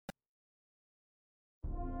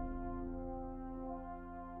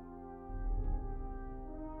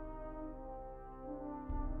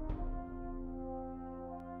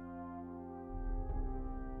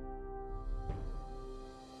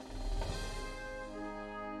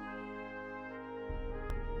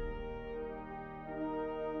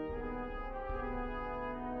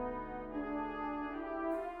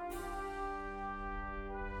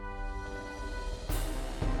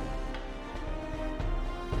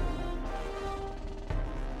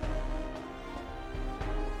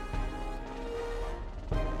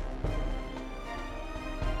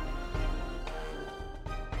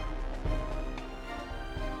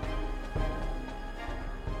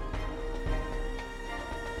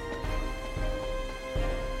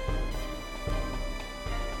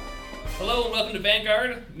Hello and welcome to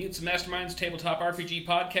Vanguard, Mutants and Masterminds tabletop RPG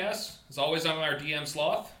podcast. As always, I'm our DM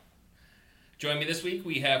Sloth. Joining me this week,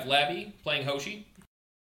 we have Lavi playing Hoshi.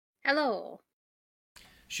 Hello.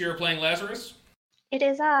 Shira playing Lazarus. It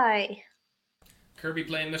is I. Kirby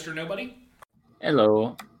playing Mr. Nobody.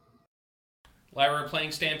 Hello. Lyra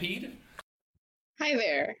playing Stampede. Hi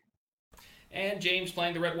there. And James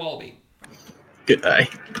playing the Red Wallaby. Good eye.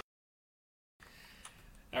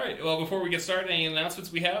 Alright, well, before we get started, any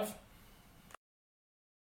announcements we have?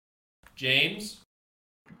 James?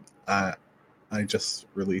 I just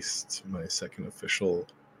released my second official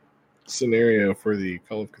scenario for the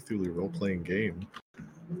Call of Cthulhu role-playing game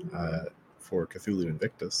for Cthulhu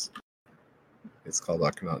Invictus. It's called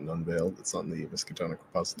Akhenaten Unveiled. It's on the Miskatonic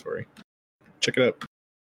repository. Check it out.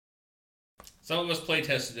 Some of us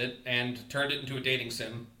playtested it and turned it into a dating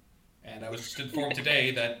sim, and I was just informed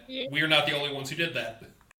today that we are not the only ones who did that.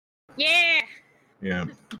 Yeah! Yeah.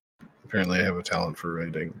 Apparently I have a talent for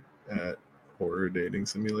writing horror dating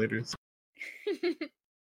simulators.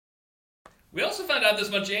 We also found out this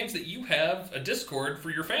month, James, that you have a Discord for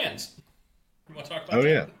your fans. You want to talk about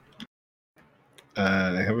that?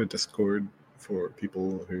 Yeah. I have a Discord for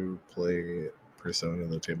people who play Persona,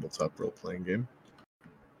 the tabletop role-playing game.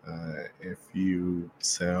 If you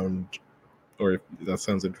sound, or if that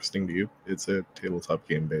sounds interesting to you, it's a tabletop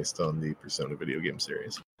game based on the Persona video game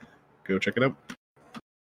series. Go check it out.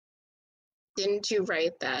 Didn't you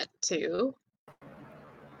write that too?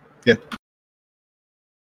 Yeah.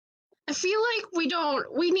 I feel like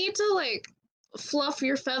we need to fluff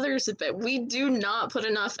your feathers a bit. We do not put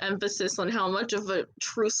enough emphasis on how much of a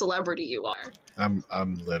true celebrity you are. I'm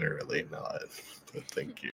literally not, but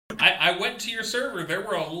thank you. I went to your server. There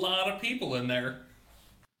were a lot of people in there.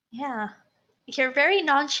 Yeah. You're very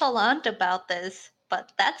nonchalant about this,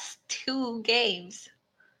 but that's 2 games.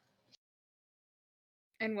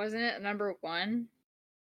 And wasn't it number 1?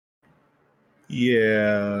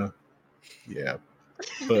 Yeah.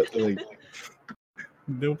 But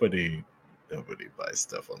nobody buys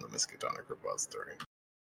stuff on the Miskatonic repository.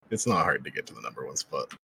 It's not hard to get to the number 1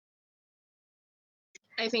 spot.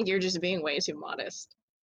 I think you're just being way too modest.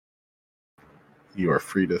 You are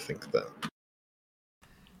free to think that.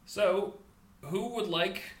 So, who would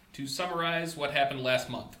like to summarize what happened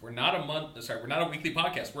last month? We're not a weekly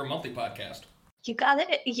podcast. We're a monthly podcast. You got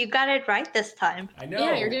it right this time. I know.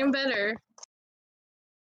 Yeah, you're getting better.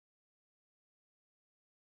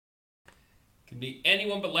 Can be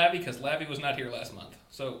anyone but Lavi, because Lavi was not here last month.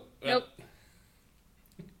 So, Nope.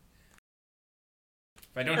 If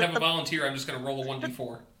I don't have a volunteer, I'm just going to roll a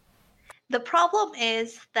 1d4. The problem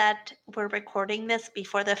is that we're recording this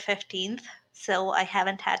before the 15th, so I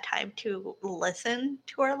haven't had time to listen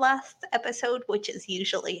to our last episode, which is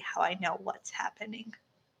usually how I know what's happening.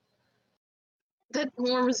 That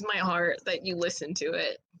warms my heart that you listen to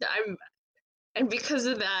it. And because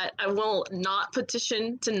of that, I will not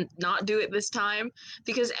petition to not do it this time,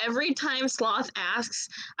 because every time Sloth asks,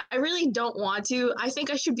 I really don't want to. I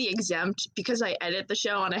think I should be exempt because I edit the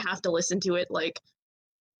show and I have to listen to it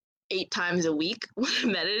 8 times a week when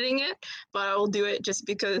I'm editing it, but I will do it just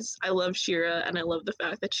because I love Shira and I love the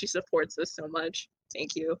fact that she supports us so much.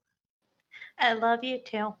 Thank you. I love you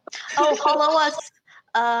too. Oh, follow us,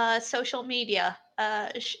 social media,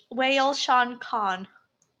 Whale Sean Khan.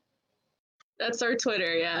 That's our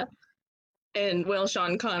Twitter, yeah. And Will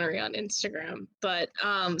Sean Connery on Instagram. But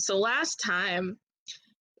so last time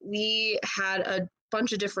we had a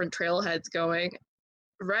bunch of different trailheads going.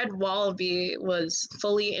 Red Wallaby was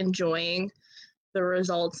fully enjoying the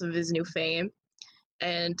results of his new fame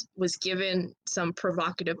and was given some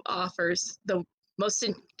provocative offers, the most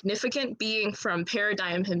significant being from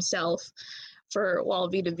Paradigm himself for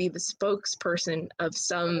Wallaby to be the spokesperson of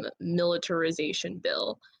some militarization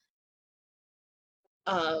bill.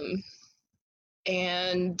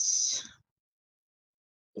 And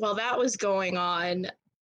while that was going on,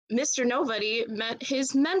 Mr. Nobody met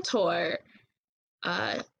his mentor,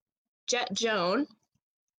 Jet Joan,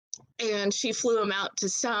 and she flew him out to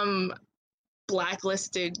some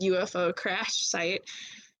blacklisted UFO crash site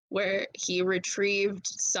where he retrieved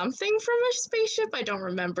something from a spaceship, I don't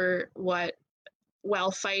remember what,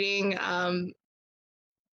 while fighting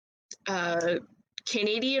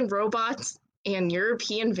Canadian robots and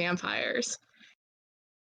European vampires.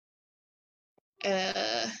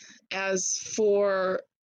 As for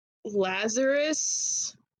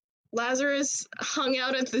Lazarus hung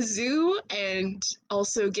out at the zoo and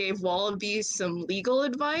also gave Wallaby some legal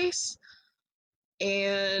advice.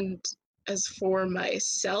 And as for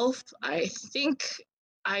myself, I think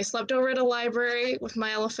I slept over at a library with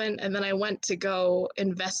my elephant, and then I went to go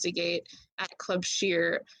investigate at Club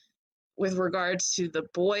Shear with regards to the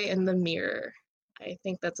boy in the mirror. I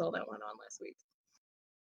think that's all that went on last week.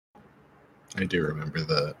 I do remember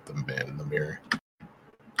the man in the mirror.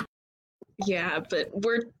 Yeah, but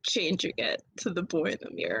we're changing it to the boy in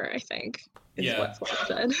the mirror, I think, is Yeah. what's well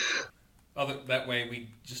said. That way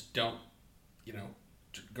we just don't,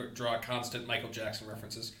 draw constant Michael Jackson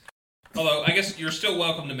references. Although, I guess you're still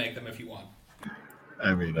welcome to make them if you want.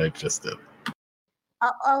 I mean, I just did.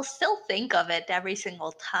 I'll still think of it every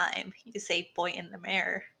single time you say boy in the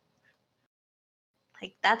mirror.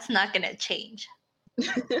 Like, that's not gonna change.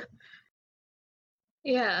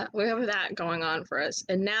 Yeah, we have that going on for us.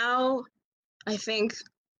 And now I think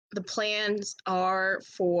the plans are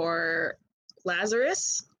for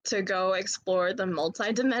Lazarus to go explore the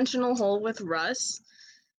multi-dimensional hole with Russ,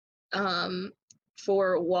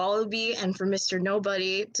 for Wallaby and for Mr.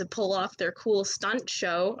 Nobody to pull off their cool stunt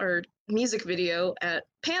show or music video at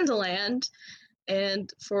Pandaland,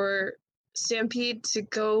 and for Stampede to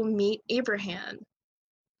go meet Abraham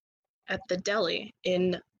at the deli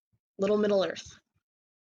in Little Middle Earth.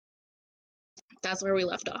 That's where we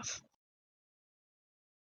left off.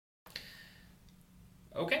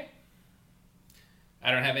 Okay.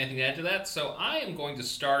 I don't have anything to add to that, so I am going to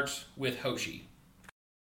start with Hoshi.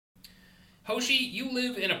 Hoshi, you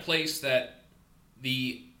live in a place that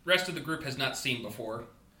the rest of the group has not seen before.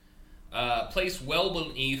 A place well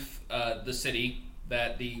beneath the city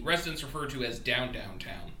that the residents refer to as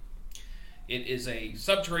Downtown. It is a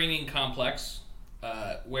subterranean complex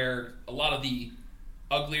where a lot of the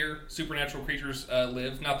uglier supernatural creatures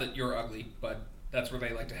live. Not that you're ugly, but that's where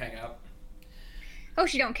they like to hang out.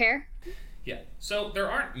 Hoshi don't care. Yeah, so there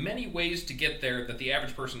aren't many ways to get there that the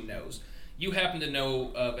average person knows. You happen to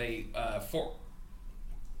know of a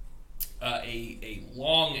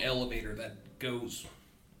long elevator that goes.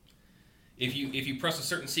 If you press a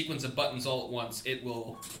certain sequence of buttons all at once, it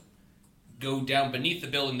will go down beneath the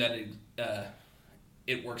building that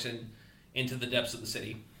it works in into the depths of the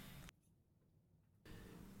city.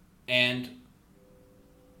 And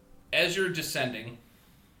as you're descending,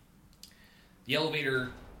 the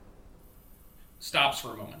elevator stops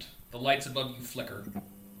for a moment. The lights above you flicker.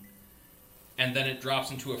 And then it drops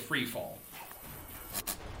into a free fall.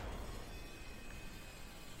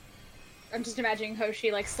 I'm just imagining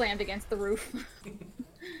Hoshi like slammed against the roof.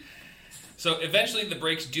 So eventually the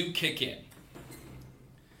brakes do kick in.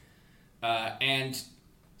 And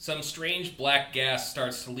some strange black gas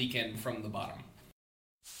starts to leak in from the bottom.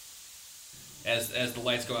 As the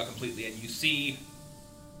lights go out completely, and you see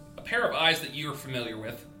a pair of eyes that you're familiar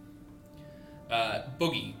with.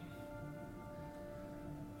 Boogie,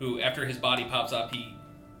 who after his body pops up,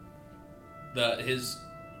 his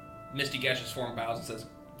misty gaseous form bows and says,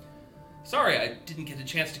 "Sorry, I didn't get a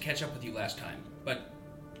chance to catch up with you last time, but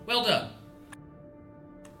well done."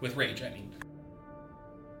 With rage, I mean.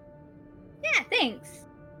 Yeah, thanks.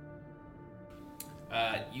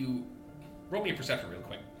 You roll me a perception real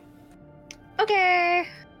quick. Okay.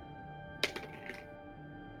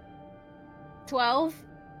 12.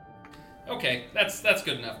 Okay, that's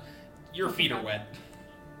good enough. Your feet are wet.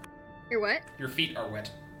 Your what? Your feet are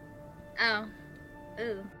wet. Oh.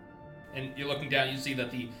 Ooh. And you're looking down, you see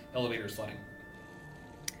that the elevator is flooding.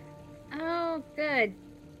 Oh, good.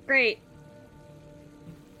 Great.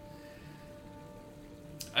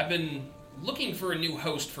 I've been looking for a new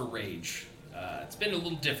host for Rage. It's been a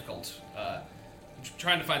little difficult. I'm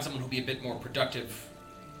trying to find someone who'll be a bit more productive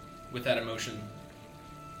with that emotion.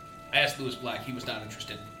 I asked Lewis Black, he was not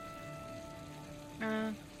interested.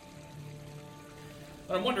 But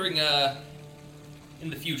I'm wondering, in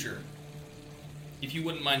the future, if you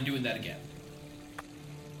wouldn't mind doing that again.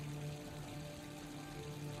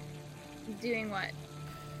 Doing what?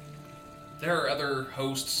 There are other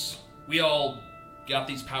hosts. We all got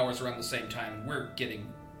these powers around the same time, and we're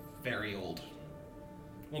getting very old.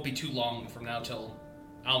 Won't be too long from now till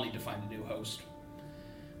I'll need to find a new host.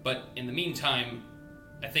 But in the meantime,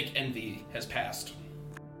 I think envy has passed.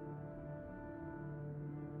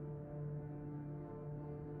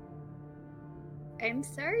 I'm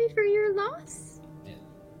sorry for your loss. Yeah.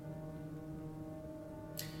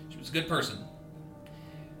 She was a good person.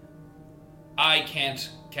 I can't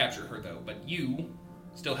capture her, though, but you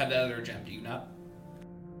still have that other gem, do you not?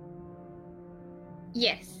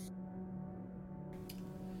 Yes.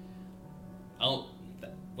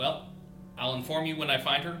 I'll inform you when I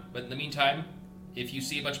find her, but in the meantime, if you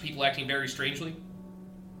see a bunch of people acting very strangely,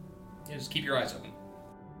 just keep your eyes open.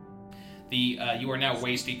 You are now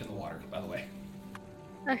waist deep in the water, by the way.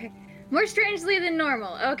 Okay. More strangely than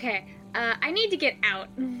normal. Okay. I need to get out.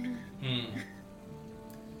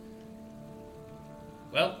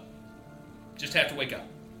 Well, just have to wake up.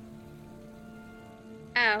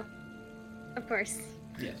 Oh, of course.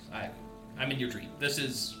 Yes, I'm in your dream. This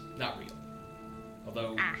is not real.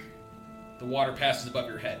 Although Ah. the water passes above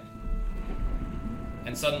your head.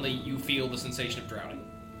 And suddenly you feel the sensation of drowning.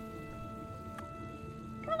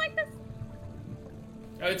 I don't like this.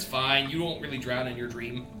 Oh, it's fine. You won't really drown in your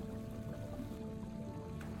dream.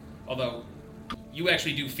 Although, you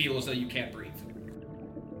actually do feel as though you can't breathe.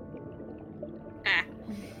 Ah.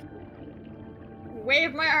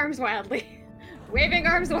 Wave my arms wildly. Waving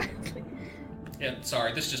arms wildly. Yeah,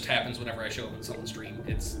 sorry, this just happens whenever I show up in someone's dream.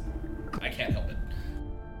 I can't help it.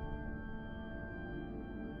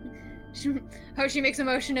 Hoshi makes a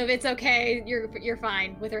motion of it's okay, you're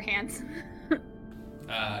fine with her hands.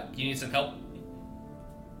 You need some help?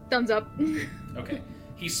 Thumbs up. Okay.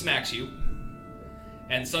 He smacks you,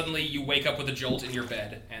 and suddenly you wake up with a jolt in your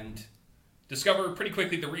bed, and discover pretty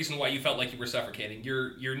quickly the reason why you felt like you were suffocating.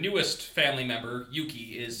 Your newest family member,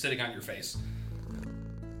 Yuki, is sitting on your face.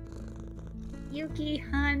 Yuki,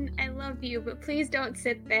 hun, I love you, but please don't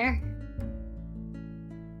sit there.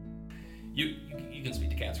 You can speak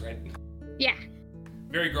to cats, right? Yeah.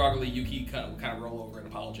 Very groggily, Yuki kind of roll over and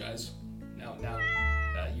apologize. Now,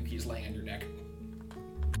 Yuki's laying on your neck.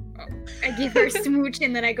 I give her a smooch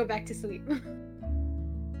and then I go back to sleep.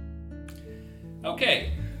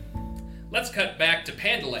 Okay, let's cut back to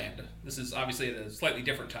Pandaland. This is obviously at a slightly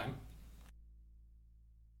different time.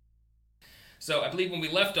 So I believe when we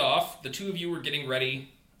left off, the two of you were getting ready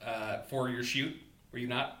for your shoot. Were you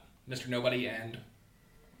not, Mr. Nobody and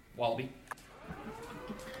Wallaby?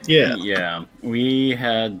 Yeah. Yeah, we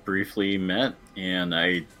had briefly met, and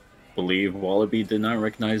I believe Wallaby did not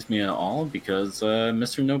recognize me at all because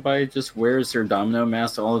Mr. Nobody just wears their domino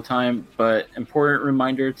mask all the time. But important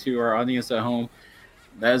reminder to our audience at home,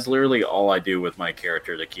 that is literally all I do with my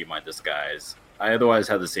character to keep my disguise. I otherwise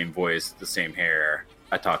have the same voice, the same hair,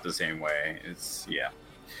 I talk the same way. Yeah.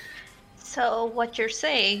 So what you're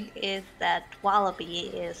saying is that Wallaby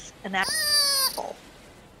is an asshole.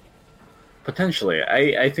 Potentially.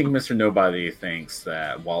 I think Mr. Nobody thinks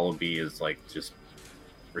that Wallaby is like just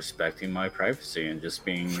respecting my privacy and just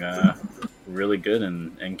being really good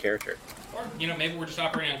in character. Or, maybe we're just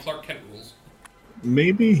operating on Clark Kent rules.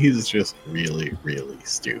 Maybe he's just really, really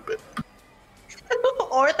stupid.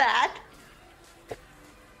 Or that.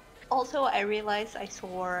 Also, I realized I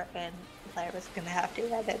swore and Lyra's gonna have to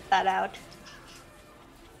edit that out.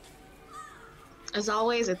 As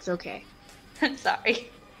always, it's okay. I'm sorry.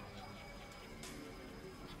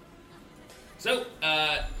 So,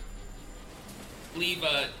 we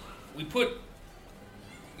put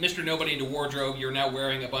Mr. Nobody into wardrobe. You're now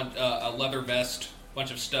wearing a leather vest,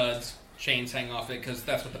 bunch of studs, chains hanging off it, because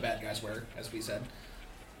that's what the bad guys wear, as we said.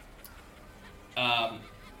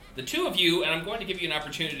 The two of you, and I'm going to give you an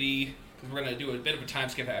opportunity, because we're going to do a bit of a time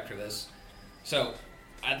skip after this. So,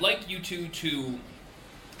 I'd like you two to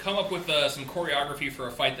come up with some choreography for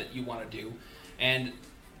a fight that you want to do. And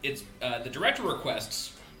it's the director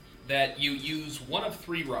requests that you use one of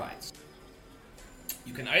three rides.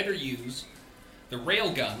 You can either use the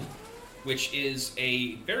Railgun, which is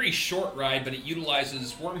a very short ride, but it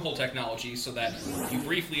utilizes wormhole technology so that you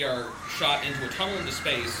briefly are shot into a tunnel into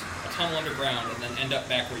space, a tunnel underground, and then end up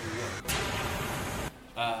back where you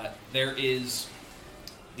were. There is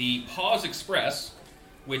the Pause Express,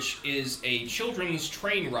 which is a children's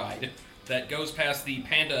train ride that goes past the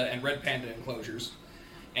Panda and Red Panda enclosures,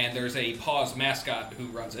 and there's a Pause mascot who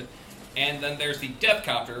runs it. And then there's the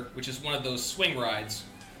Deathcopter, which is one of those swing rides,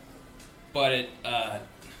 but it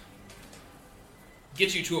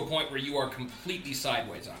gets you to a point where you are completely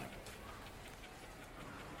sideways on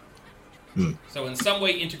it. So in some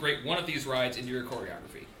way integrate one of these rides into your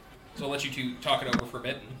choreography. So I'll let you two talk it over for a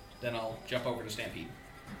bit, and then I'll jump over to Stampede.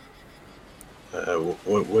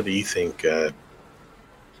 What do you think,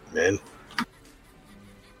 man?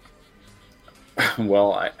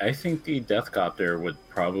 Well, I think the Deathcopter would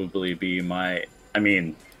probably be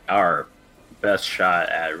our best shot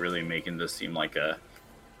at really making this seem like a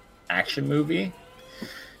action movie.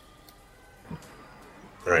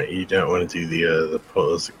 Right, you don't want to do the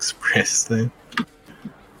Pause Express thing?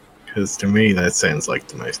 Because to me, that sounds like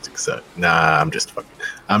the most exciting. Nah, I'm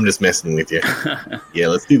just messing with you. Yeah,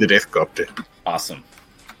 let's do the Deathcopter. Awesome.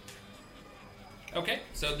 Okay,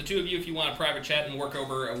 so the two of you, if you want a private chat and work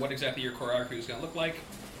over what exactly your choreography is going to look like,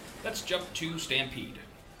 let's jump to Stampede.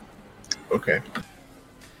 Okay.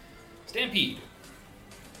 Stampede.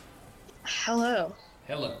 Hello.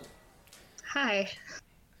 Hello. Hi.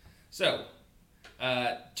 So,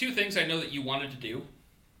 two things I know that you wanted to do.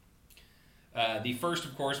 The first,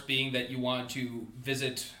 of course, being that you wanted to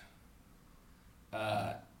visit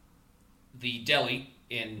the deli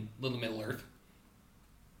in Little Middle Earth.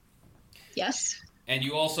 Yes. And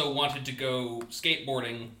you also wanted to go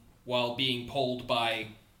skateboarding while being pulled by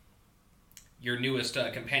your newest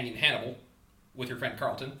companion, Hannibal, with your friend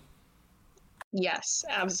Carlton. Yes,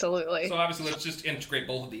 absolutely. So obviously, let's just integrate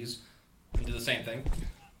both of these into the same thing.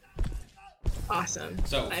 Awesome.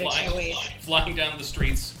 So I can't wait. flying down the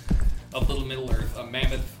streets of Little Middle-earth, a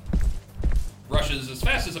mammoth rushes as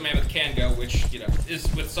fast as a mammoth can go, which, is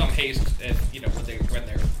with some haste, when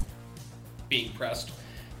they're being pressed.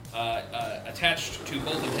 Attached to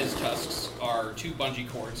both of his tusks are 2 bungee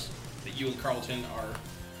cords that you and Carlton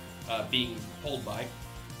are being pulled by.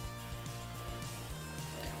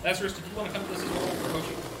 Lazarus, did you want to come to this as well, or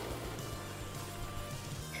Hoshi?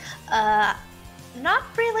 Not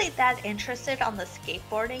really that interested on the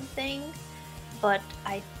skateboarding thing, but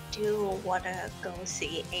I do want to go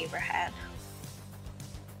see Abraham.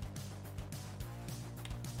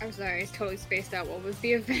 I'm sorry, I totally spaced out. What was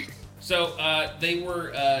the event? So, they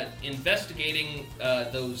were investigating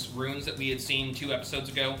those runes that we had seen 2 episodes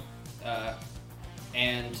ago,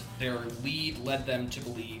 and their lead led them to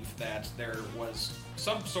believe that there was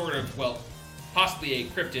some sort of, possibly a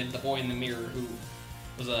cryptid, the boy in the mirror, who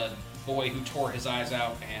was a boy who tore his eyes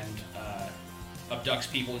out and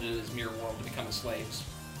abducts people into his mirror world to become his slaves.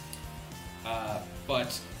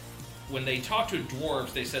 But when they talked to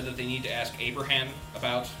dwarves, they said that they need to ask Abraham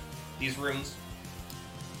about these runes,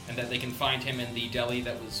 and that they can find him in the deli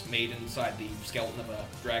that was made inside the skeleton of a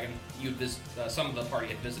dragon. Some of the party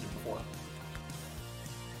had visited before.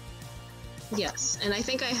 Yes, and I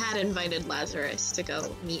think I had invited Lazarus to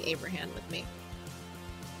go meet Abraham with me.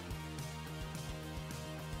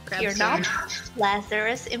 Grab You're some- not.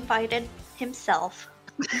 Lazarus invited himself.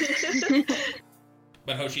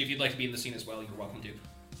 But Hoshi, if you'd like to be in the scene as well, you're welcome to.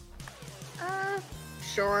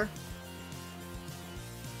 Sure.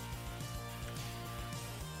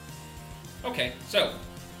 Okay, so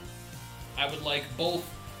I would like both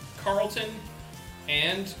Carlton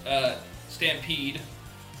and Stampede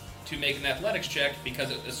to make an athletics check,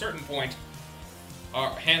 because at a certain point,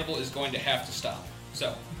 Hannibal is going to have to stop.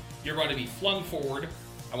 So you're going to be flung forward.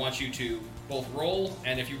 I want you to both roll,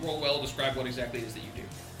 and if you roll well, describe what exactly it is that you do.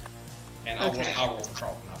 And I'll roll for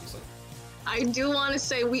Carlton, obviously. I do want to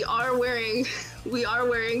say we are wearing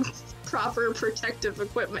proper protective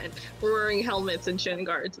equipment. We're wearing helmets and shin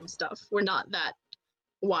guards and stuff. We're not that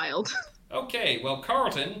wild. Okay, well,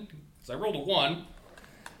 Carlton, because I rolled a 1,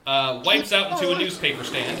 wipes out into a newspaper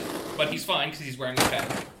stand, but he's fine because he's wearing a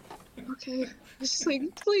pattern. Okay. Just like,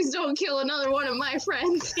 please don't kill another one of my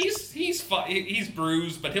friends. He's fine. He's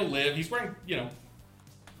bruised, but he'll live. He's wearing,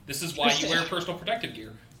 this is why you wear personal protective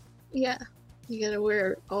gear. Yeah. You gotta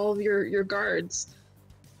wear all of your guards.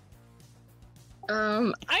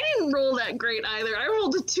 I didn't roll that great either. I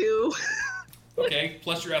rolled a 2. Okay,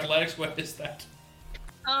 plus your athletics, what is that?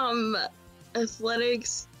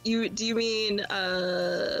 Athletics, do you mean,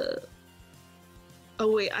 oh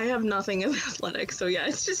wait, I have nothing in athletics, so yeah,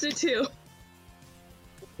 it's just a 2.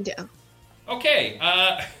 Yeah. Okay,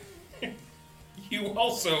 you're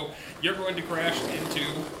going to crash into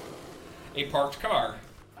a parked car.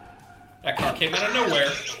 That car came out of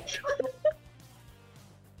nowhere.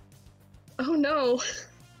 Oh no.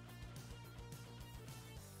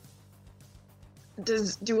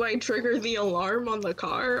 Do I trigger the alarm on the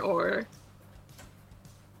car, or?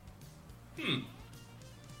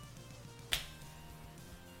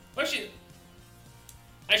 I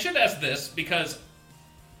should ask this, because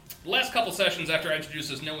the last couple sessions after I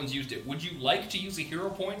introduced this, no one's used it. Would you like to use a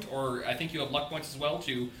hero point, or I think you have luck points as well,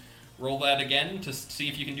 to roll that again to see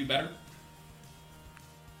if you can do better?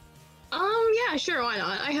 Yeah, sure, why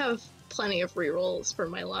not? I have plenty of rerolls for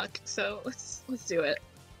my luck, so let's do it.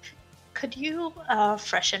 Could you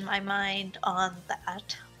freshen my mind on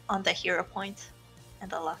that, on the hero points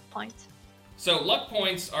and the luck points? So luck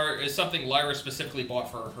points is something Lyra specifically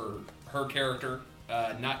bought for her character.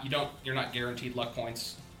 You're not guaranteed luck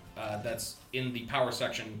points. That's in the power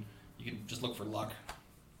section. You can just look for luck,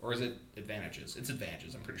 or is it advantages? It's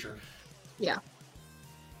advantages, I'm pretty sure. Yeah.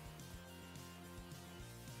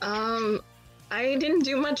 I didn't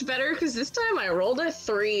do much better because this time I rolled a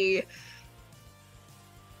 3.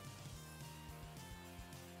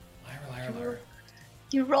 Lyra.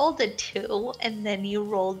 You rolled a 2 and then you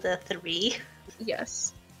rolled a 3.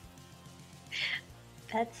 Yes.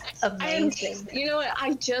 That's amazing. You know what?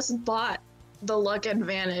 I just bought the luck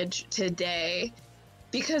advantage today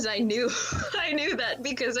because I knew that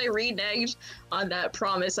because I reneged on that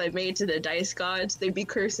promise I made to the dice gods, they'd be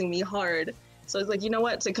cursing me hard. So I was like, you know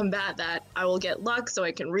what? To combat that, I will get luck so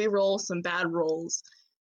I can re-roll some bad rolls.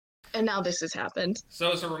 And now this has happened. So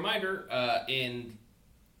as a reminder,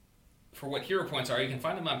 for what hero points are, you can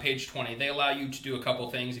find them on page 20. They allow you to do a couple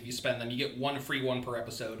things. If you spend them, you get one free one per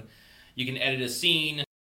episode. You can edit a scene,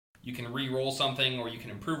 you can re-roll something, or you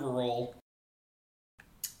can improve a roll.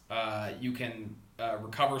 You can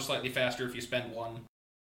recover slightly faster if you spend one.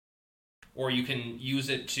 Or you can use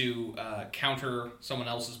it to counter someone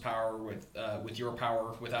else's power with your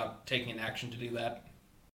power without taking an action to do that.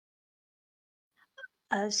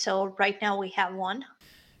 So right now we have one.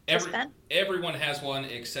 Everyone has one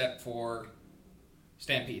except for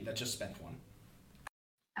Stampede that just spent one.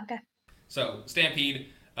 Okay. So Stampede,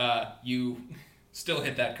 you still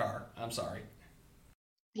hit that car. I'm sorry.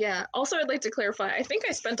 Yeah. Also, I'd like to clarify. I think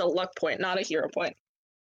I spent a luck point, not a hero point.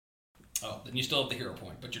 Oh, then you still have the hero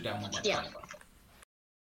point, but you're down one luck Yeah. point.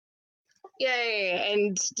 Yay!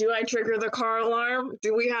 And do I trigger the car alarm?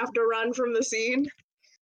 Do we have to run from the scene?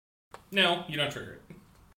 No, you don't trigger it.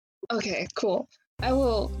 Okay, cool. I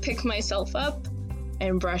will pick myself up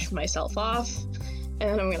and brush myself off, and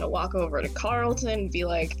then I'm gonna walk over to Carlton and be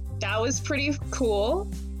like, that was pretty cool,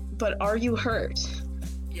 but are you hurt?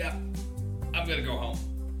 Yeah, I'm gonna go home.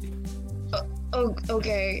 Oh,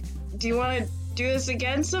 okay. Do you want to do this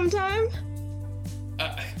again sometime?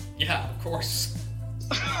 Yeah, of course.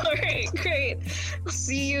 Alright, great. I'll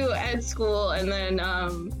see you at school, and then,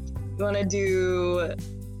 you want to do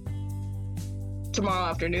tomorrow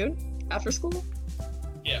afternoon after school?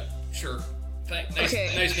 Yeah, sure. Nice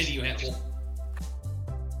Okay. meeting you, Hannibal.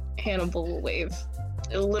 Hannibal will wave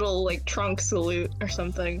a little, like, trunk salute or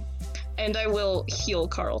something, and I will heal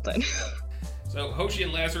Carlton. So, Hoshi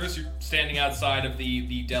and Lazarus, you're standing outside of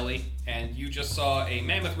the deli, and you just saw a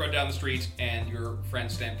mammoth run down the street and your friend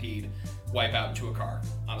Stampede wipe out into a car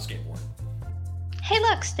on a skateboard. Hey,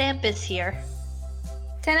 look, Stamp is here.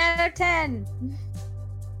 10 out of 10.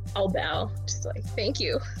 I'll bow, just like, thank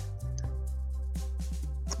you.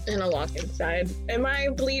 And I'll walk inside. Am I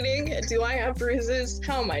bleeding? Do I have bruises?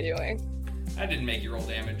 How am I doing? I didn't make you roll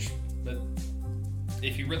damage, but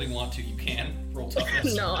if you really want to, you can roll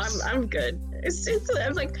toughness. No, I'm good.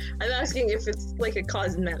 I'm asking if it's like a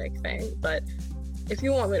cosmetic thing, but if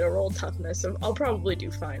you want me to roll toughness, I'll probably do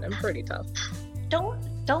fine. I'm pretty tough. Don't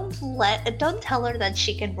tell her that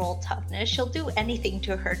she can roll toughness. She'll do anything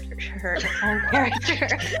to hurt her own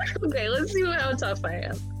character. Okay, let's see how tough I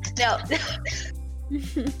am. No.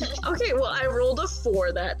 Okay, well, I rolled a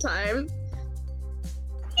 4 that time.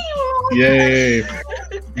 Yay!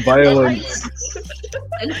 Violence.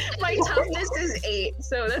 My toughness is 8,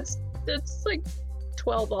 so that's like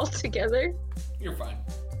 12 altogether. You're fine.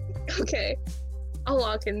 Okay, I'll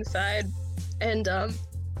walk inside, and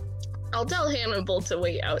I'll tell Hannibal to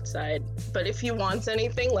wait outside. But if he wants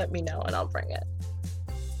anything, let me know, and I'll bring it.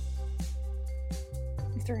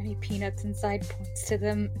 If there are any peanuts inside, points to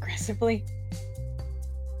them aggressively.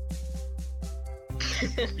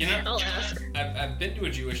 You know, I'll ask. I've been to a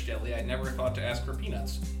Jewish deli. I never thought to ask for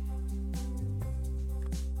peanuts.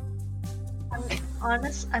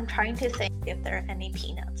 I'm trying to think if there are any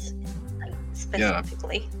peanuts, like,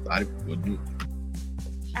 specifically. I wouldn't.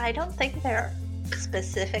 I don't think there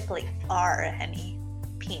specifically are any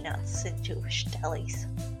peanuts in Jewish delis.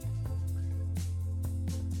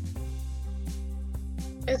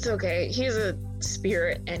 It's okay. He's a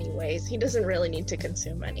spirit anyways. He doesn't really need to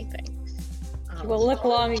consume anything. We'll look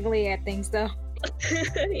longingly at things, though.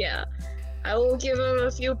 Yeah. I will give him a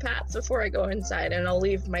few pats before I go inside, and I'll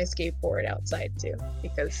leave my skateboard outside too,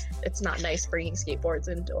 because it's not nice bringing skateboards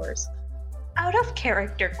indoors. Out of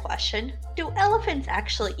character question, do elephants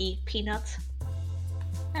actually eat peanuts?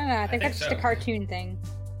 I don't know, I think think that's just so. a cartoon thing.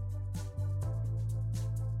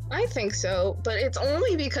 I think so, but it's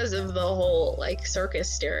only because of the whole, like,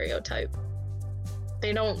 circus stereotype.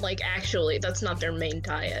 They don't, like, actually, that's not their main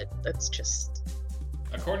diet. That's just...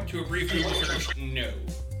 According to a brief Google search, no.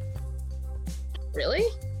 Really?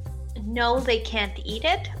 No, they can't eat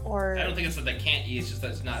it, or I don't think it's that they can't eat, it's just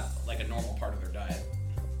that it's not like a normal part of their diet.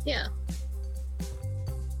 Yeah.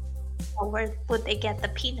 or where would they get the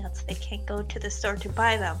peanuts? They can't go to the store to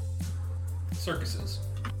buy them. Circuses.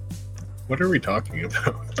 What are we talking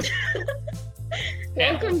about?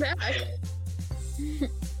 Welcome back.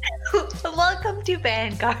 Welcome to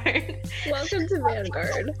Vanguard. Welcome to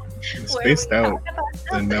Vanguard. where Spaced we out. talk about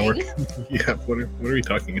And now we're nothing. yeah. What are we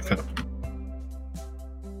talking about?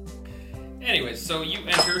 Anyways, so you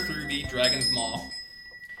enter through the Dragon's Maw.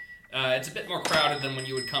 It's a bit more crowded than when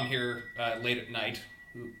you would come here late at night.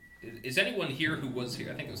 Is anyone here who was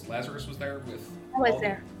here? I think it was Lazarus was there with... I was all-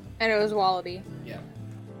 there. And it was Wallaby. Yeah.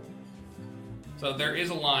 So there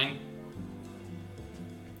is a line.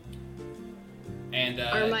 And,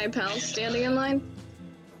 Are my pals standing in line?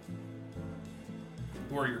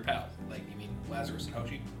 who are your pals? Like, you mean Lazarus and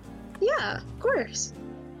Hoshi? Yeah, of course.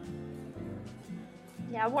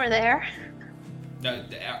 Yeah, we're there. No,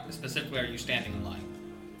 specifically, are you standing in line?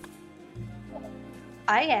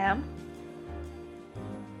 I am.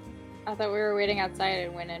 I thought we were waiting outside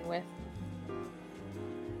and went in with.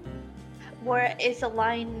 Where is the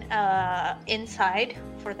line inside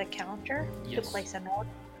for the counter Yes. to place an order?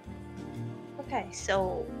 Okay,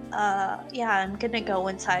 so yeah, I'm gonna go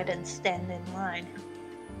inside and stand in line.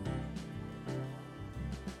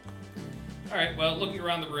 All right. Well, looking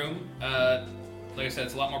around the room, like I said,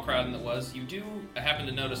 it's a lot more crowded than it was. You do happen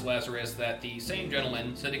to notice, Lazarus, that the same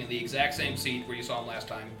gentleman sitting in the exact same seat where you saw him last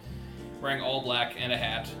time, wearing all black and a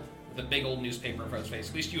hat, with a big old newspaper in front of his face.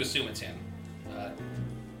 At least you assume it's him.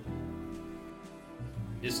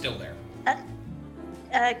 Is still there.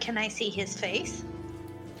 Can I see his face?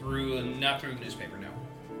 Not through the newspaper, no.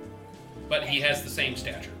 But he has the same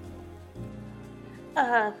stature.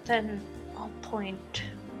 Then I'll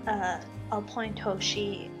point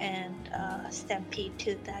Hoshi and Stampede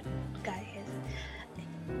to that guy.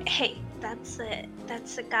 Hey, that's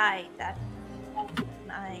the guy that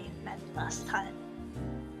I met last time.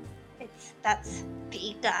 That's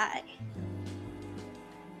the guy.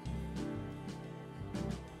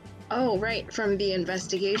 Oh, right, from the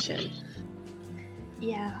investigation.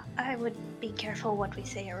 Yeah, I would be careful what we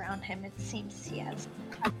say around him. It seems he has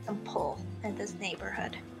some pull in this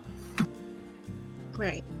neighborhood.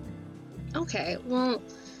 Right. Okay, well,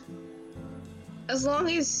 as long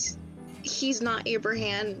as he's not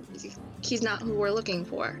Abraham, he's not who we're looking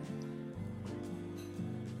for.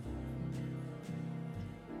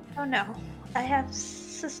 Oh no, I have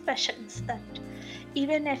suspicions that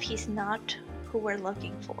even if he's not who we're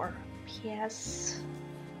looking for, he has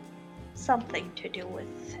something to do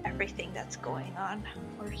with everything that's going on,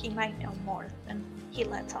 or he might know more than he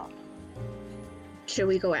lets on. Should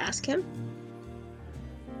we go ask him?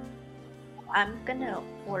 I'm gonna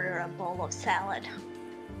order a bowl of salad.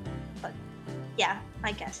 But yeah,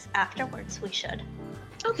 I guess afterwards we should.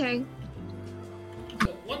 Okay.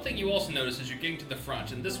 So one thing you also notice as you're getting to the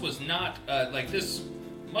front, and this was not, this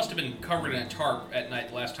must have been covered in a tarp at night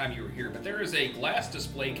the last time you were here, but there is a glass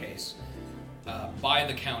display case by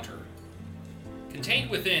the counter. Contained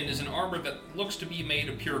within is an armor that looks to be made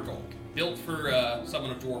of pure gold, built for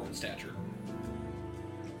someone of dwarven stature.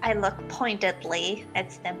 I look pointedly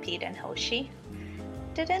at Stampede and Hoshi.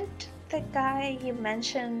 Didn't the guy you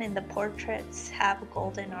mentioned in the portraits have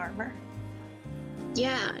golden armor?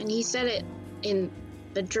 Yeah, and he said it in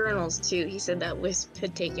the journals too. He said that Wisp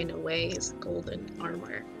had taken away his golden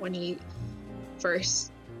armor when he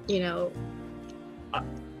first,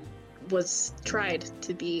 was tried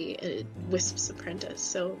to be a Wisp's apprentice.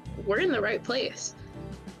 So we're in the right place.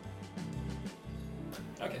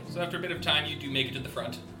 Okay, so after a bit of time, you do make it to the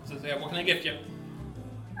front. So, yeah, what can I gift you?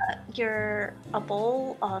 A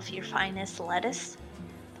bowl of your finest lettuce,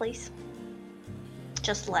 please.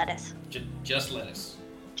 Just lettuce. Just lettuce.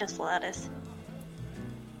 Just lettuce.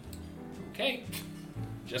 Okay,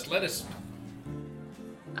 just lettuce.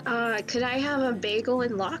 Could I have a bagel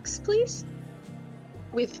and lox, please?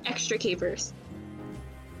 With extra capers.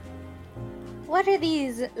 What are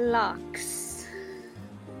these locks?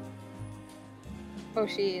 Oh,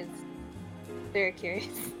 she is very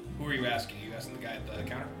curious. Who are you asking? Are you asking the guy at the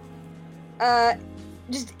counter?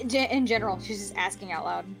 Just in general, she's just asking out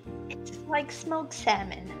loud. It's like smoked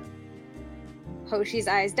salmon. Hoshi's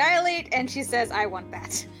eyes dilate, and she says, I want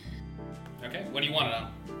that. Okay, what do you want it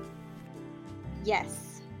on?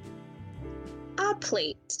 Yes. A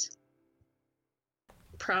plate.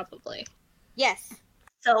 Probably. Yes.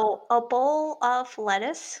 So a bowl of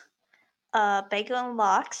lettuce, bagel and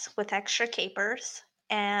lox with extra capers,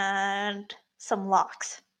 and some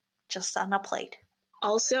lox, just on a plate.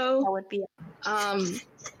 Also, That would be.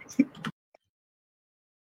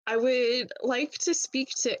 I would like to speak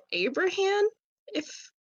to Abraham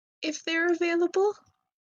if they're available.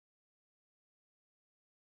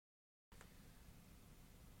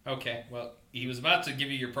 Okay, well, he was about to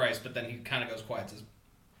give you your price, but then he kind of goes quiet. Says,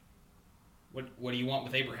 "What do you want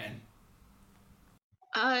with Abraham?"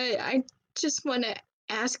 I just want to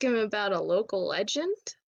ask him about a local legend.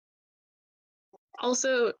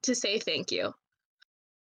 Also, to say thank you.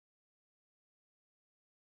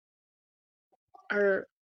 Are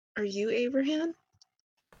you Abraham?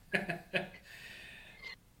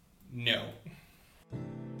 No.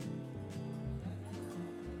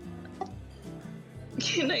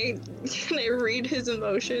 Can I read his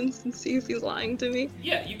emotions and see if he's lying to me?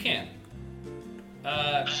 Yeah, you can.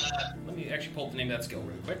 Let me actually pull up the name of that skill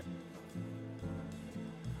really quick.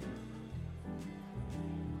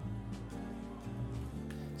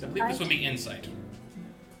 So I believe this would be insight.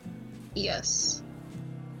 Yes.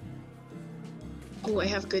 Oh, I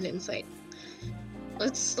have good insight.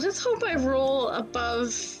 Let's hope I roll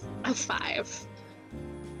above a 5.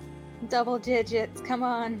 Double digits, come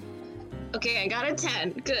on. Okay, I got a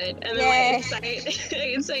 10. Good. And then Yay. my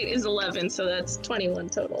insight is 11, so that's 21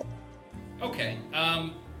 total. Okay.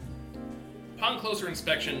 Upon closer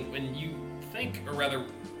inspection, when you think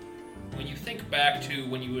back to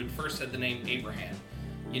when you had first said the name Abraham,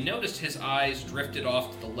 you noticed his eyes drifted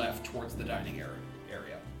off to the left towards the dining area.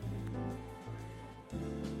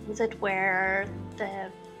 Is it where the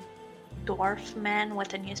dwarf man with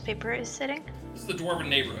the newspaper is sitting? This is the dwarven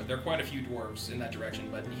neighborhood. There are quite a few dwarves in that direction,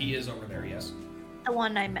 but he is over there, yes. The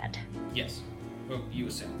one I met. Yes. Well, you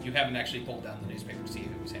assume. You haven't actually pulled down the newspaper to see if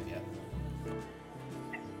it was him yet.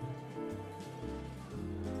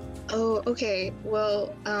 Oh, okay.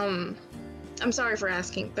 Well, I'm sorry for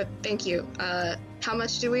asking, but thank you. How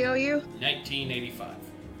much do we owe you? 1985.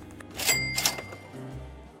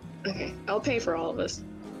 Okay, I'll pay for all of this.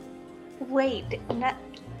 Wait,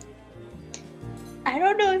 I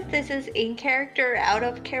don't know if this is in character or out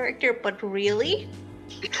of character, but really?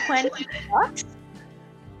 20 bucks?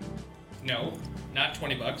 No, not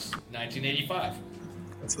 20 bucks. 1985.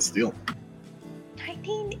 That's a steal.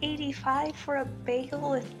 1985 for a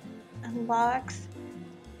bagel with logs?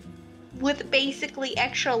 With basically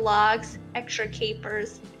extra logs, extra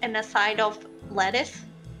capers, and a side of lettuce?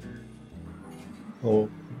 Oh,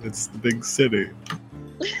 it's the big city.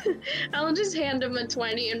 I'll just hand him a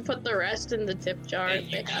 20 and put the rest in the tip jar Hey,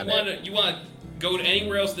 if they have it. you want to go to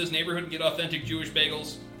anywhere else in this neighborhood and get authentic Jewish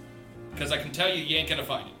bagels? Because I can tell you ain't gonna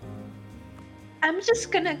find it. I'm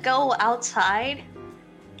just gonna go outside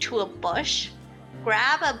to a bush,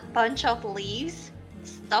 grab a bunch of leaves,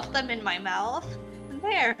 stuff them in my mouth, and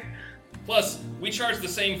there. Plus, we charge the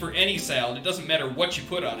same for any salad. It doesn't matter what you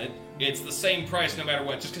put on it. It's the same price no matter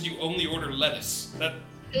what, just because you only order lettuce.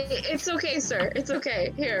 It's okay, sir. It's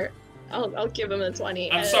okay. Here, I'll give him the 20.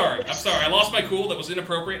 I'm sorry. I lost my cool. That was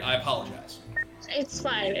inappropriate. I apologize. It's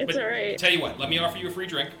fine. It's But alright. Tell you what, let me offer you a free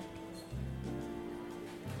drink.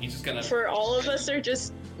 He's just gonna For all of us, or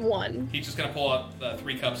just one? pull out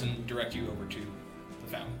 3 cups and direct you over to the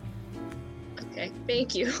fountain. Okay,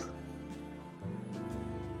 thank you.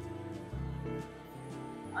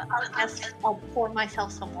 I guess I'll pour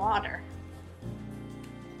myself some water.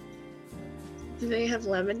 Do they have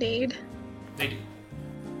lemonade? They do.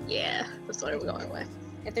 Yeah, that's what I'm going with.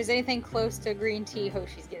 If there's anything close to green tea,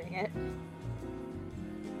 Hoshi's getting it.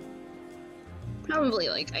 Probably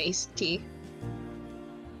like iced tea.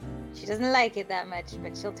 She doesn't like it that much,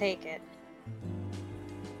 but she'll take it.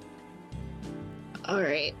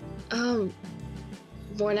 Alright.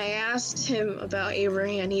 When I asked him about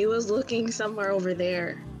Abraham, he was looking somewhere over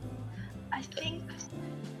there. I think,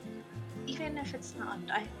 even if it's not,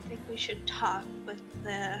 I think we should talk with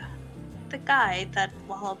the guy that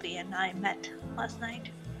Wallaby and I met last night.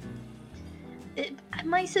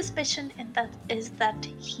 My suspicion is that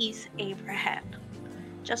he's Abraham,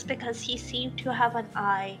 just because he seemed to have an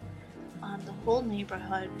eye on the whole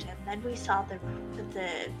neighborhood, and then we saw the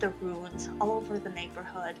ruins all over the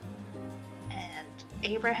neighborhood, and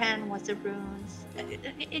Abraham was the ruins.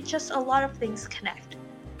 It just, a lot of things connect.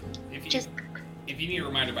 If you need a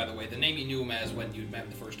reminder, by the way, the name you knew him as when you'd met him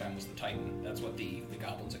the first time was the Titan. That's what the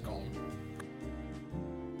goblins had called him.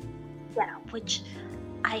 Yeah, which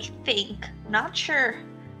I think, not sure,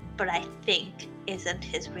 but I think isn't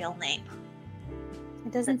his real name.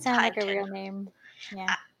 It doesn't The sound like a Titan. real name.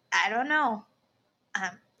 Yeah. I don't know.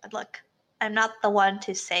 Look, I'm not the one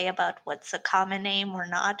to say about what's a common name or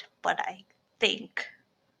not, but I think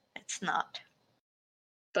it's not.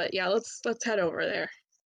 But yeah, let's head over there.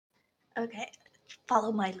 Okay,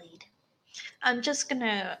 follow my lead. I'm just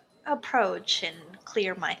gonna approach and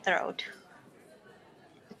clear my throat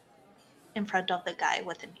in front of the guy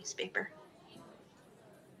with the newspaper.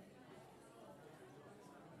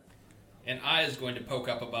 An eye is going to poke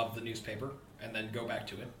up above the newspaper and then go back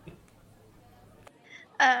to it.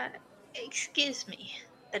 Excuse me,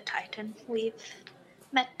 the Titan. We've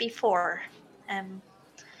met before.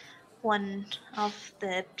 One of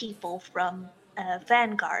the people from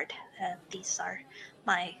Vanguard. These are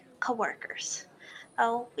my coworkers.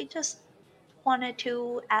 We just wanted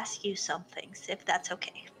to ask you some things, if that's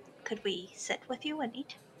okay. Could we sit with you and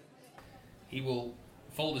eat? He will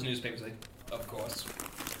fold his newspaper and say, of course.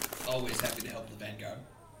 Always happy to help the Vanguard.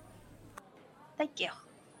 Thank you.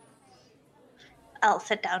 I'll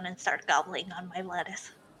sit down and start gobbling on my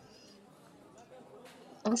lettuce.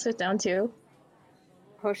 I'll sit down too.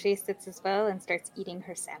 Hoshi sits as well and starts eating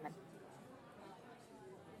her salmon.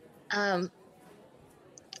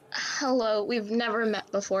 Hello, we've never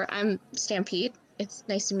met before. I'm Stampede. It's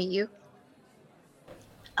nice to meet you.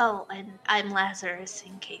 Oh, and I'm Lazarus,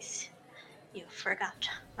 in case you forgot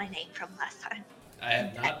my name from last time. I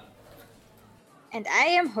have not. And I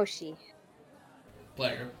am Hoshi.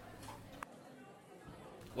 Pleasure.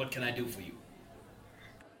 What can I do for you?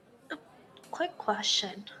 Quick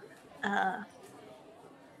question.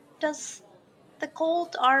 Does the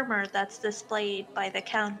gold armor that's displayed by the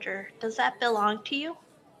counter, does that belong to you?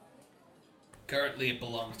 Currently, it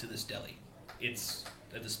belongs to this deli. It's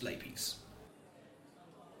a display piece.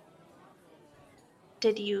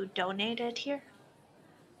 Did you donate it here?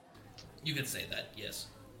 You could say that, yes.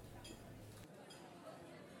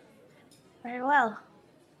 Very well.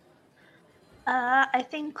 I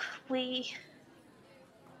think we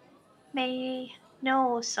may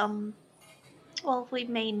know some. Well, we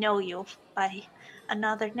may know you by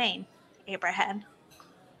another name, Abraham.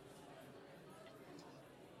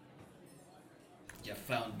 You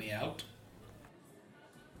found me out.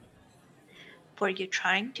 Were you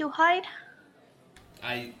trying to hide?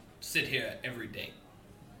 I sit here every day.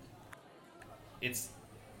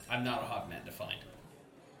 I'm not a hot man to find.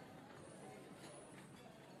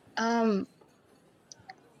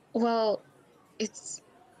 Well, it's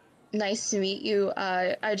nice to meet you.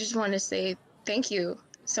 I just want to say thank you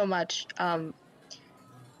so much.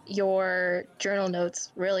 Your journal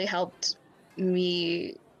notes really helped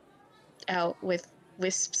me out with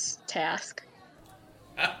Wisp's task.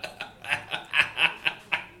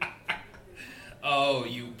 Oh,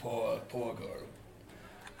 you poor girl.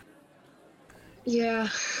 Yeah.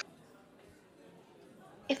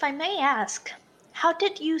 If I may ask, how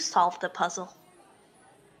did you solve the puzzle?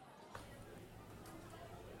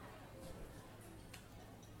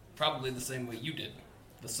 Probably the same way you did.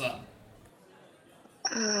 The sun.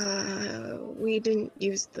 We didn't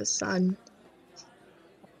use the sun.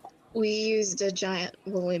 We used a giant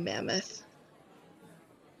woolly mammoth.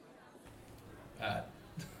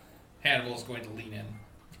 Hannibal's going to lean in.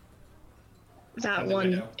 That From the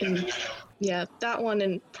one window. that one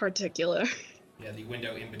in particular. Yeah, the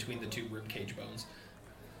window in between the two ribcage bones.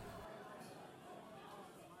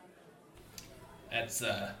 That's,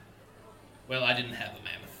 well, I didn't have a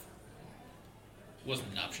mammoth. Wasn't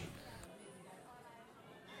an option.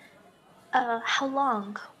 How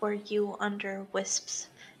long were you under Wisp's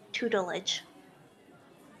tutelage?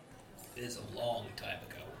 It is a long time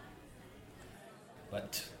ago.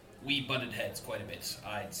 But we butted heads quite a bit.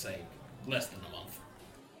 I'd say less than a month.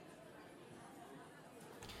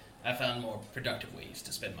 I found more productive ways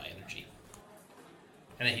to spend my energy.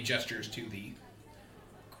 And then he gestures to the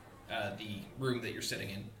room that you're sitting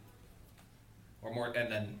in, or more,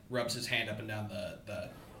 and then rubs his hand up and down the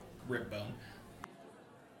rib bone.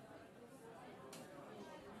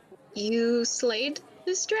 You slayed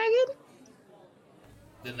this dragon?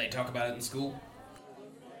 Didn't they talk about it in school?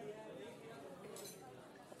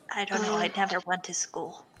 I don't know, I never went to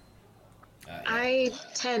school. Yeah. I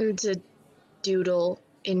tend to doodle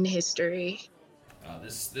in history.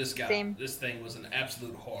 This guy, Same. this thing was an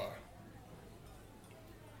absolute horror.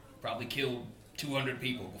 Probably killed 200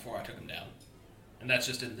 people before I took him down. And that's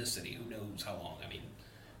just in this city. Who knows how long? I mean,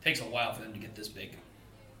 it takes a while for them to get this big.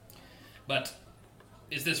 But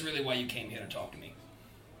is this really why you came here to talk to me?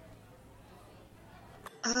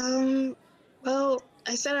 Well,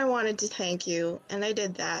 I said I wanted to thank you, and I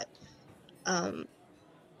did that.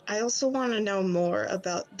 I also want to know more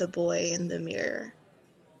about the boy in the mirror.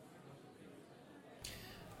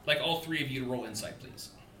 Like all three of you to roll insight, please.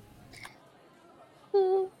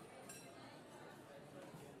 Ooh.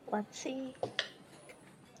 Let's see.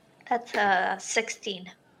 That's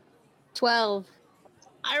 16. 12.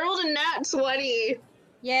 I rolled a nat 20.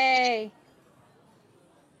 Yay.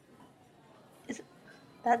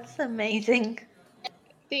 That's amazing.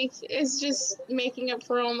 Thanks. It's just making up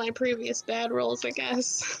for all my previous bad rolls, I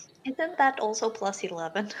guess. Isn't that also plus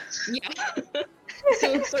 11? Yeah.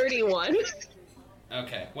 So 31.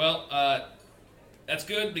 Okay, well, that's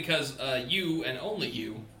good because you, and only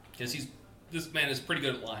you, because this man is pretty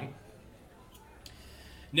good at lying,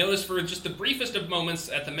 notice for just the briefest of moments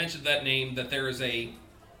at the mention of that name that there's a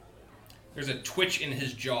twitch in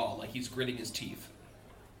his jaw, like he's gritting his teeth.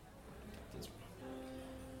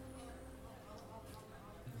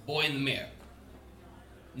 Boy in the mirror.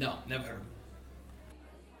 No, never heard of him.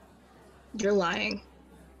 You're lying.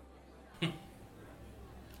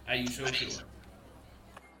 Are you so sure?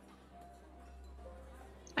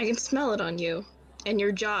 I can smell it on you, and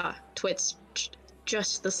your jaw twitched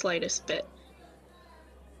just the slightest bit.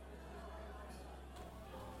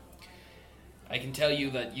 I can tell you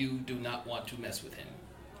that you do not want to mess with him.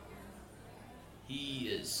 He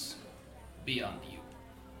is beyond you.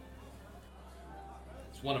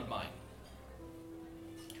 It's one of mine.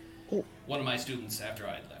 Oh. One of my students after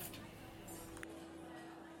I had left.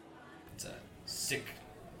 It's a sick,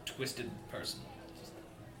 twisted person.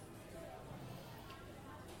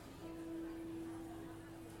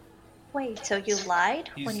 Wait, so you lied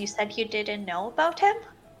when He's- you said you didn't know about him?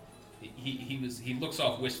 He looks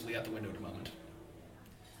off wistfully out the window at a moment.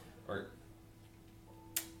 Or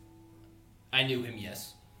I knew him,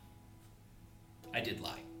 yes. I did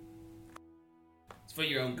lie. It's for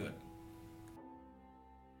your own good.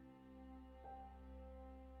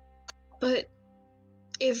 But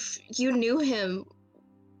if you knew him,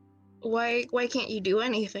 why can't you do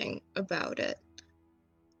anything about it?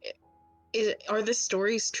 Are the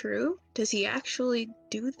stories true? Does he actually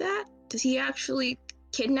do that? Does he actually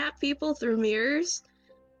kidnap people through mirrors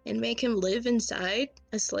and make him live inside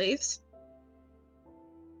as slaves?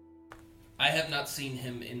 I have not seen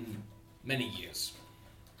him in many years.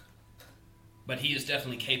 But he is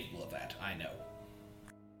definitely capable of that, I know.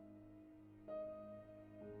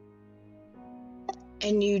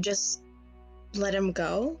 And you just let him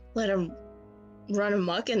go? Let him run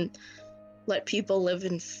amok and let people live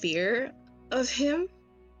in fear of him?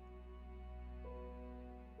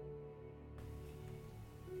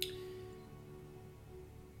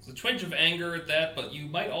 There's a twinge of anger at that, but you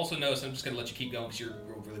might also notice, I'm just going to let you keep going because you're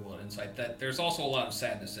really well in insight, that there's also a lot of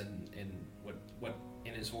sadness in what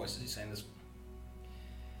in his voice as he's saying this.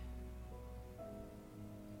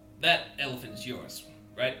 That elephant is yours,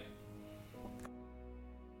 right?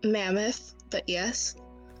 Mammoth, but yes.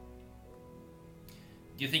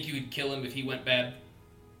 Do you think you would kill him if he went bad?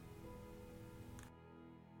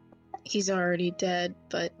 He's already dead,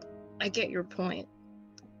 but I get your point.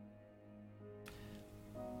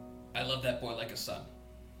 I love that boy like a son.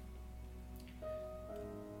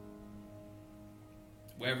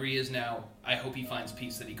 Wherever he is now, I hope he finds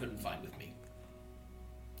peace that he couldn't find with me.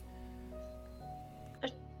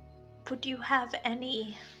 Would you have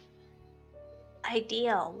any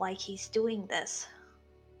idea why he's doing this?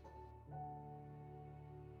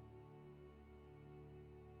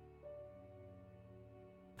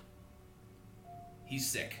 He's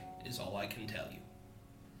sick, is all I can tell you.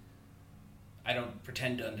 I don't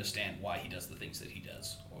pretend to understand why he does the things that he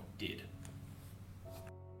does, or did.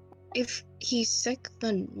 If he's sick,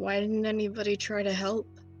 then why didn't anybody try to help?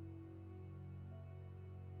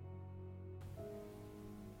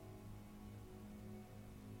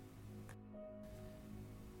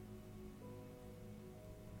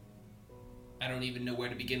 I don't even know where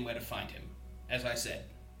to begin, where to find him. As I said,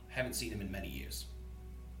 haven't seen him in many years.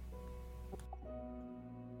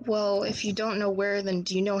 Well, if you don't know where, then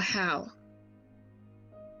do you know how?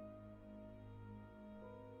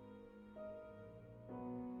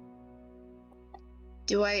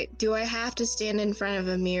 Do I have to stand in front of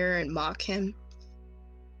a mirror and mock him?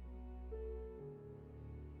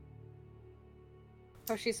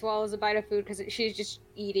 Oh, she swallows a bite of food because she's just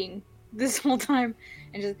eating this whole time,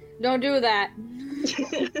 and just don't do that.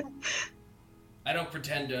 I don't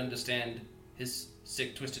pretend to understand his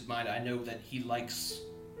sick, twisted mind. I know that he likes...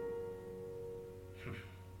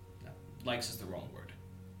 likes is the wrong word.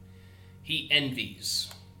 He envies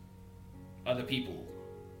other people,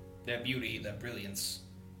 their beauty, their brilliance.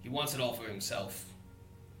 He wants it all for himself.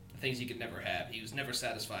 The things he could never have. He was never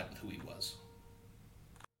satisfied with who he was.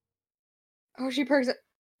 Oh, she perks it.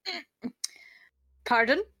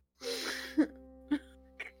 Pardon?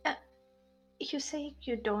 You say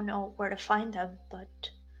you don't know where to find them, but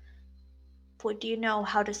would you know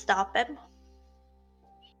how to stop him?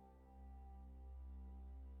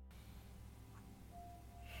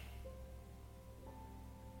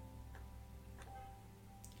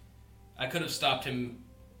 I could have stopped him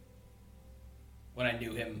when I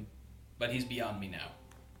knew him, but he's beyond me now.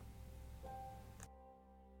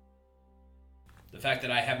 The fact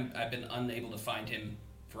that I've been unable to find him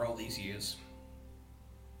for all these years.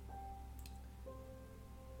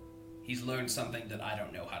 He's learned something that I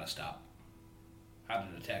don't know how to stop, how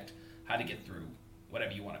to detect, how to get through,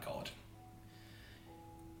 whatever you want to call it.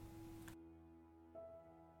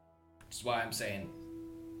 That's why I'm saying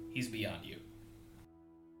he's beyond you.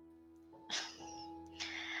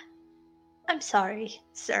 I'm sorry,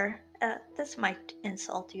 sir. This might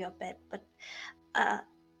insult you a bit, but I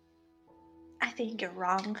think you're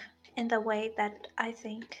wrong in the way that I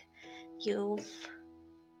think you've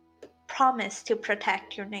promised to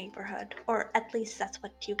protect your neighborhood, or at least that's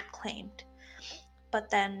what you've claimed. But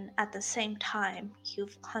then at the same time,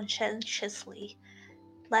 you've conscientiously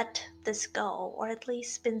let this go, or at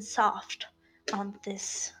least been soft on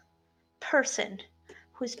this person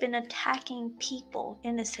who's been attacking people,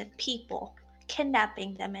 innocent people,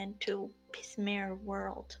 kidnapping them into his mirror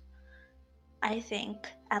world. I think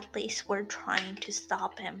at least we're trying to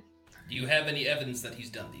stop him. Do you have any evidence that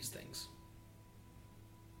he's done these things?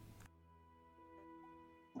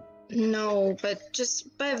 No, but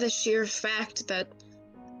just by the sheer fact that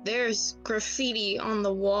there's graffiti on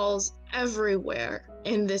the walls everywhere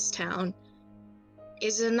in this town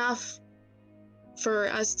is enough for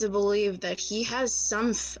us to believe that he has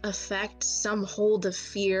some effect, some hold of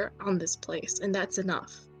fear on this place, and that's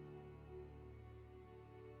enough.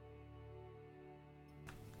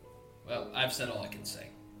 Well, I've said all I can say.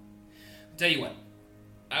 I'll tell you what,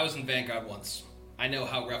 I was in Vanguard once. I know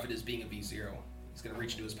how rough it is being a V0. He's going to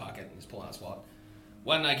reach into his pocket and he's pulling out his wallet.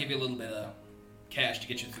 Why don't I give you a little bit of cash to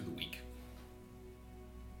get you through the week?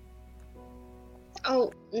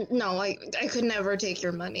 Oh, no, I could never take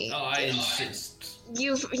your money. Oh, I insist.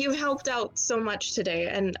 You've helped out so much today,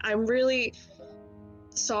 and I'm really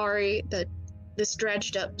sorry that this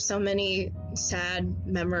dredged up so many sad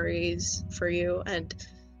memories for you, and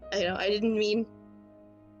I didn't mean...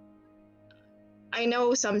 I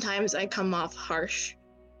know sometimes I come off harsh,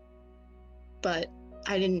 but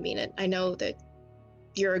I didn't mean it. I know that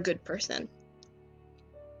you're a good person,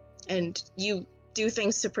 and you do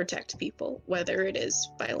things to protect people, whether it is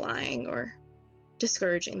by lying or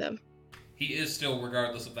discouraging them. He is still,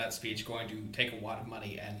 regardless of that speech, going to take a wad of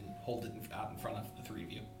money and hold it out in front of the three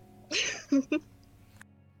of you.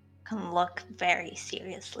 And look very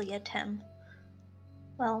seriously at him.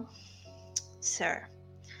 Well, sir,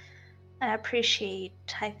 I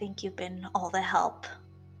think you've been all the help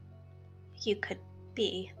you could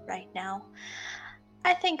be right now.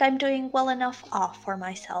 I think I'm doing well enough off for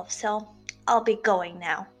myself, so I'll be going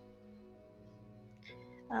now.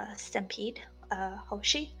 Stampede,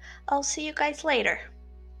 Hoshi, I'll see you guys later.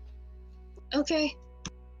 Okay.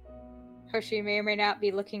 Hoshi may or may not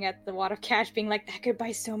be looking at the wad of cash being like, that could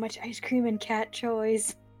buy so much ice cream and cat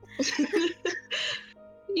toys.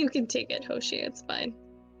 You can take it, Hoshi, it's fine.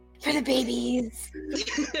 For the babies!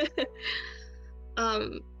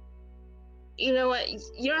 You know what?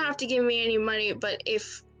 You don't have to give me any money, but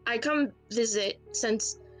if I come visit,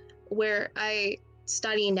 since where I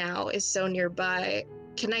study now is so nearby,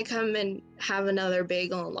 can I come and have another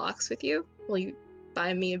bagel and lox with you? Will you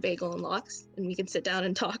buy me a bagel and lox, and we can sit down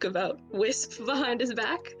and talk about Wisp behind his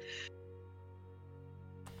back?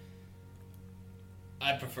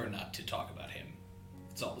 I prefer not to talk about him.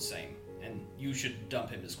 It's all the same. And you should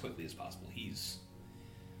dump him as quickly as possible. He's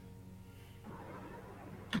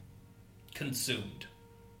consumed.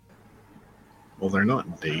 Well, they're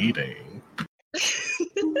not dating.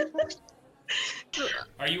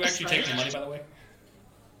 Are you actually taking the money, by the way?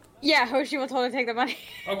 Yeah, Hoshi will totally take the money.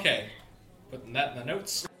 Okay. Putting that in the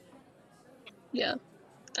notes. Yeah.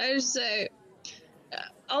 I just say,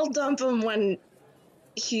 I'll dump him when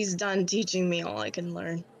he's done teaching me all I can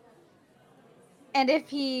learn. And if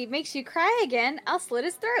he makes you cry again, I'll slit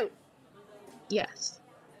his throat. Yes.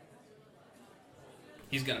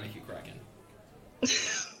 He's gonna make you cry again.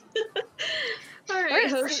 All right,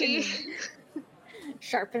 Hoshi.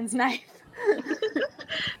 Sharpens knife.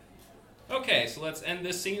 Okay, so let's end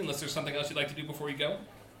this scene unless there's something else you'd like to do before you go.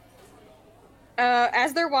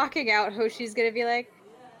 As they're walking out, Hoshi's gonna be like,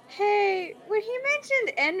 hey, when he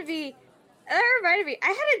mentioned envy, that reminded me, I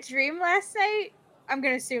had a dream last night. I'm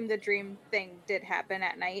gonna assume the dream thing did happen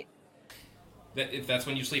at night. If that's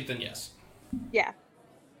when you sleep, then yes. Yeah.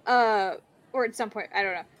 Or at some point, I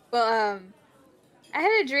don't know. Well, I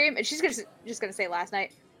had a dream, and she's just gonna say last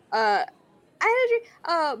night. I had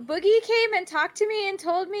a dream. Boogie came and talked to me and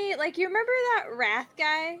told me, like, you remember that Wrath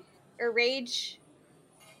guy? Or Rage?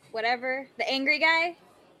 Whatever. The angry guy?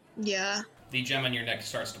 Yeah. The gem on your neck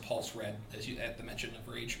starts to pulse red at the mention of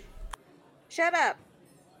Rage. Shut up.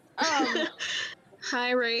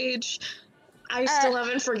 Hi, Rage. I still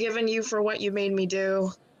haven't forgiven you for what you made me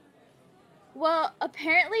do. Well,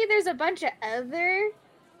 apparently there's a bunch of other,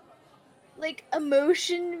 like,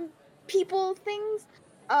 emotion people things.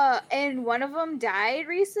 And one of them died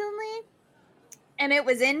recently. And it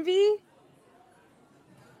was Envy.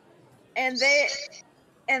 And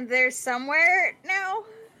they're somewhere now.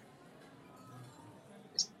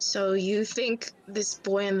 So you think this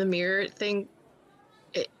boy in the mirror thing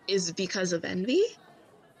is because of envy?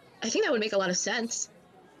 I think that would make a lot of sense.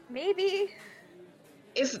 Maybe.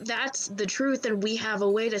 If that's the truth, then we have a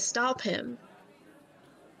way to stop him.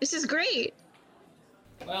 This is great.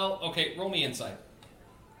 Well, okay, roll me insight.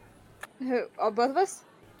 Who? Oh, both of us?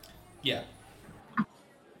 Yeah.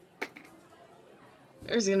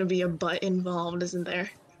 There's gonna be a butt involved, isn't there?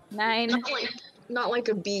 9. not like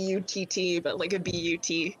a B-U-T-T, but like a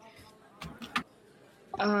B-U-T.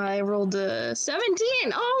 I rolled a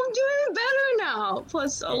 17. Oh, I'm doing better now.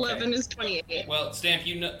 Plus 11 is 28. Well,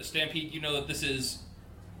 Stampede, you know that this is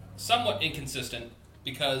somewhat inconsistent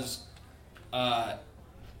because the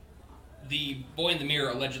boy in the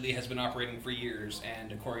mirror allegedly has been operating for years,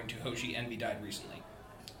 and according to Hoshi, Envy died recently.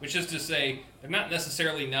 Which is to say, they're not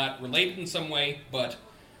necessarily not related in some way, but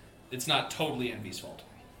it's not totally Envy's fault.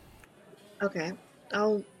 Okay,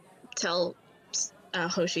 I'll tell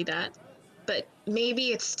Hoshi that. But maybe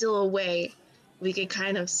it's still a way we could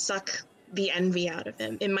kind of suck the envy out of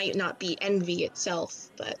him. It might not be envy itself,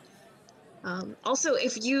 but also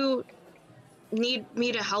if you need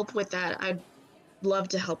me to help with that, I'd love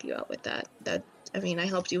to help you out with that. I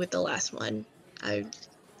helped you with the last one.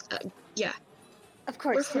 Yeah. Of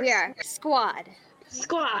course, we are. Squad,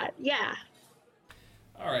 yeah.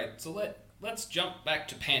 All right, so let's jump back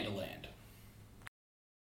to Pandaland.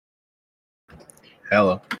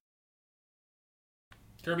 Hello.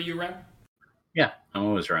 Kirby, you around? Yeah, I'm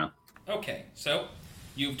always around. Okay, so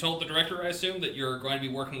you've told the director, I assume, that you're going to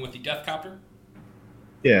be working with the Death Copter?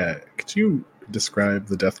 Yeah, could you describe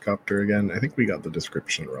the Death Copter again? I think we got the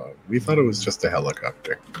description wrong. We thought it was just a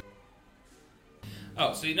helicopter.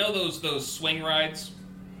 Oh, so you know those swing rides?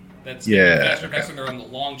 That's faster, they're on the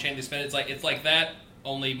long chain they spin. It's like that,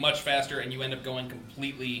 only much faster, and you end up going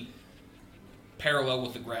completely parallel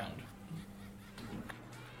with the ground.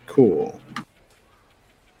 Cool.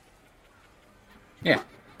 Yeah.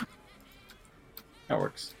 That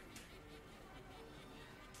works.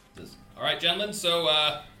 All right, gentlemen,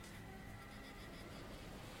 so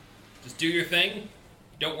just do your thing.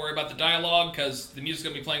 Don't worry about the dialogue, because the music's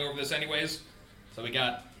going to be playing over this anyways. So we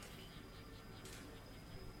got...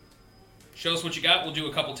 Show us what you got. We'll do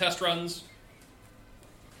a couple test runs.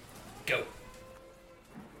 Go.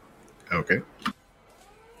 Okay.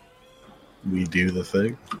 We do the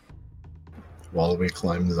thing. Wallaby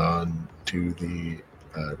climbs on to the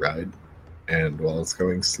ride, and while it's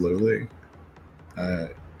going slowly,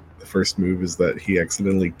 the first move is that he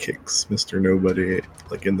accidentally kicks Mr. Nobody,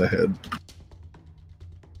 like, in the head.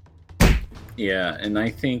 Yeah, and I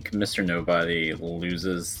think Mr. Nobody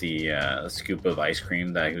loses the scoop of ice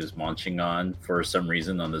cream that he was munching on for some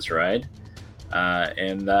reason on this ride.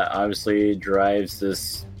 And that obviously drives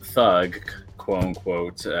this thug,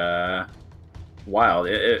 quote-unquote, wild.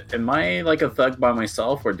 Am I like a thug by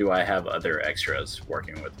myself, or do I have other extras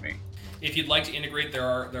working with me? If you'd like to integrate, there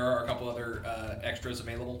are a couple other extras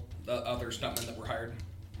available, other stuntmen that were hired.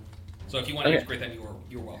 So if you want to integrate them,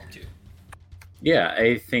 you're welcome to. Yeah,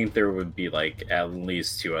 I think there would be like at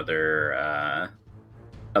least two other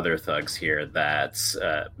thugs here that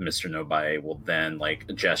Mr. Nobody will then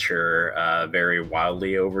like gesture very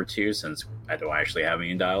wildly over to, since I don't actually have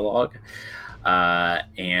any dialogue,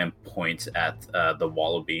 and point at the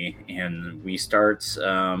Wallaby, and we start.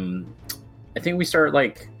 I think we start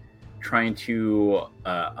like trying to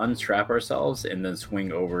unstrap ourselves and then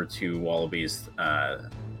swing over to Wallaby's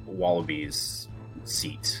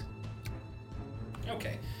seat.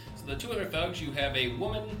 Okay, so the two other thugs, you have a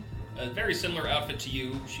woman, a very similar outfit to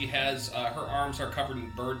you. She has, her arms are covered in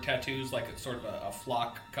bird tattoos, like it's sort of a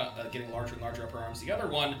flock getting larger and larger up her arms. The other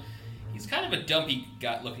one, he's kind of a dumpy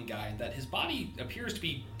looking guy, in that his body appears to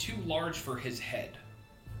be too large for his head.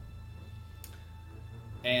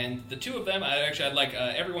 And the two of them, I'd like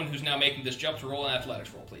everyone who's now making this jump to roll an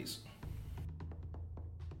athletics roll, please.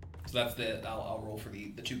 So that's I'll roll for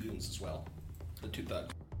the two goons as well, the two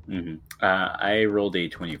thugs. Mm-hmm. I rolled a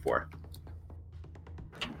 24.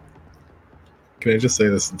 Can I just say,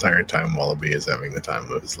 this entire time Wallaby is having the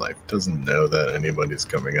time of his life. Doesn't know that anybody's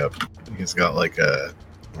coming up. He's got like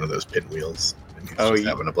one of those pinwheels, and he's just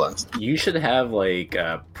having a blast. You should have like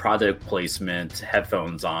product placement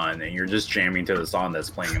headphones on, and you're just jamming to the song that's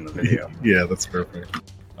playing in the video. Yeah, that's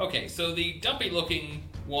perfect. Okay, so the dumpy-looking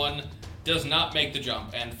one does not make the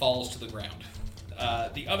jump and falls to the ground.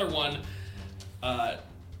 The other one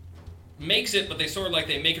makes it, but they sort of like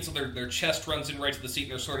they make it so their chest runs in right to the seat,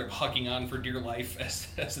 and they're sort of hugging on for dear life as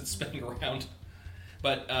it's spinning around.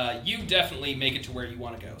 But you definitely make it to where you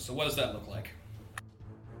want to go. So what does that look like?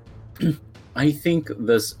 I think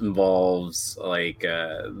this involves like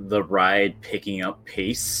the ride picking up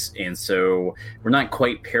pace, and so we're not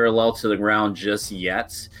quite parallel to the ground just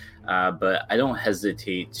yet. But I don't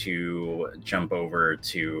hesitate to jump over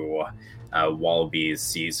to Wallaby's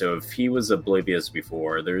seat. So if he was oblivious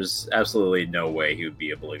before, there's absolutely no way he would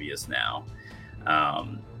be oblivious now.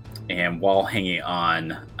 And while hanging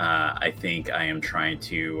on, I think I am trying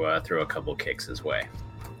to throw a couple kicks his way.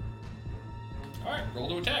 All right, roll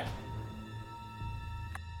to attack.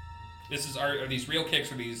 Are these real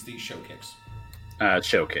kicks or these show kicks?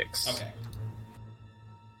 Show kicks. Okay.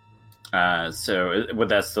 So would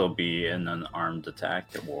that still be an unarmed attack,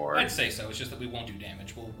 or? I'd say so. It's just that we won't do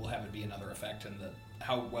damage. We'll have it be another effect, and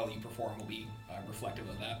how well you perform will be reflective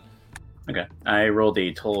of that. Okay. I rolled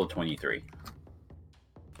a total of 23.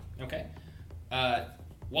 Okay.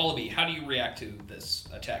 Wallaby, how do you react to this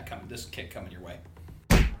this kick coming your way?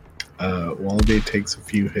 Wallaby takes a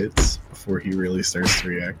few hits before he really starts to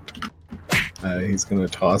react. He's going to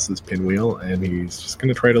toss his pinwheel, and he's just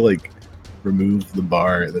going to try to, remove the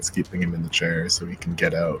bar that's keeping him in the chair so he can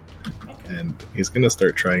get out. Okay. And he's going to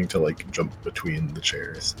start trying to, jump between the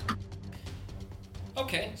chairs.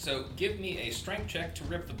 Okay, so give me a strength check to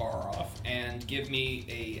rip the bar off, and give me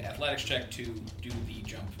a athletics check to do the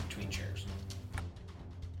jump between chairs.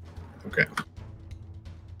 Okay.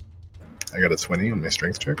 I got a 20 on my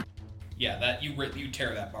strength check. Yeah, that you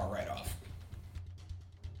tear that bar right off.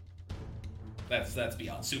 That's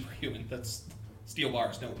beyond superhuman. That's steel bar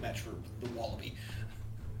is no match for the Wallaby.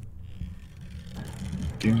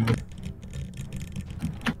 And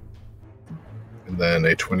then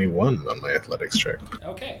a 21 on my athletics check.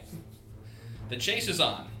 Okay. The chase is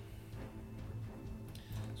on.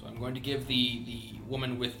 So I'm going to give the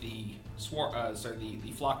woman with the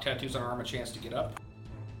flock tattoos on her arm a chance to get up.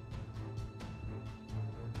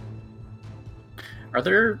 Are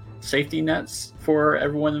there safety nets for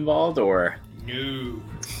everyone involved, or? No.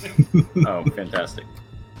 Oh, fantastic.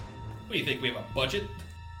 What do you think? We have a budget?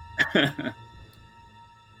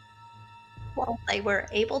 Well, they were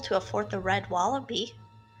able to afford the red wallaby.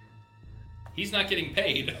 He's not getting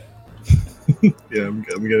paid. Yeah, I'm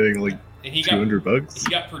getting And he $200. He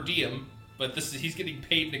got per diem, but he's getting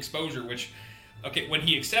paid in exposure, which, okay, when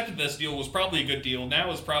he accepted this deal was probably a good deal.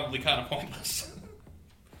 Now is probably kind of pointless.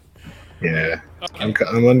 Yeah, Okay.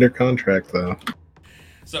 I'm under contract though.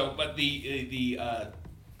 So, but the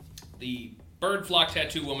bird flock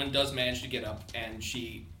tattoo woman does manage to get up, and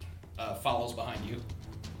she follows behind you.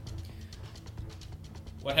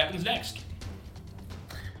 What happens next?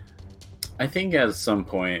 I think at some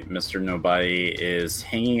point, Mr. Nobody is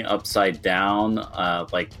hanging upside down,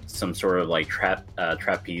 like some sort of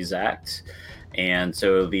trapeze act, and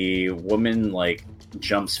so the woman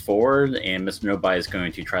jumps forward, and Mr. Nobody is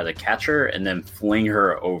going to try to catch her and then fling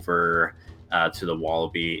her over to the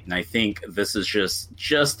wallaby. And I think this is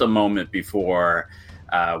just a moment before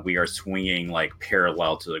we are swinging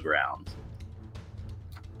parallel to the ground.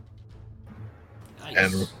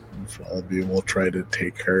 Nice. And Wallaby will try to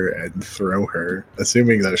take her and throw her,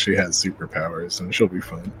 assuming that she has superpowers, and she'll be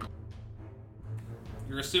fine.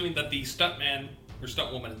 You're assuming that the stuntman, or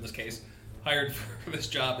stuntwoman in this case, hired for this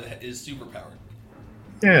job is superpowered.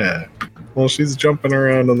 Yeah. Well, she's jumping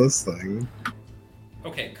around on this thing.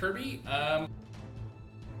 Okay, Kirby, let me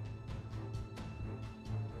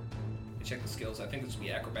check the skills. I think this would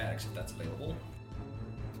be acrobatics if that's available.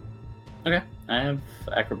 Okay, I have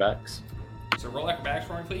acrobatics. So roll acrobatics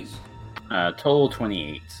for me, please. Total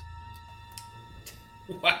 28.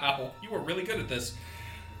 Wow, you were really good at this.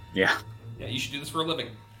 Yeah, Yeah, you should do this for a living.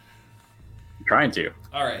 I'm trying to.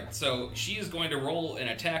 Alright, so she is going to roll an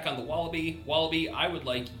attack on the Wallaby. Wallaby, I would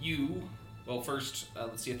like you... Well, first,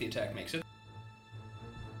 let's see if the attack makes it.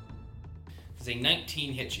 Does a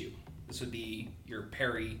 19 hit you? This would be your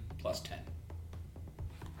parry plus 10.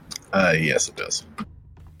 Yes, it does.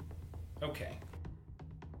 Okay.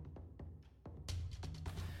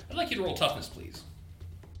 I'd like you to roll toughness, please.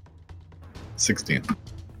 16.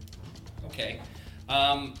 Okay.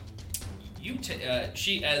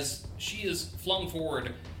 She is flung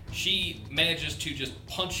forward, she manages to just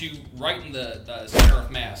punch you right in the center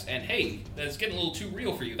of mass. And hey, that's getting a little too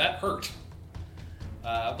real for you. That hurt.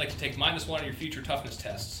 I'd like to take -1 on your future toughness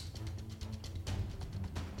tests.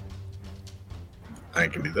 I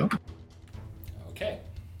can do that. Okay.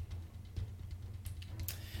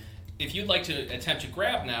 If you'd like to attempt to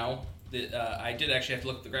grab now, I did actually have to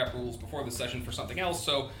look at the grab rules before the session for something else,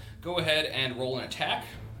 so go ahead and roll an attack,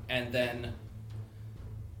 and then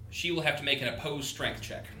she will have to make an opposed strength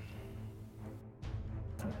check.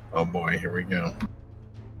 Oh boy, here we go.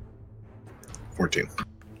 14.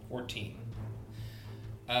 14.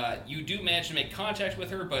 You do manage to make contact with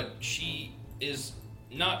her, but she is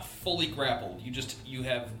not fully grappled. You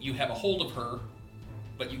have a hold of her,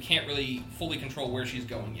 but you can't really fully control where she's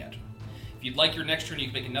going yet. If you'd like your next turn, you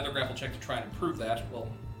can make another grapple check to try and improve that.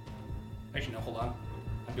 Well, actually, no, hold on.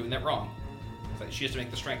 I'm doing that wrong. She has to make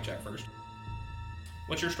the strength check first.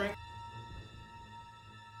 What's your strength?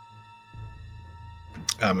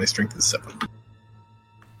 My strength is 7.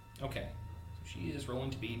 Okay. So she is rolling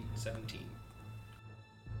to be 17.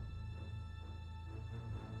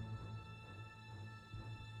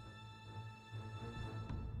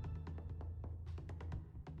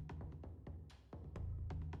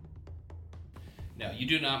 No, you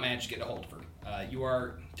do not manage to get a hold of her. You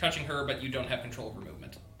are touching her, but you don't have control of her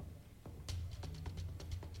movement.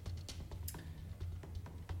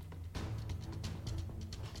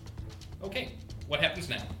 Okay, what happens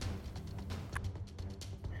now?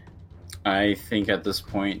 I think at this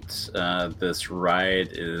point, this ride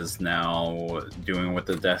is now doing what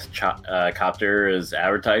the Death Copter is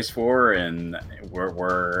advertised for, and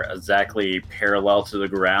we're exactly parallel to the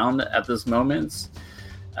ground at this moment.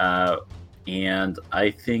 And I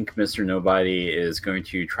think Mr. Nobody is going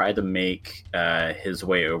to try to make his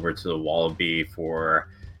way over to the Wallaby for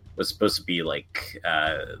what's supposed to be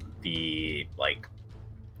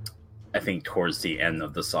I think towards the end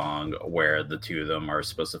of the song where the two of them are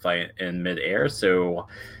supposed to fight in midair. So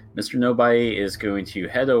Mr. Nobody is going to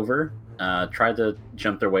head over, try to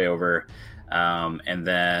jump their way over, and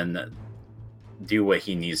then do what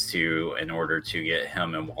he needs to in order to get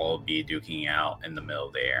him and Wallaby duking out in the middle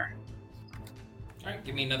of the air. All right,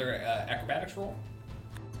 give me another acrobatics roll.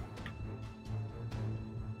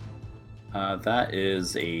 That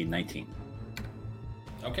is a 19.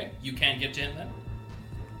 Okay, you can get to him then.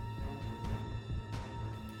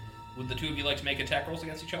 Would the two of you like to make attack rolls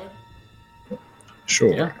against each other?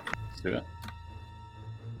 Sure. Yeah, let's do it.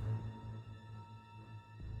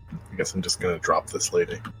 I guess I'm just gonna drop this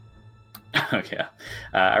lady. Okay.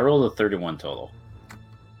 I rolled a 31 total.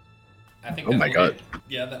 I think. Oh my god. Hit.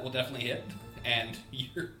 Yeah, that will definitely hit. And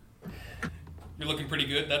you're looking pretty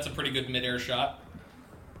good. That's a pretty good midair shot.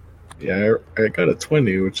 Yeah, I got a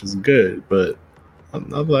 20, which is good, but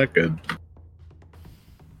not that good.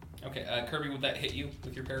 Okay, Kirby, would that hit you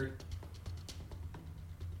with your parry?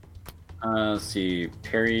 Let's see.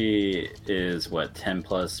 Parry is what, 10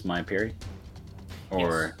 plus my parry?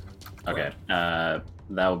 Or Yes. okay.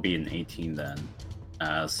 That would be an 18 then.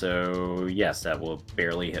 So yes, that will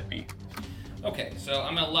barely hit me. Okay, so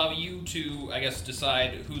I'm going to allow you to, I guess,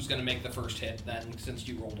 decide who's going to make the first hit then, since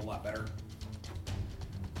you rolled a lot better.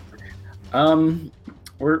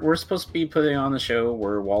 We're supposed to be putting on the show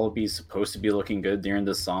where Wallaby's supposed to be looking good during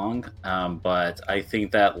the song, but I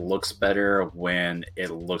think that looks better when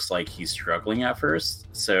it looks like he's struggling at first.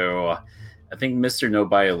 So I think Mr.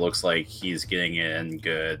 Nobody looks like he's getting in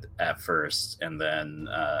good at first, and then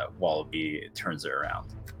Wallaby turns it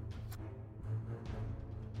around.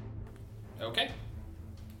 Okay.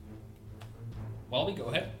 Wallaby, go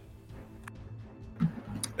ahead.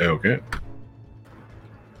 Okay.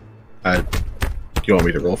 Do you want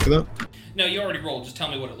me to roll for that? No, you already rolled. Just tell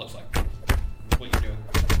me what it looks like. What you're doing.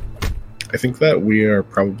 I think that we are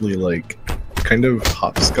probably kind of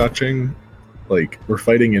hopscotching. We're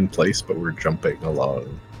fighting in place, but we're jumping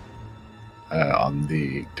along on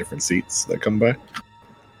the different seats that come by.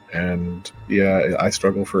 And yeah, I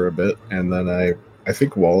struggle for a bit, and then I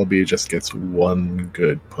think Wallaby just gets one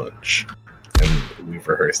good punch. And we've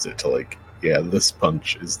rehearsed it to this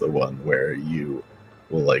punch is the one where you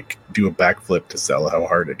will do a backflip to sell how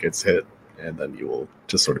hard it gets hit, and then you will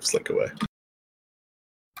just sort of slink away.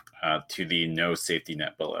 To the no safety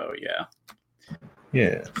net below, yeah.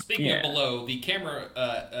 Yeah. Speaking of below, the camera,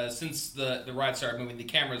 since the ride started moving, the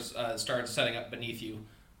cameras started setting up beneath you.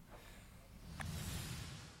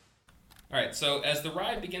 Alright, so as the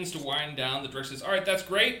ride begins to wind down, the director says, alright, that's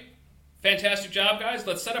great. Fantastic job, guys.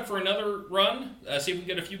 Let's set up for another run. See if we can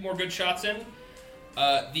get a few more good shots in.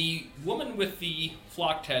 The woman with the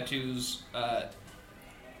flock tattoos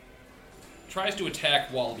tries to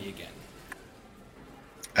attack Wallaby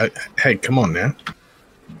again. Hey, come on now.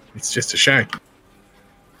 It's just a show.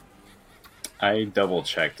 I double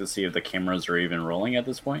checked to see if the cameras are even rolling at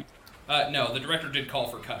this point. No, the director did call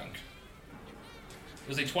for cutting. It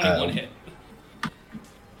was a 21 hit.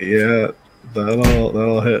 Yeah,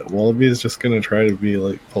 that'll hit. Wallaby is just gonna try to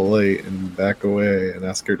be polite and back away and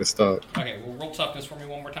ask her to stop. Okay, well, roll toughness for me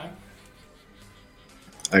one more time.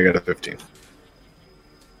 I got a 15.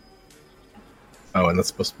 Oh, and that's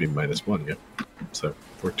supposed to be -1, yeah. So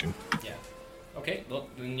 14. Yeah. Okay, well,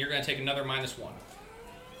 then you're gonna take another -1.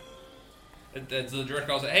 The director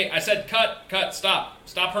calls it. Hey, I said cut,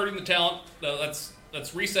 stop hurting the talent. Let's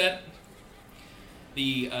reset.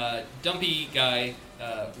 The dumpy guy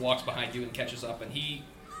walks behind you and catches up, and he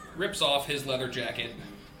rips off his leather jacket,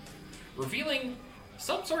 revealing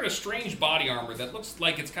some sort of strange body armor that looks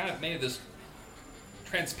like it's kind of made of this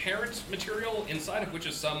transparent material, inside of which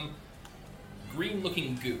is some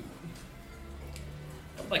green-looking goo.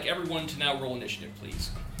 I'd like everyone to now roll initiative, please.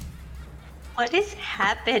 What is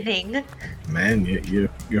happening? Man,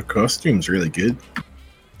 your costume's really good.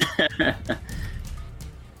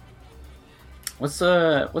 What's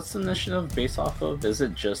the initiative based off of? Is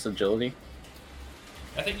it just agility?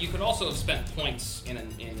 I think you could also have spent points in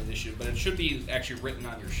initiative, but it should be actually written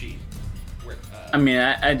on your sheet. Where, I mean,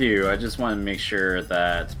 I do. I just want to make sure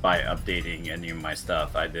that by updating any of my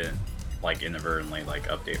stuff, I didn't like inadvertently like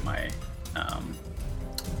update my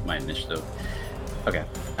my initiative. Okay.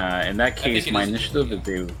 In that case, my initiative is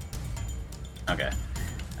a. Okay.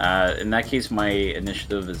 In that case, my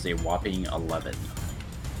initiative is a whopping 11.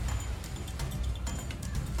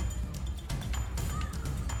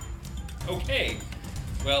 Okay.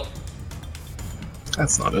 Well.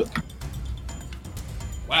 That's not it.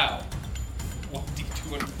 Wow.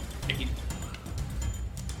 1d2 and 8.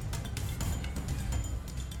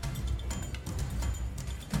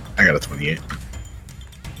 I got a 28.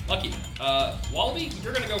 Lucky. Wallaby,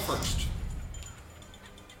 you're gonna go first.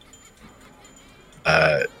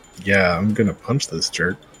 Yeah, I'm gonna punch this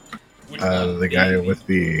jerk. Which one? The guy with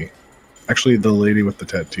the... Actually, the lady with the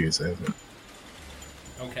tattoos. I have it.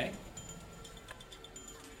 Okay.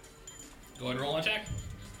 Go ahead and roll an attack.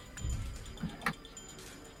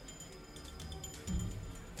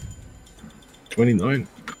 $29.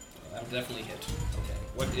 That'll definitely hit. Okay.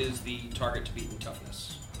 What is the target to beat in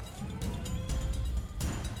toughness?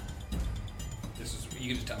 This is, you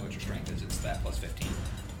can just tell me what your strength is. It's that plus 15.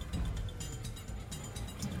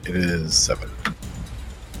 It is 7.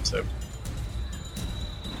 So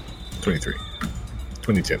 23.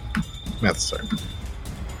 22. Math sorry.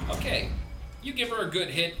 Okay. You give her a good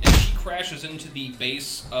hit, and she crashes into the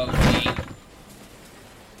base of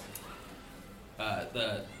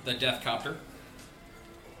the death copter.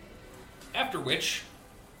 After which,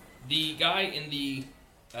 the guy in the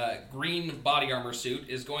green body armor suit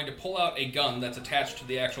is going to pull out a gun that's attached to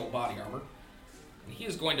the actual body armor, and he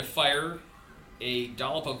is going to fire a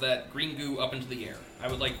dollop of that green goo up into the air. I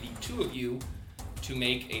would like the two of you to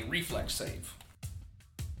make a reflex save.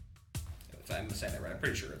 If I'm saying that right, I'm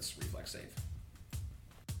pretty sure it's reflex save.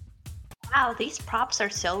 Wow, these props are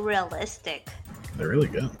so realistic. They're really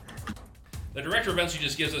good. The director eventually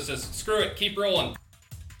just gives us this, screw it, keep rolling.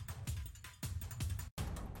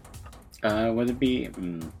 Would it be...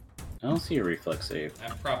 I don't see a reflex save.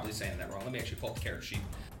 I'm probably saying that wrong. Let me actually pull up the character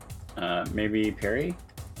sheet. Maybe parry?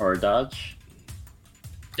 Or dodge?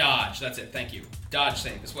 Dodge, that's it, thank you. Dodge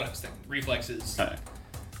save is what I was thinking. Reflexes. Okay.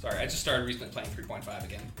 Sorry, I just started recently playing 3.5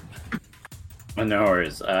 again. Oh, no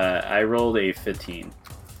worries. I rolled a 15.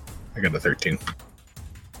 I got a 13.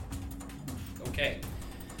 Okay.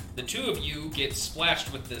 The two of you get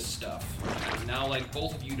splashed with this stuff. I would now like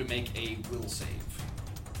both of you to make a will save.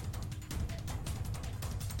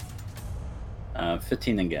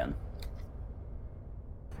 15 again.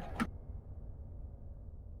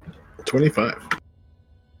 25.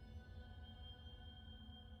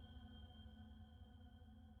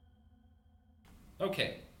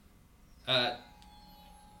 Okay.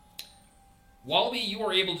 Wallaby, you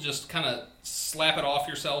are able to just kind of slap it off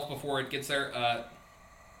yourself before it gets there.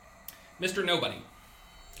 Mr. Nobody,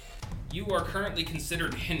 you are currently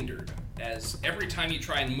considered hindered, as every time you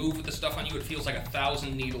try and move with the stuff on you, it feels like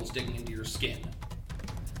 1,000 needles digging into your skin.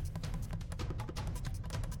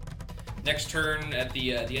 Next turn, at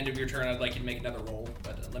the end of your turn, I'd like you to make another roll,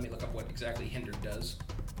 but let me look up what exactly hindered does.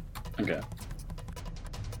 Okay.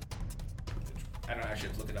 I don't actually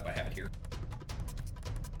have to look it up, I have it here.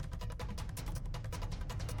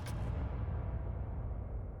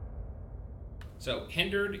 So,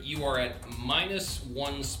 hindered, you are at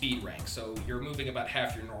 -1 speed rank, so you're moving about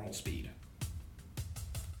half your normal speed.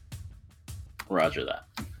 Roger that.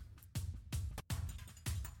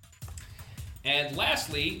 And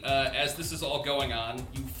lastly, as this is all going on,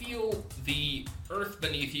 you feel the earth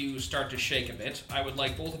beneath you start to shake a bit. I would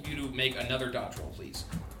like both of you to make another dodge roll, please.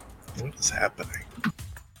 What is happening?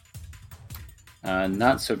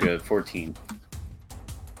 Not so good. 14.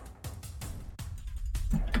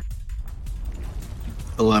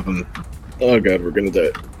 11. Oh god, we're gonna die.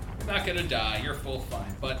 You're not going to die, you're both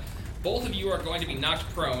fine. But both of you are going to be knocked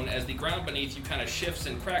prone as the ground beneath you kind of shifts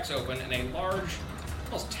and cracks open, and a large,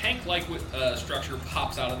 almost tank-like structure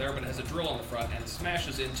pops out of there, but it has a drill on the front and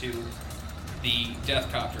smashes into the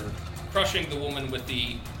death copter, crushing the woman with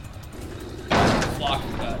the flock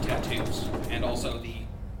tattoos, and also the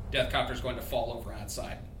death copter is going to fall over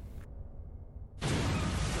outside.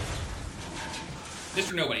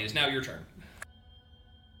 Mr. Nobody, it's now your turn.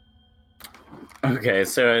 Okay,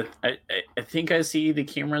 so I think I see the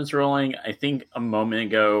cameras rolling. I think a moment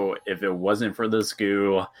ago, if it wasn't for this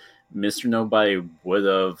goo, Mr. Nobody would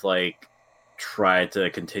have tried to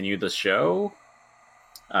continue the show,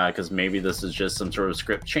 because maybe this is just some sort of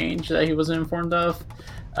script change that he wasn't informed of.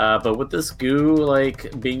 But with this goo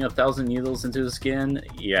being 1,000 needles into his skin,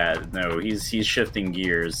 yeah, no, he's shifting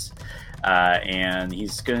gears. And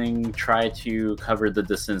he's going to try to cover the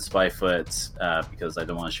distance by foot because I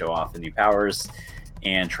don't want to show off any powers,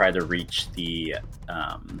 and try to reach the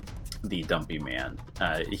dumpy man.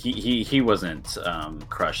 He wasn't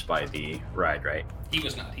crushed by the ride, right? He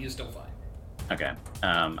was not. He is still fine. Okay.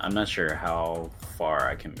 I'm not sure how far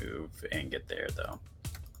I can move and get there, though.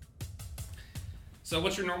 So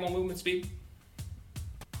what's your normal movement speed?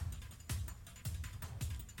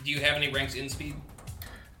 Do you have any ranks in speed?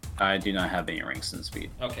 I do not have any ranks in speed.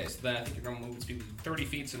 Okay, so then I think your normal movement speed was 30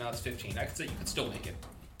 feet, so now it's 15. I could say you could still make it.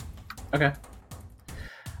 Okay.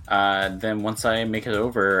 Then once I make it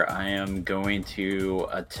over, I am going to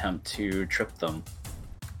attempt to trip them.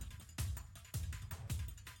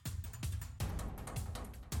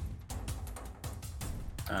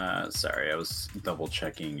 Sorry, I was double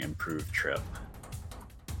checking improved trip.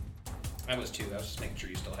 I was too. I was just making sure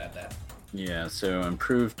you still had that. Yeah, so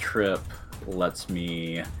improved trip lets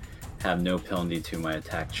me have no penalty to my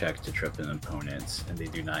attack check to trip an opponent, and they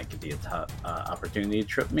do not get the opportunity to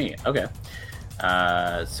trip me. Okay.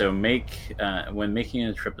 So when making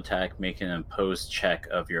a trip attack, make an opposed check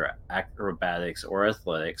of your acrobatics or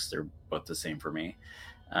athletics. They're both the same for me.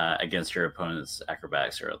 Against your opponent's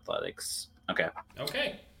acrobatics or athletics. Okay.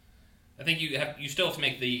 Okay. I think you still have to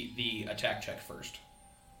make the attack check first.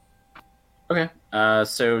 Okay.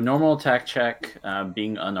 So normal attack check,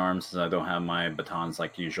 being unarmed since I don't have my batons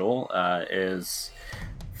like usual, is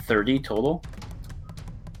 30 total.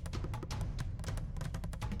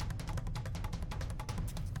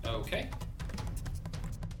 Okay.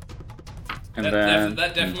 And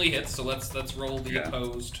that definitely hits. So let's roll the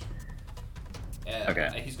opposed.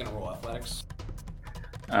 Okay. He's gonna roll athletics.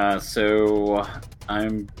 So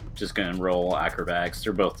I'm just gonna roll acrobatics.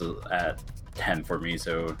 They're both at 10 for me,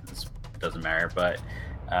 so it doesn't matter. But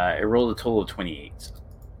it rolled a total of 28.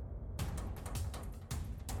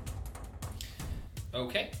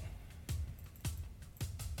 Okay.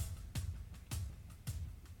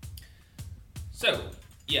 So,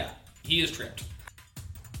 yeah, he is tripped.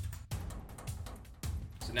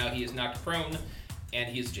 So now he is knocked prone, and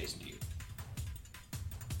he is adjacent to you.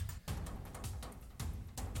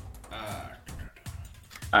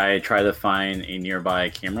 I try to find a nearby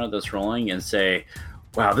camera that's rolling and say,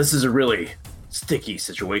 wow, this is a really sticky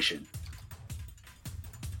situation.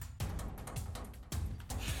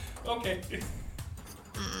 Okay.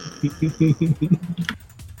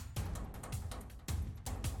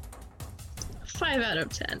 5 out of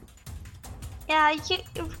 10. Yeah,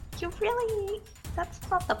 you really, that's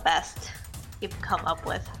not the best you've come up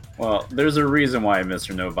with. Well, there's a reason why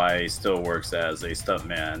Mr. Nobai still works as a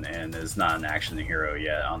stuntman and is not an action hero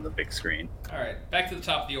yet on the big screen. All right, back to the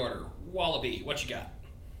top of the order. Wallaby, what you got?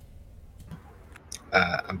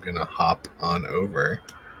 I'm gonna hop on over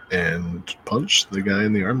and punch the guy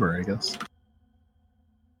in the armor, I guess.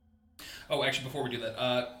 Oh, actually, before we do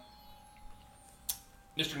that,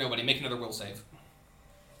 Mr. Nobody, make another will save.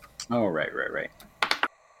 Oh, right.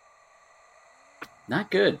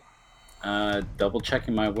 Not good. Double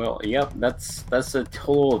checking my will. Yep, that's a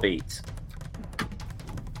total of 8.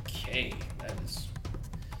 Okay, that is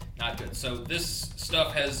not good. So this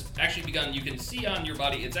stuff has actually begun. You can see on your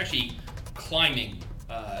body, it's actually climbing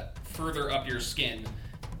further up your skin,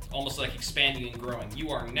 almost like expanding and growing.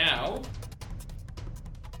 You are now...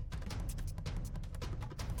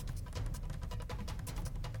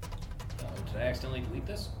 Oh, did I accidentally delete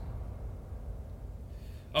this?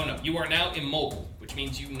 Oh no, you are now immobile, which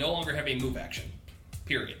means you no longer have a move action.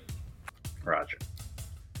 Period. Roger.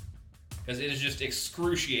 Because it is just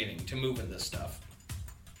excruciating to move in this stuff.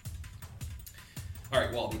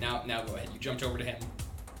 Alright, Walby, now go ahead. You jumped over to him.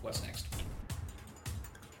 What's next?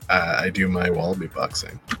 I do my wallaby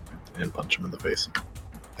boxing and punch him in the face.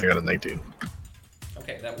 I got a 19.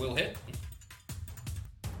 Okay, that will hit.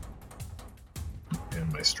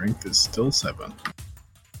 And my strength is still 7.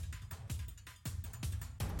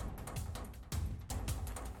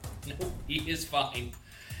 No, he is fine.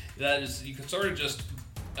 That is, you can sort of just,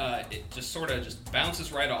 it just sort of just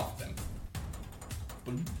bounces right off of him.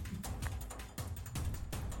 Boom.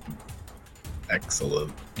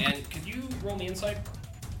 Excellent. And could you roll me insight?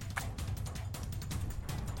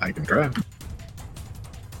 I can try.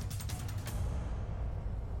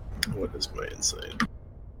 What is my insight?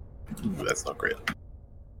 Ooh, that's not great.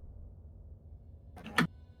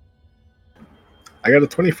 I got a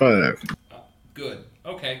 25. Good.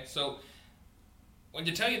 Okay, so when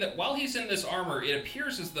to tell you that while he's in this armor, it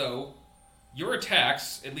appears as though your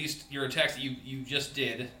attacks, at least your attacks that you just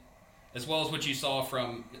did, as well as what you saw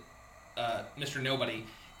from Mr. Nobody,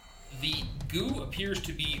 the goo appears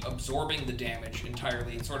to be absorbing the damage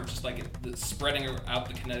entirely and sort of just like it's spreading out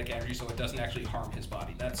the kinetic energy so it doesn't actually harm his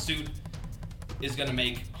body. That suit is going to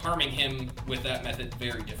make harming him with that method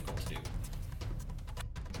very difficult to do.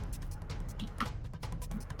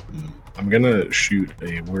 I'm gonna shoot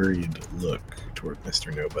a worried look toward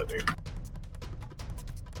Mr. Nobody.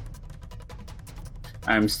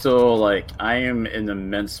 I'm still like, I am in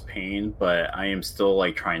immense pain, but I am still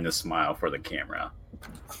like trying to smile for the camera.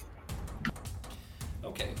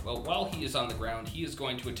 Okay, well, while he is on the ground, he is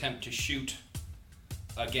going to attempt to shoot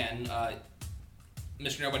again.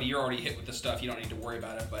 Mr. Nobody, you're already hit with the stuff. You don't need to worry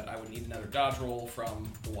about it, but I would need another dodge roll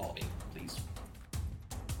from the Wallaby, please.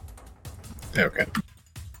 Okay.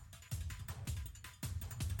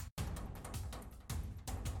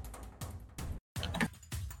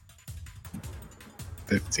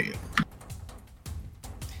 $15.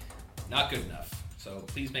 Not good enough, so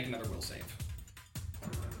please make another will save.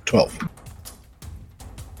 12.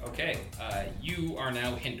 Okay, you are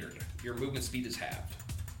now hindered. Your movement speed is halved.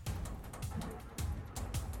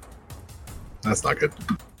 That's not good.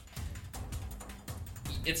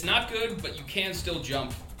 It's not good, but you can still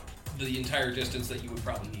jump the entire distance that you would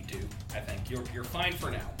probably need to, I think. You're fine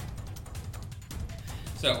for now.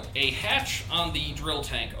 So, a hatch on the drill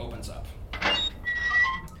tank opens up.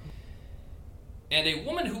 And a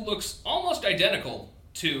woman who looks almost identical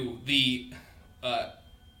to the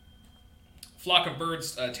flock of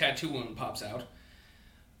birds tattoo woman pops out.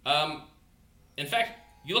 In fact,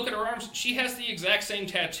 you look at her arms, she has the exact same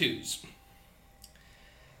tattoos.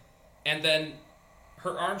 And then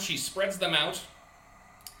her arms, she spreads them out,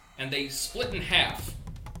 and they split in half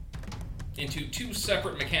into two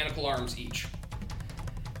separate mechanical arms each.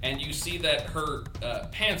 And you see that her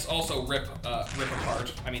pants also rip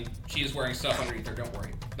apart. I mean, she is wearing stuff underneath her, don't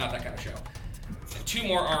worry. Not that kind of show. And two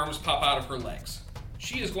more arms pop out of her legs.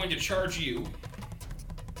 She is going to charge you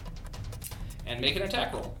and make an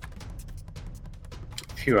attack roll.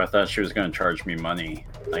 Phew, I thought she was going to charge me money.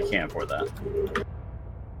 I can't afford that.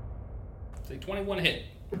 It's a 21 hit.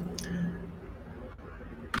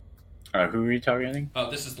 Who are you targeting? Oh,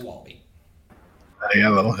 this is the Wallaby. Yeah,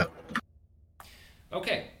 that'll help.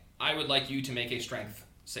 Okay, I would like you to make a strength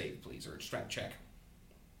save, please, or a strength check.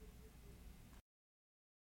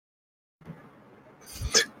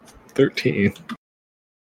 13.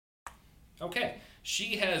 Okay,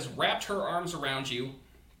 she has wrapped her arms around you,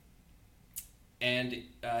 and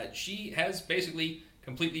she has basically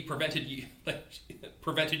completely prevented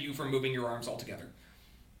you from moving your arms altogether.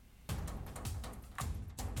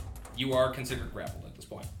 You are considered grappled at this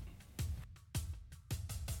point.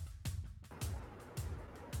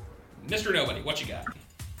 Mr. Nobody, what you got?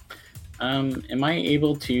 Am I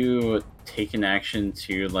able to take an action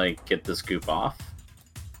to like get the scoop off?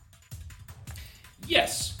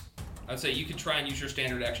 Yes. I'd say you could try and use your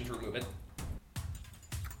standard action to remove it.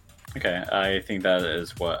 Okay, I think that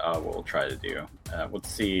is what I will try to do.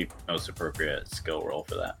 What's the most appropriate skill roll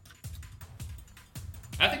for that?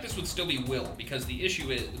 I think this would still be will, because the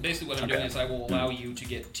issue is, basically what I'm doing is I will allow you to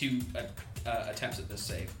get 2 attempts at this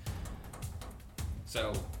save.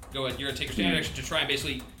 So, go ahead, you're going to take your standard action to try and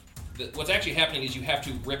basically, what's actually happening is you have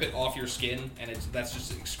to rip it off your skin, and that's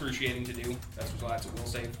just excruciating to do. That's why it's a will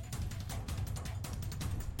save.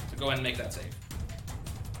 So go ahead and make that save.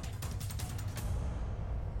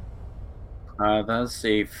 That's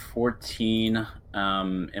a 14.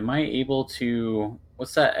 Am I able to...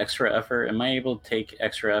 What's that extra effort? Am I able to take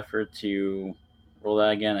extra effort to roll that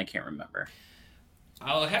again? I can't remember.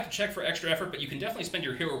 I'll have to check for extra effort, but you can definitely spend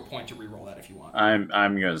your hero point to reroll that if you want. I'm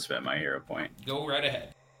going to spend my hero point. Go right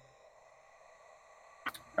ahead.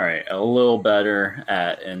 All right, a little better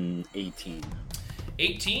at an 18.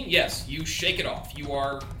 18, yes, you shake it off. You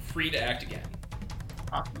are free to act again.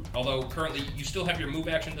 Awesome. Although currently you still have your move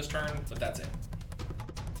action this turn, but that's it.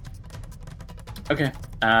 Okay.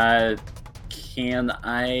 Can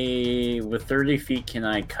I, with 30 feet, can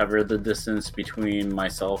I cover the distance between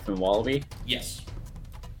myself and Wallaby? Yes.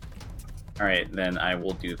 All right, then I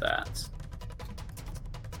will do that.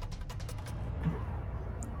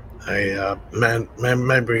 Man,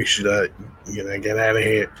 maybe we should, get out of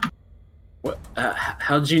here. What?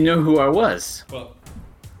 How did you know who I was? Well,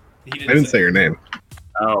 he I didn't say your name.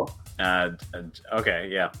 Oh, okay,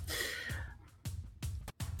 yeah.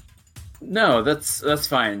 No, that's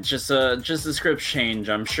fine. Just a script change,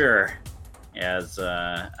 I'm sure. As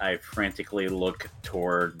I frantically look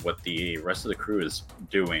toward what the rest of the crew is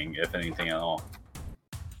doing, if anything at all.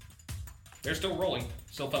 They're still rolling.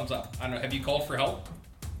 Still thumbs up. I don't know. Have you called for help?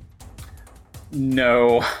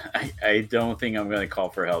 No, I don't think I'm going to call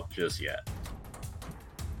for help just yet.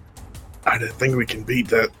 I don't think we can beat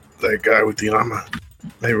that that guy with the armor.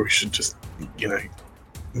 Maybe we should just, get at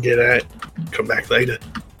it. Come back later.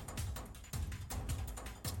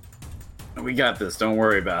 We got this. Don't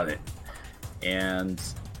worry about it. And,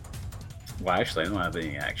 well, actually, I don't have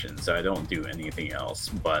any action, so I don't do anything else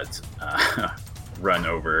but run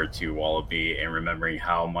over to Wallaby and remembering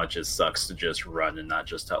how much it sucks to just run and not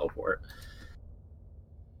just teleport.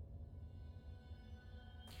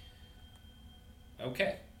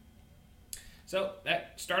 Okay. So,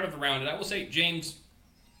 that start of the round, and I will say, James,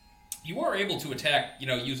 you are able to attack,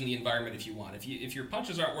 using the environment if you want. If your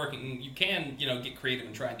punches aren't working, you can, get creative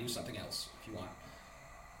and try and do something else if you want.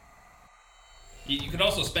 You could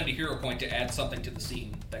also spend a hero point to add something to the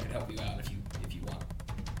scene that could help you out if you want.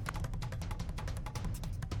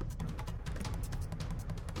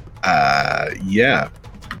 Yeah.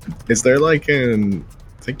 Is there like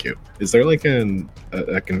thank you. Is there like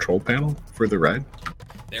a control panel for the ride?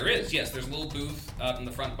 There is, yes. There's a little booth out in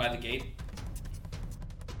the front by the gate.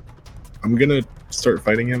 I'm gonna start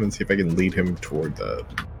fighting him and see if I can lead him toward the...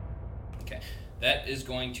 Okay. That is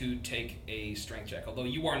going to take a strength check. Although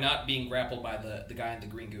you are not being grappled by the guy in the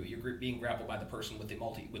green goo. You're being grappled by the person with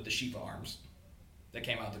the Shiva arms that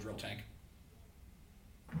came out of the drill tank.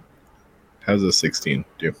 How's a 16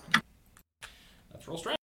 do? Let's roll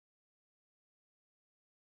strength.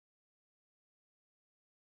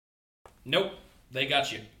 Nope. They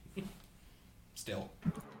got you. Still.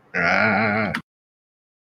 Ah.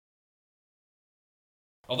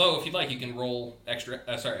 Although, if you'd like, you can roll extra...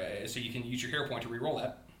 so you can use your hero point to re-roll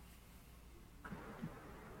that.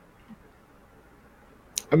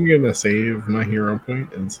 I'm gonna save my hero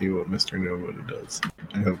point and see what Mr. Nobody does.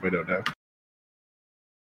 I hope I don't have.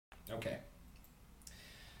 Okay.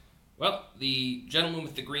 Well, the gentleman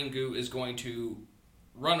with the green goo is going to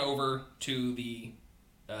run over to the...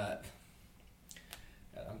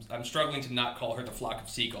 I'm struggling to not call her the flock of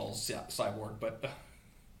seagulls cyborg, but...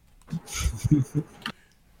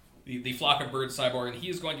 the flock of birds cyborg, and he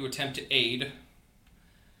is going to attempt to aid.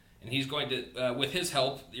 And he's going to, with his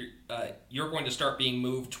help, you're going to start being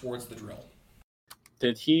moved towards the drill.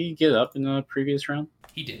 Did he get up in the previous round?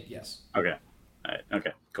 He did, yes. Okay. All right.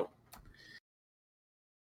 Okay, cool.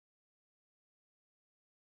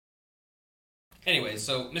 Anyways,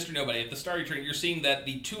 so, Mr. Nobody, at the start of your turn, you're seeing that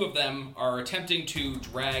the two of them are attempting to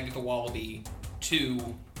drag the Wallaby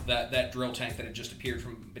to that drill tank that had just appeared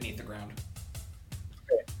from beneath the ground.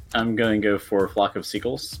 I'm going to go for Flock of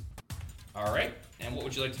Seagulls. All right. And what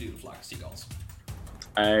would you like to do to Flock of Seagulls?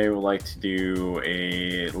 I would like to do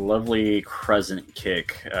a lovely crescent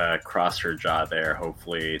kick across her jaw there,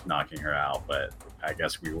 hopefully knocking her out, but I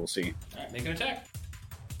guess we will see. All right, make an attack.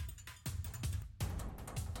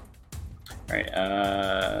 All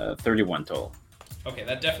right, 31 total. Okay,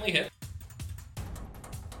 that definitely hit.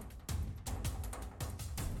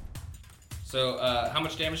 So, how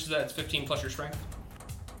much damage is that? It's 15 plus your strength?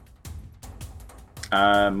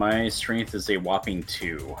 My strength is a whopping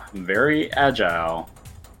 2. I'm very agile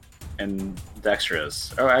and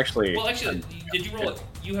dexterous. Oh, actually... Well, actually, did you roll it?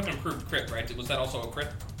 You have an improved crit, right? Was that also a crit?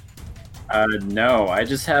 No,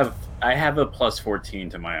 I have a plus 14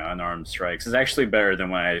 to my unarmed strikes. It's actually better than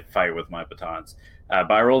when I fight with my batons.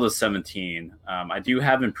 But I rolled a 17. I do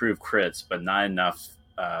have improved crits, but not enough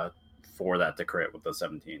for that to crit with the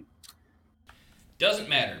 17. Doesn't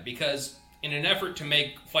matter, because in an effort to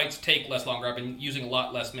make fights take less longer, I've been using a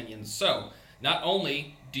lot less minions. So, not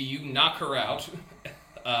only do you knock her out,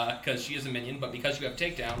 because she is a minion, but because you have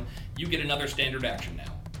takedown, you get another standard action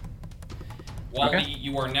now. Wally, okay.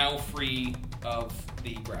 You are now free of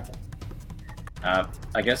the grapple.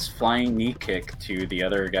 I guess flying knee kick to the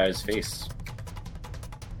other guy's face.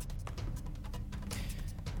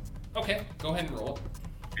 Okay, go ahead and roll it.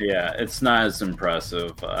 Yeah, it's not as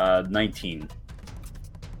impressive. 19.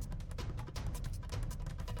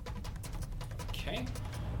 Okay.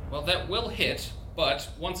 Well, that will hit, but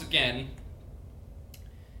once again,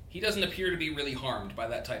 he doesn't appear to be really harmed by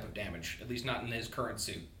that type of damage, at least not in his current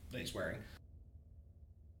suit that he's wearing.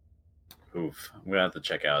 Oof. I'm gonna have to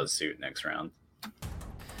check out his suit next round.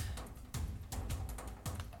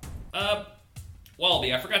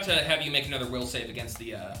 Wallaby, I forgot to have you make another will save against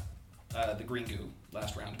the green goo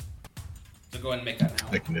last round. So go ahead and make that now.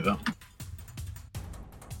 I can do that.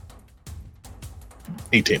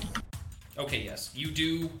 18. Okay, yes. You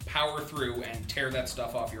do power through and tear that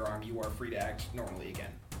stuff off your arm. You are free to act normally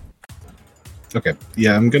again. Okay.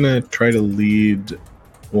 Yeah, I'm gonna try to lead...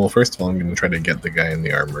 Well, first of all, I'm gonna try to get the guy in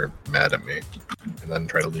the armor mad at me, and then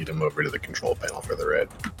try to lead him over to the control panel for the red.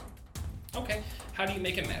 Okay. How do you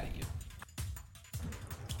make him mad at you?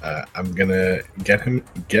 I'm gonna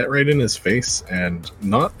get right in his face and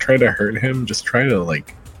not try to hurt him, just try to,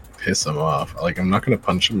 piss him off. Like, I'm not gonna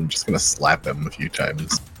punch him. I'm just gonna slap him a few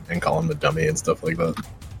times and call him a dummy and stuff like that.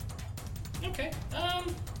 Okay.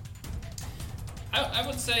 I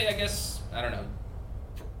would say, I guess, I don't know.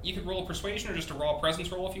 You could roll a persuasion or just a raw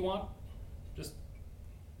presence roll if you want. Just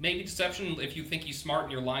maybe deception if you think he's smart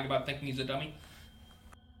and you're lying about thinking he's a dummy.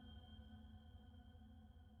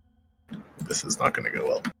 This is not gonna go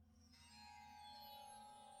well.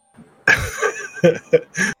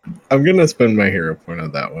 I'm gonna spend my hero point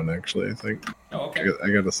on that one, actually, I think. Oh, okay. I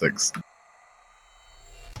got a 6.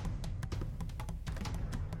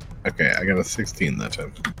 Okay, I got a 16 that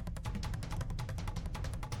time.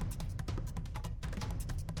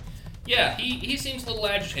 Yeah, he seems a little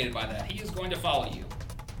agitated by that. He is going to follow you.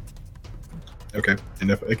 Okay,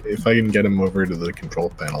 and if I can get him over to the control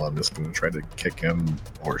panel, I'm just gonna try to kick him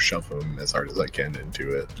or shove him as hard as I can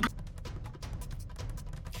into it.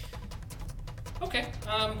 Okay,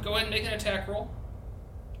 go ahead and make an attack roll.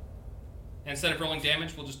 And instead of rolling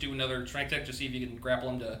damage, we'll just do another strength check to see if you can grapple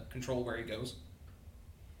him to control where he goes.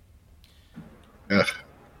 Ugh,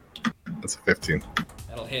 that's a 15.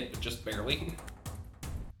 That'll hit, but just barely.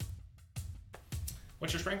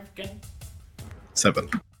 What's your strength again? 7.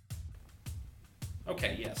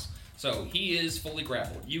 Okay, yes. So he is fully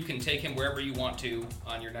grappled. You can take him wherever you want to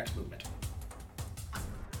on your next movement.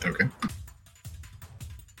 Okay.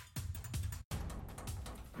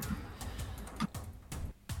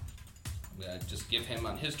 Just give him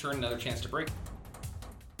on his turn another chance to break.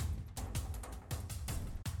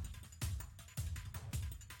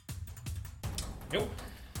 Nope.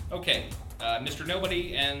 Okay, Mr.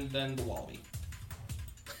 Nobody and then the Wallaby.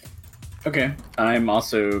 Okay, I'm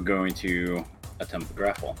also going to attempt the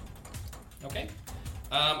grapple. Okay.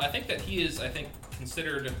 I think that he is,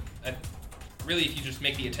 considered... really, if you just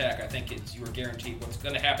make the attack, I think you are guaranteed. What's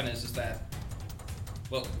going to happen is that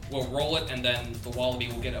we'll roll it, and then the Wallaby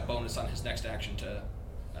will get a bonus on his next action to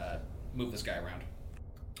move this guy around.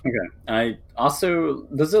 Okay. I also...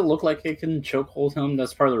 Does it look like I can chokehold him?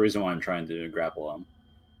 That's part of the reason why I'm trying to grapple him.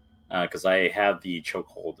 Because I have the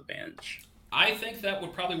chokehold advantage. I think that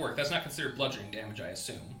would probably work. That's not considered bludgeoning damage, I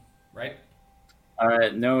assume, right?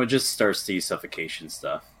 No, it just starts the suffocation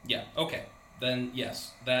stuff. Yeah, okay. Then,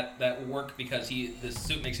 yes, that will work because this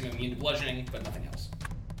suit makes him immune to bludgeoning, but nothing else.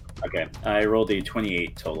 Okay, I rolled a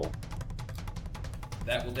 28 total.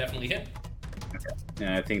 That will definitely hit. Okay. And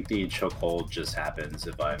I think the chokehold just happens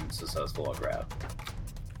if I'm successful at grab.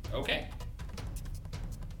 Okay.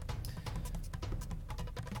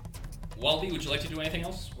 Wallaby, would you like to do anything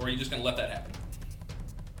else? Or are you just going to let that happen?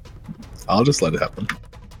 I'll just let it happen.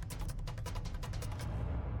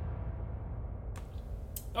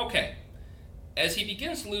 Okay. As he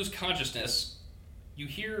begins to lose consciousness, you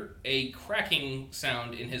hear a cracking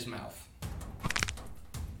sound in his mouth.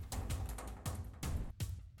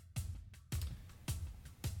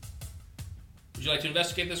 Would you like to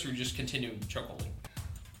investigate this, or just continue chokeholding?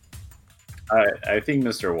 I think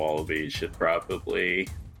Mr. Wallaby should probably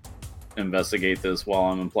investigate this while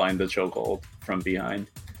I'm applying the chokehold from behind.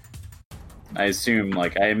 I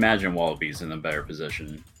imagine Wallaby's in a better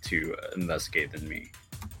position to investigate than me.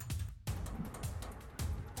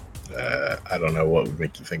 I don't know what would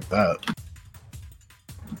make you think that.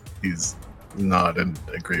 He's not in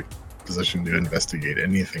a great position to investigate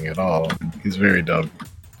anything at all. He's very dumb.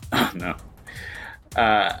 No.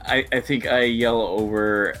 I think I yell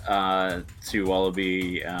over to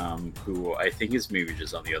Wallaby, who I think is maybe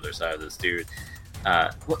just on the other side of this dude.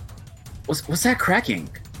 What's that cracking?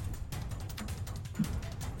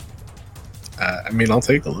 I'll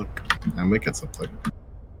take a look. I might get something.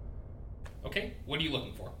 Okay, what are you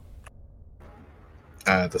looking for?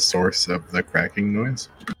 The source of the cracking noise.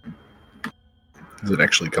 Is it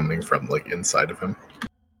actually coming from, inside of him?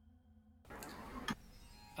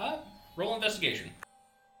 Roll investigation.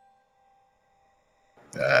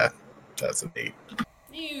 That's an 8.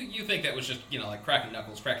 You think that was just, cracking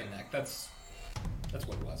knuckles, cracking neck. That's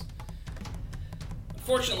what it was.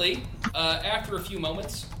 Unfortunately, after a few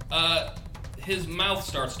moments, his mouth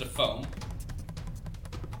starts to foam,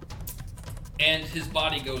 and his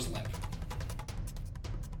body goes limp.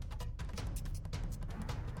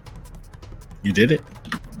 You did it.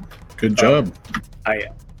 Good job.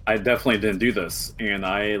 I definitely didn't do this, and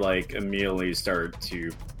I immediately start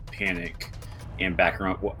to panic and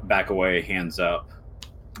back away, hands up.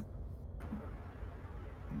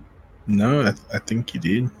 No, I think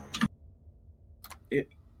you did.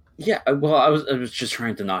 Yeah, well, I was just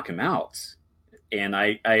trying to knock him out, and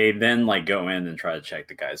I then go in and try to check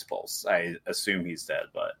the guy's pulse. I assume he's dead,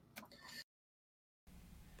 but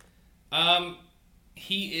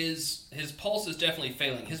his pulse is definitely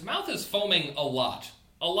failing. His mouth is foaming a lot,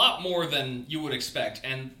 a lot more than you would expect,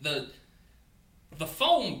 and the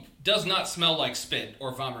foam does not smell like spit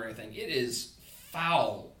or vomit or anything. It is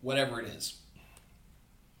foul, whatever it is.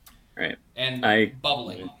 Right. And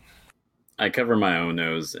bubbling. I cover my own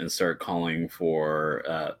nose and start calling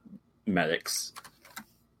for medics.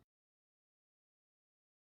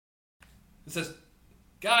 It says,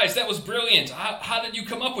 guys, that was brilliant. How did you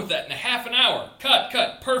come up with that in a half an hour?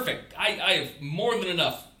 Cut. Perfect. I have more than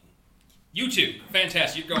enough. You two,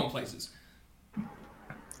 fantastic. You're going places.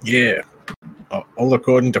 Yeah. All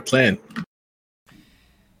according to plan.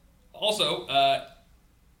 Also,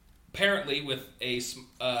 apparently with a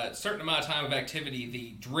certain amount of time of activity,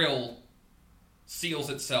 the drill seals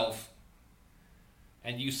itself,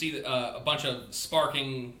 and you see a bunch of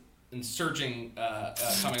sparking and surging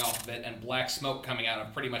coming off of it, and black smoke coming out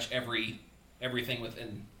of pretty much everything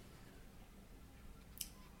within.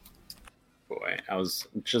 Boy, I was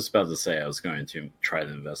just about to say I was going to try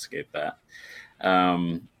to investigate that.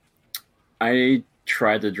 I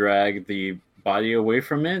tried to drag the body away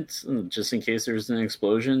from it, just in case there's an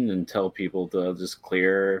explosion, and tell people to just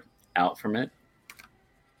clear out from it.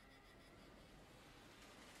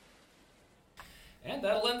 And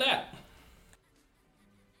that'll end that.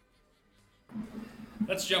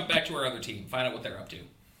 Let's jump back to our other team, find out what they're up to.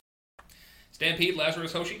 Stampede,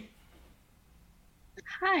 Lazarus, Hoshi.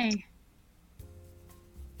 Hi.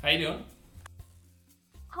 How you doing?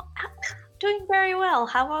 Oh, doing very well.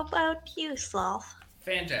 How about you, Sloth?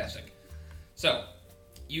 Fantastic. So,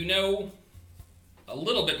 you know a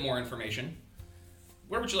little bit more information.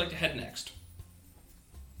 Where would you like to head next?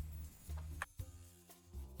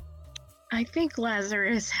 I think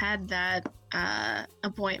Lazarus had that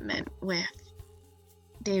appointment with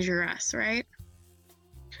Dangerous, right?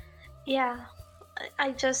 Yeah,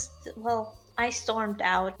 I stormed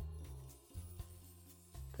out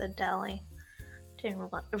the deli.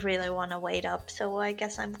 Didn't really want to wait up, so I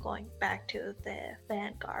guess I'm going back to the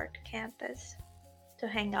Vanguard campus to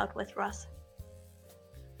hang out with Russ.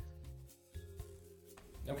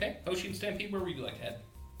 Okay, Hoshi and Stampede, where would you like to head?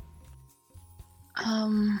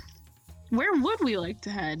 Where would we like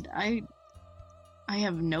to head? I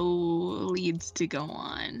have no leads to go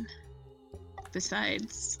on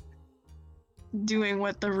besides doing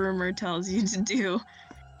what the rumor tells you to do,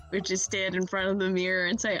 which is stand in front of the mirror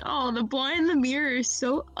and say, "Oh, the boy in the mirror is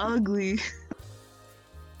so ugly."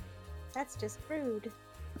 That's just rude.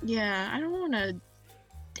 Yeah, I don't want to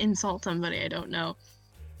insult somebody I don't know.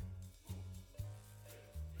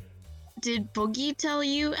 Did Boogie tell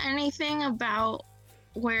you anything about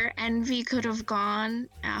where Envy could have gone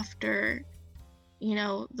after,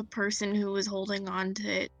 the person who was holding on to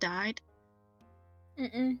it died?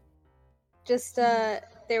 Mm-mm. Just,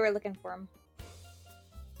 they were looking for him.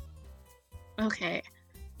 Okay.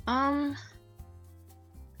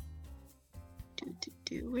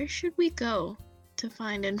 Where should we go to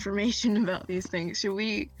find information about these things? Should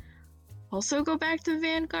we also go back to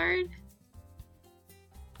Vanguard?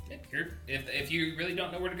 If you really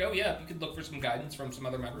don't know where to go, yeah, you could look for some guidance from some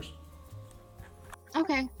other members.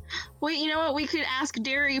 Okay. Well, you know what? We could ask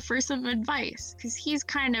Derry for some advice, because he's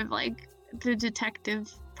kind of like the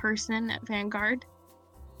detective person at Vanguard.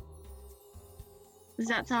 Does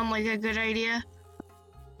that sound like a good idea?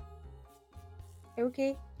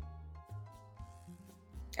 Okay.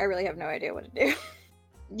 I really have no idea what to do.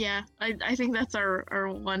 Yeah, I think that's our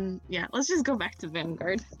one. Yeah, let's just go back to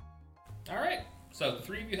Vanguard. All right. So the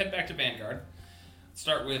three of you head back to Vanguard.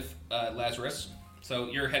 Start with Lazarus. So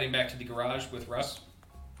you're heading back to the garage with Russ?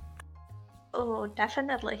 Oh,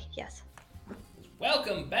 definitely, yes.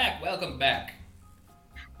 Welcome back.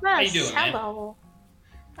 Russ, How you doing, hello.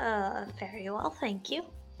 Very well, thank you.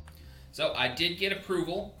 So I did get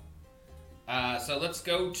approval. So let's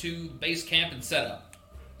go to base camp and set up.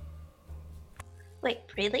 Wait,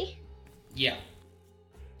 really? Yeah.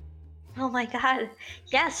 Oh my god,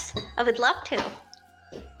 yes, I would love to.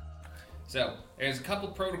 So, there's a couple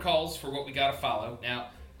protocols for what we gotta follow. Now,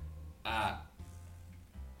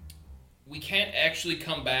 we can't actually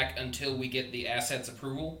come back until we get the assets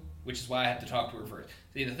approval, which is why I have to talk to her first.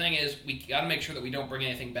 See, the thing is, we gotta make sure that we don't bring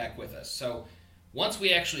anything back with us. So, once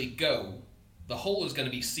we actually go, the hole is gonna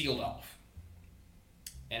be sealed off.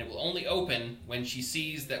 And it will only open when she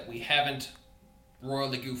sees that we haven't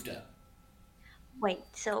royally goofed up. Wait,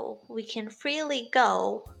 so we can freely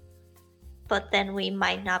go, but then we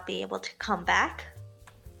might not be able to come back?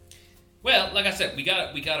 Well, like I said, we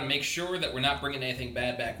gotta make sure that we're not bringing anything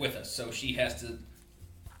bad back with us. So she has to,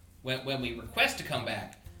 when we request to come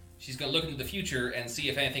back, she's gonna look into the future and see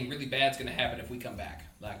if anything really bad's gonna happen if we come back.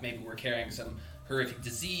 Like maybe we're carrying some horrific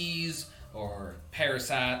disease, or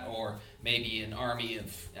parasite, or maybe an army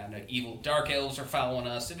of evil dark elves are following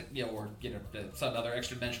us, or some other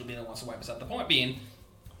extra dimensional being that wants to wipe us out. The point being,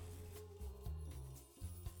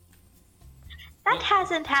 That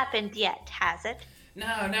hasn't happened yet, has it? no,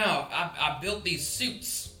 I built these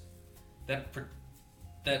suits that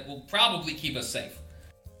will probably keep us safe.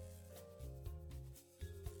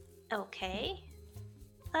 Okay.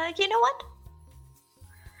 You know what?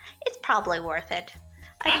 It's probably worth it.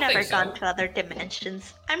 I've I never think so. gone to other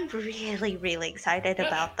dimensions. I'm really, really excited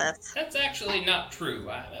about this. That's actually not true.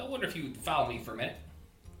 I wonder if you would follow me for a minute.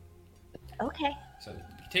 Okay. So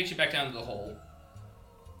he takes you back down to the hole,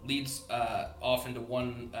 leads off into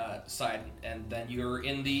one side, and then you're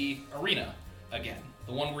in the arena again.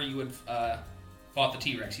 The one where you had fought the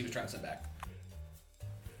T-Rex he was trying to send back.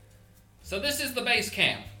 So this is the base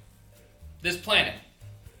camp. This planet.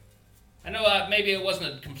 I know maybe it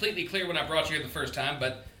wasn't completely clear when I brought you here the first time,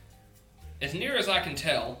 but as near as I can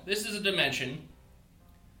tell, this is a dimension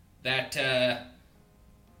that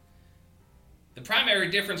the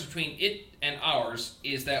primary difference between it and ours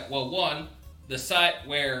is that, well, one, the site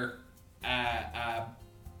where I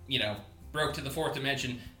broke to the fourth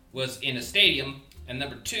dimension was in a stadium, and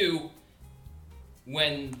number two,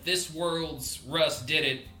 when this world's Russ did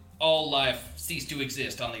it, all life ceased to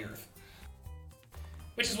exist on the Earth.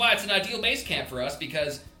 Which is why it's an ideal base camp for us,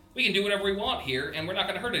 because we can do whatever we want here, and we're not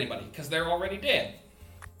going to hurt anybody, because they're already dead.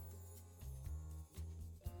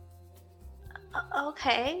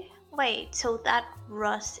 Okay. Wait, so that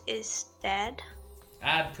Russ is dead?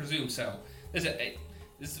 I'd presume so. This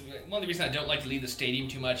is one of the reasons I don't like to leave the stadium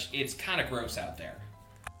too much. It's kind of gross out there.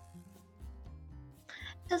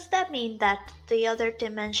 Does that mean that the other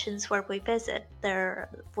dimensions where we visit, there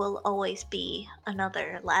will always be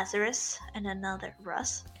another Lazarus and another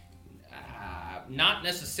Russ? Not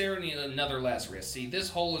necessarily another Lazarus. See, this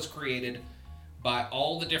hole is created by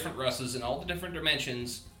all the different Russes in all the different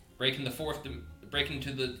dimensions breaking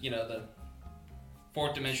into the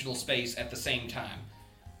fourth dimensional space at the same time.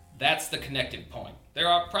 That's the connective point. There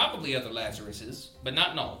are probably other Lazaruses, but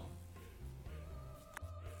not in all.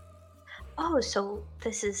 Oh, so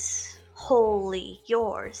this is wholly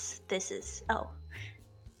yours. This is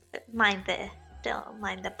mind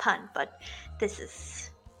the pun, but this is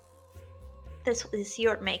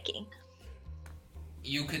your making.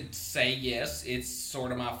 You could say yes, it's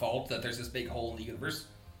sort of my fault that there's this big hole in the universe.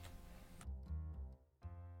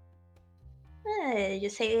 You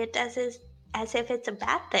say it as if it's a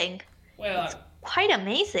bad thing. Well, It's quite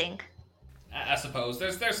amazing. I suppose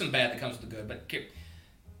there's some bad that comes with the good, but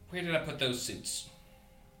where did I put those suits?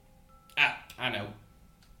 I know.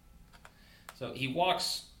 So he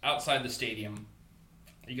walks outside the stadium.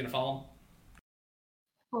 Are you gonna follow him?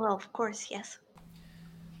 Well, of course, yes.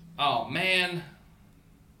 Oh man.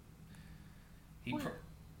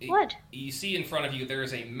 What? You see in front of you there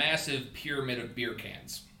is a massive pyramid of beer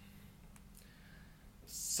cans.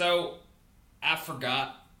 So I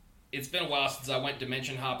forgot. It's been a while since I went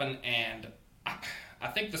dimension hopping, and I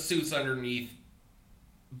think the suit's underneath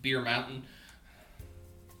Beer Mountain.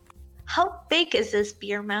 How big is this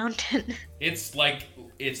beer mountain? It's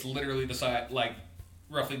literally the size,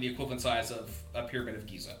 roughly the equivalent size of a pyramid of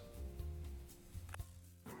Giza.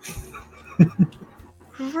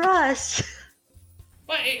 Russ!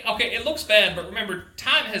 But it looks bad, but remember,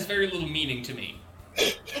 time has very little meaning to me.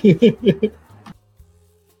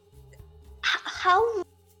 How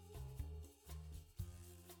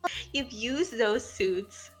you've used those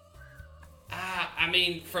suits? I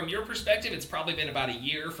mean, from your perspective, it's probably been about a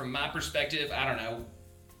year. From my perspective, I don't know,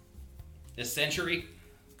 a century.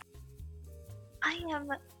 I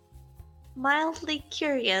am mildly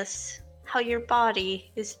curious how your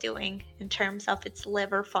body is doing in terms of its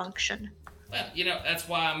liver function. Well, that's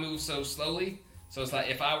why I move so slowly. So it's like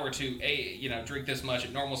if I were to, drink this much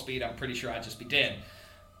at normal speed, I'm pretty sure I'd just be dead.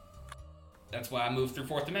 That's why I move through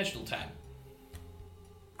fourth dimensional time.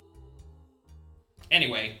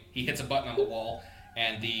 Anyway, he hits a button on the wall,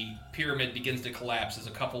 and the pyramid begins to collapse as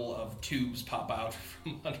a couple of tubes pop out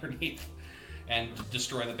from underneath and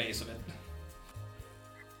destroy the base of it.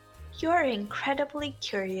 You're incredibly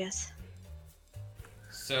curious.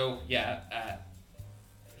 So,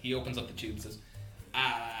 he opens up the tube and says,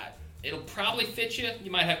 it'll probably fit you.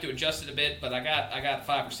 You might have to adjust it a bit, but I got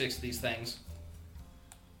 5 or 6 of these things.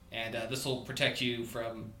 And this will protect you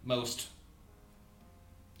from most,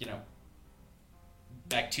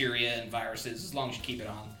 bacteria and viruses, as long as you keep it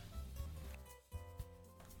on.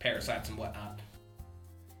 Parasites and whatnot.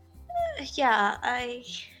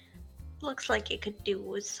 Looks like it could do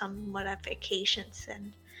with some modifications,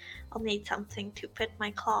 and I'll need something to fit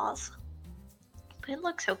my claws. But it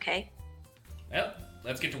looks okay. Well,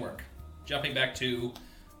 let's get to work. Jumping back to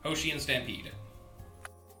Hoshi and Stampede.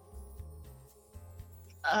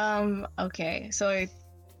 Okay, so I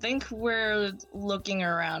think we're looking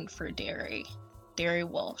around for Derry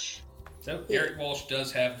Walsh. So, Derek Walsh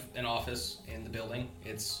does have an office in the building.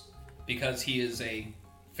 It's because he is a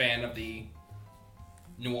fan of the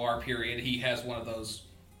noir period. He has one of those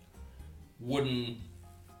wooden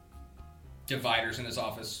dividers in his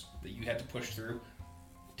office that you had to push through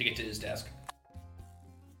to get to his desk.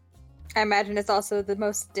 I imagine it's also the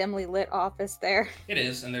most dimly lit office there. It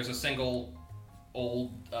is, and there's a single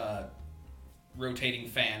old rotating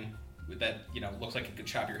fan that, looks like it could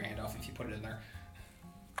chop your hand off if you put it in there.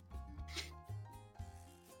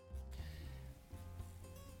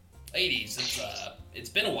 Ladies, it's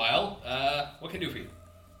been a while. What can I do for you?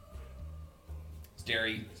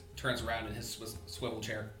 Derry turns around in his swivel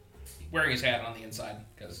chair, wearing his hat on the inside,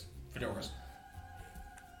 because fedoras.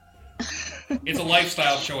 It's a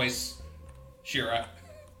lifestyle choice, Shira.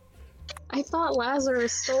 I thought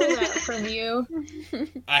Lazarus stole that from you.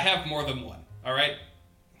 I have more than one, alright?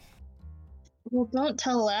 Well, don't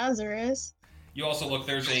tell Lazarus. You also look,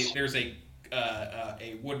 there's a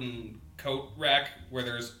wooden coat rack where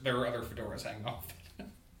there are other fedoras hanging off.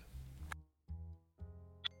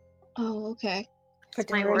 Oh, okay.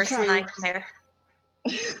 My worst nightmare.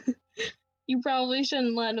 You probably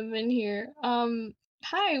shouldn't let him in here.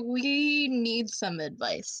 Hi, we need some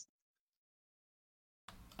advice.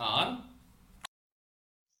 On?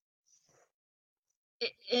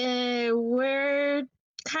 We're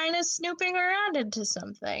kind of snooping around into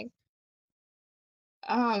something.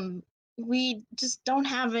 We just don't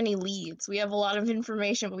have any leads. We have a lot of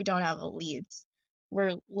information, but we don't have leads.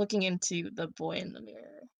 We're looking into the boy in the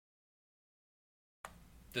mirror.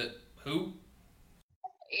 The who?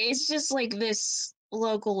 It's just like this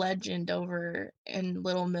local legend over in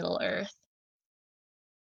Little Middle Earth.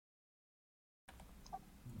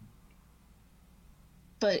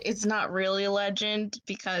 But it's not really a legend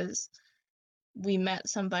because we met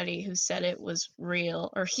somebody who said it was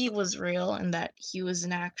real, or he was real, and that he was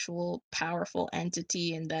an actual powerful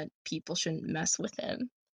entity and that people shouldn't mess with him.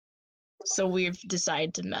 So we've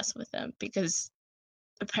decided to mess with him because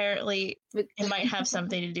apparently it might have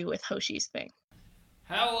something to do with Hoshi's thing.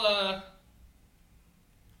 How,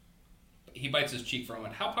 he bites his cheek for a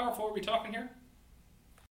moment. How powerful are we talking here?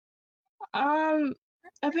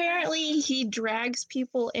 Apparently he drags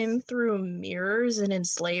people in through mirrors and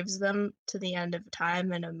enslaves them to the end of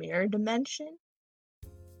time in a mirror dimension.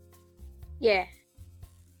 Yeah.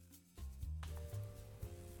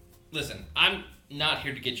 Listen, I'm not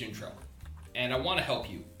here to get you in trouble, and I want to help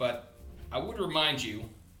you, but I would remind you,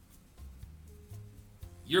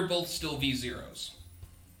 you're both still V0s.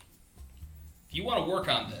 If you want to work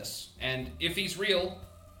on this, and if he's real,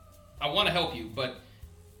 I want to help you, but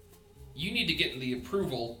you need to get the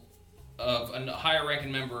approval of a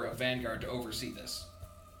higher-ranking member of Vanguard to oversee this.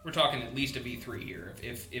 We're talking at least a V3 here,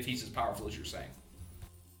 if he's as powerful as you're saying.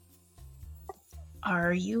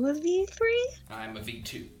 Are you a V3? I'm a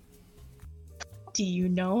V2. Do you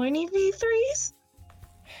know any V3s?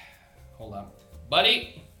 Hold on.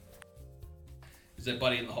 Buddy! Is that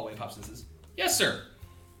Buddy in the hallway pops and says, yes, sir.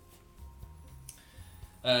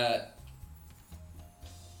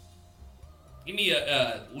 Give me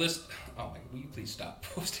a list. Oh my, will you please stop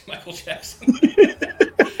posting Michael Jackson?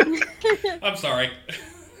 I'm sorry.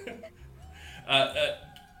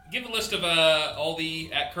 Give a list of all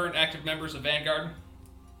the current active members of Vanguard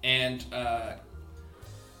and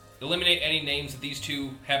eliminate any names that these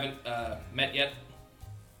two haven't met yet.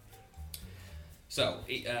 So,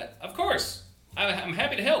 of course, I'm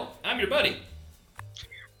happy to help. I'm your buddy.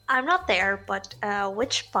 I'm not there, but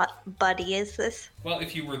which buddy is this? Well,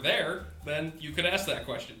 if you were there, then you could ask that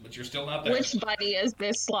question, but you're still not there. Which buddy is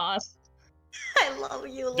this, Sloth? I love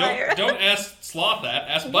you, liar. Don't ask Sloth that.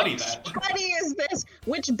 Ask Buddy that. Which buddy is this?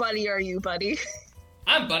 Which buddy are you, buddy?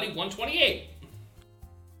 I'm Buddy 128.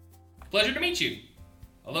 Pleasure to meet you.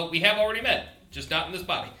 Although we have already met, just not in this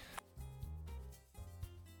body.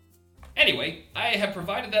 Anyway, I have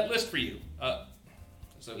provided that list for you.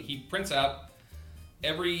 So he prints out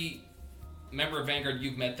every member of Vanguard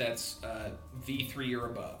you've met that's V3 or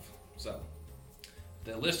above. So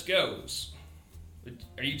the list goes.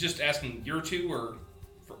 Are you just asking your two or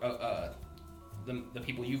for, the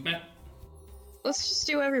people you've met? Let's just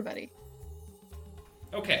do everybody.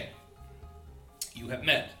 Okay. You have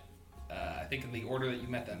met, I think in the order that you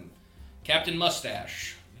met them, Captain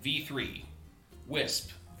Mustache, V3,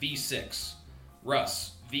 Wisp, V6,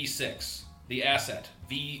 Russ, V6, The Asset,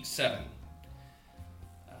 V7,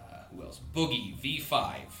 who else? Boogie,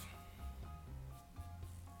 V5,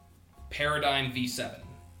 Paradigm V7.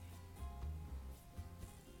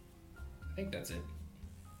 I think that's it.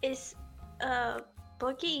 Is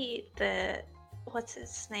Boogie the what's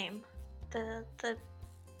his name? The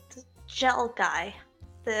gel guy,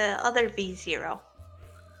 the other V0.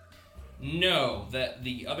 No, that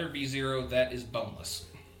the other V0 that is boneless.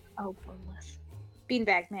 Oh, boneless.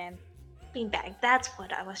 Beanbag man. Beanbag. That's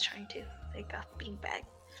what I was trying to think of. Beanbag.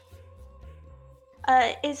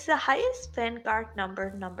 Is the highest Vanguard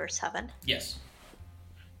number 7? Yes.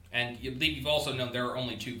 And you believe you've also known there are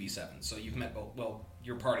only 2 V7s, so you've met both. Well,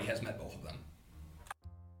 your party has met both of them.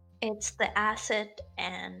 It's the acid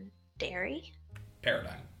and dairy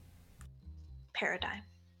Paradigm. paradigm.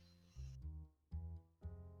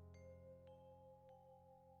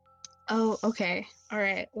 Oh, okay. All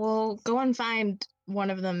right. Well, go and find one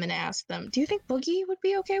of them and ask them. Do you think Boogie would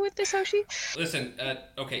be okay with this, Hoshi? Listen,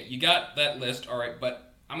 okay, you got that list, all right,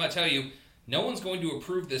 but I'm going to tell you, no one's going to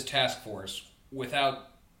approve this task force without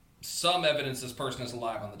some evidence this person is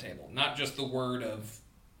alive on the table, not just the word of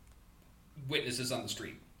witnesses on the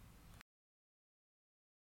street.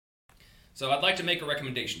 So I'd like to make a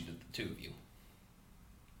recommendation to the two of you.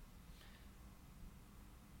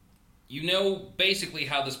 You know basically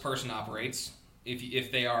how this person operates,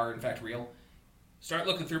 if they are in fact real. Start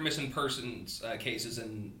looking through missing persons cases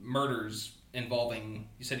and murders involving,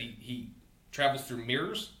 you said he travels through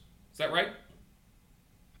mirrors? Is that right?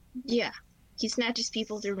 Yeah. He snatches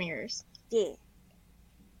people through mirrors. Yeah.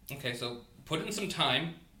 Okay, so put in some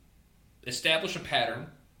time, establish a pattern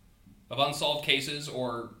of unsolved cases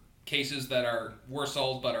or cases that were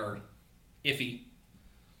solved but are iffy.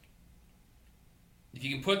 If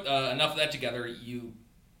you can put enough of that together,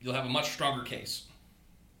 you'll have a much stronger case.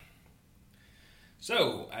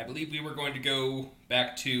 So, I believe we were going to go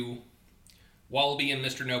back to Wallaby and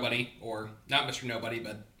Mr. Nobody, or not Mr. Nobody,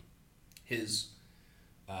 but his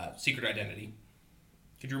secret identity.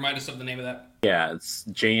 Could you remind us of the name of that? Yeah, it's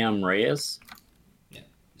J.M. Reyes. Yeah,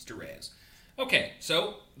 Mr. Reyes. Okay,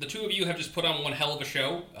 so the two of you have just put on one hell of a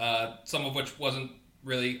show, some of which wasn't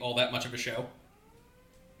really all that much of a show.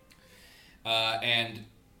 And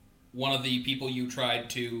one of the people you tried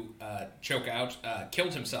to choke out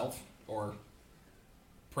killed himself, or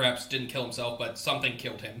perhaps didn't kill himself, but something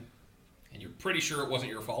killed him. And you're pretty sure it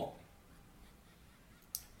wasn't your fault.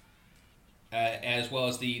 As well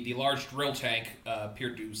as the large drill tank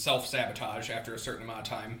appeared to self-sabotage after a certain amount of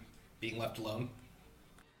time being left alone.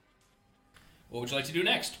 What would you like to do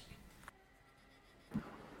next?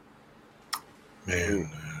 Man,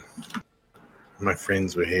 my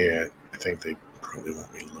friends were here. I think they probably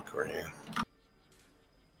want me to look around.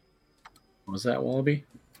 What was that, Wallaby?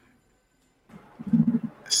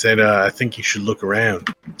 I said, I think you should look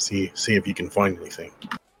around, see if you can find anything.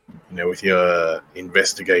 You know, with your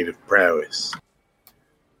investigative prowess.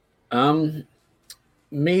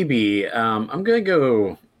 Maybe. I'm gonna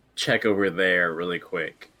go check over there really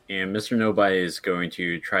quick. And Mr. Nobody is going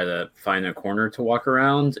to try to find a corner to walk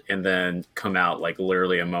around and then come out like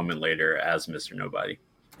literally a moment later as Mr. Nobody.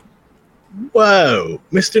 Whoa,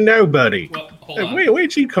 Mr. Nobody. Well, hold on.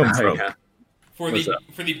 Where'd you come from? Yeah. For What's the up?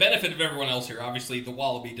 for the benefit of everyone else here, obviously the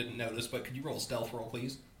Wallaby didn't notice, but could you roll a stealth roll,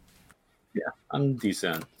 please? Yeah, I'm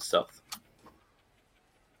decent stealth.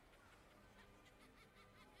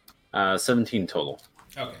 17 total.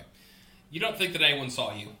 Okay. You don't think that anyone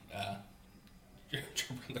saw you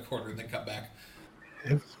jump around the corner and then come back?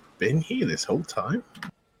 Have been here this whole time?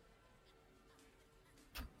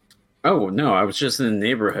 Oh, no, I was just in the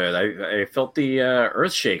neighborhood. I felt the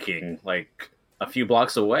earth shaking like a few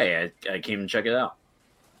blocks away. I came and check it out.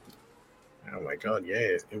 Oh my god,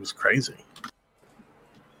 yeah, it was crazy.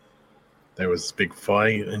 There was this big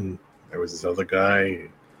fight, and there was this other guy.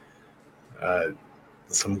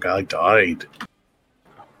 Some guy died.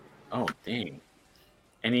 Oh, dang.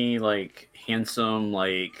 Any, like, handsome,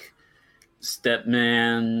 like,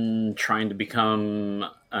 stepman trying to become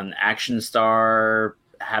an action star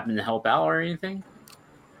happen to help out or anything?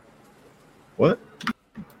 What?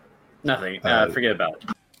 Nothing. Forget about it.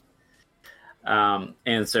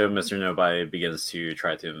 And so Mr. Nobody begins to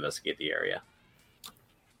try to investigate the area.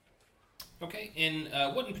 Okay. In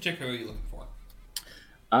what in particular are you looking for?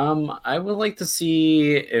 I would like to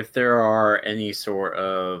see if there are any sort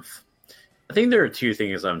of... I think there are two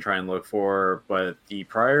things I'm trying to look for, but the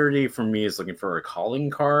priority for me is looking for a calling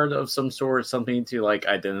card of some sort, something to like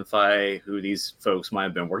identify who these folks might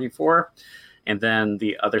have been working for. And then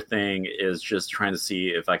the other thing is just trying to see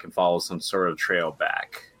if I can follow some sort of trail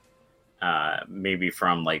back. Maybe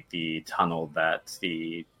from like the tunnel that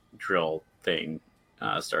the drill thing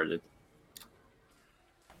started.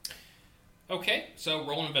 Okay, so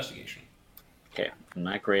roll an investigation. Okay, I'm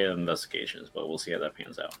not great at investigations, but we'll see how that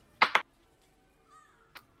pans out.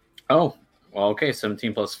 Oh, well, okay,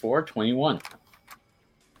 17 plus 4, 21.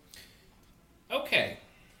 Okay.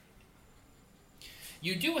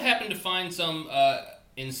 You do happen to find some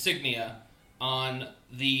insignia on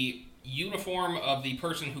the uniform of the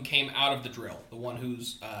person who came out of the drill, the one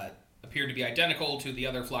who's appeared to be identical to the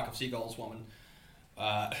other Flock of Seagulls woman.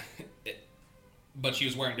 But she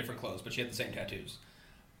was wearing different clothes, but she had the same tattoos.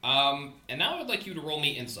 And now I'd like you to roll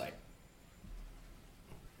me insight.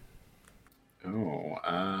 Oh,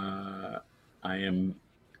 I am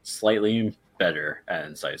slightly better at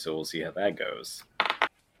insight, so we'll see how that goes.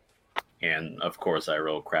 And of course, I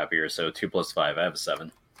roll crappier, so 2 plus 5, I have a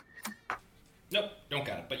 7. Nope, don't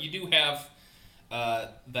got it. But you do have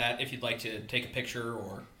that if you'd like to take a picture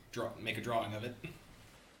or make a drawing of it.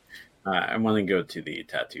 I want to go to the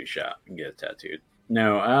tattoo shop and get it tattooed.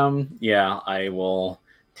 No, yeah, I will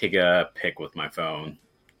take a pic with my phone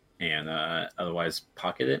and otherwise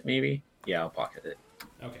pocket it, maybe? Yeah, I'll pocket it.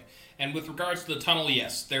 Okay. And with regards to the tunnel,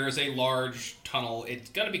 yes, there is a large tunnel.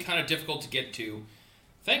 It's going to be kind of difficult to get to.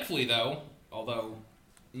 Thankfully, though, although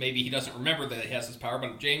maybe he doesn't remember that he has this power,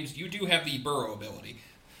 but James, you do have the burrow ability.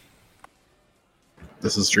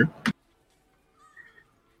 This is true.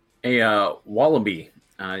 Hey, Wallaby,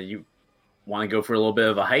 you want to go for a little bit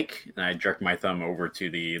of a hike? And I jerk my thumb over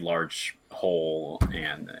to the large hole,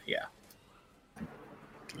 and yeah.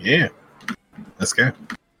 Yeah. Let's go.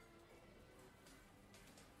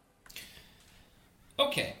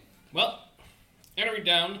 Okay. Well, entering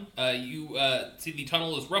down, you see the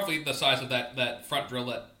tunnel is roughly the size of that front drill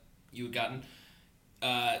that you had gotten.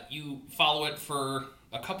 You follow it for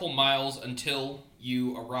a couple miles until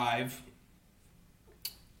you arrive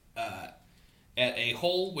at a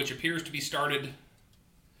hole which appears to be started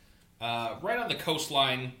right on the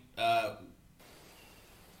coastline, about,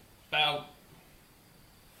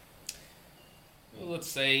 let's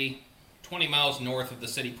say, 20 miles north of the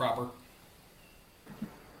city proper.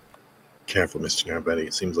 Careful, Mr. Nobody.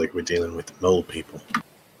 It seems like we're dealing with mole people.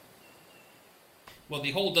 Well,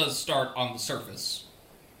 the hole does start on the surface,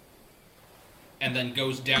 and then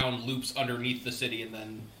goes down, loops underneath the city, and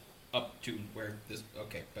then up to where this...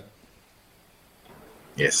 Okay, but...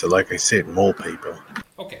 Yeah, so like I said, mole people.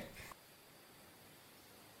 Okay.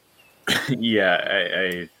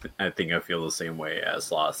 Yeah, I think I feel the same way as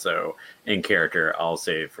Sloth. So in character, I'll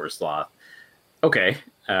say for Sloth, okay,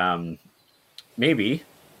 maybe.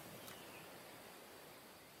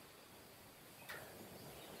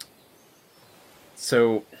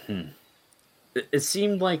 So it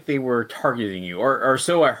seemed like they were targeting you, or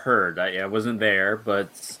so I heard. I wasn't there,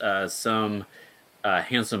 but some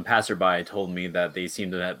handsome passerby told me that they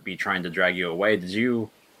seemed to be trying to drag you away. Did you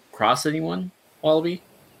cross anyone, Wallaby?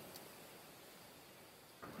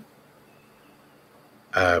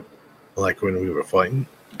 Like when we were fighting?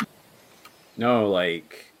 No,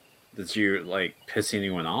 like, did you, like, piss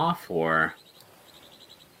anyone off, or...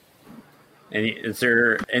 Is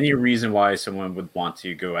there any reason why someone would want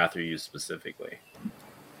to go after you specifically?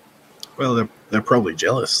 Well, they're probably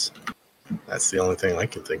jealous. That's the only thing I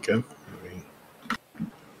can think of. I mean,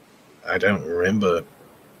 I don't remember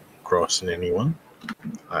crossing anyone.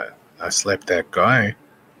 I slapped that guy a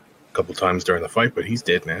couple times during the fight, but he's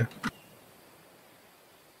dead now.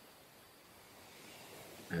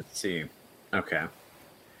 Let's see. Okay.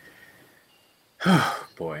 Oh,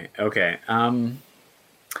 boy. Okay.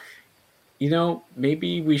 You know,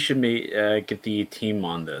 maybe we should get the team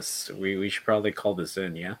on this. We should probably call this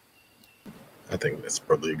in, yeah? I think that's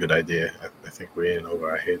probably a good idea. I think we're in over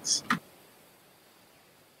our heads.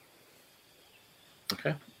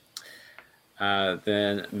 Okay.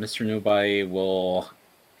 Then Mr. Nobody will...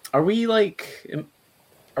 Are we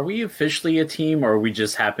officially a team, or we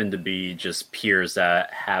just happen to be just peers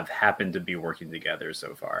that have happened to be working together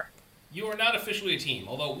so far? You are not officially a team,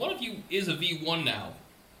 although one of you is a V1 now.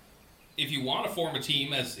 If you want to form a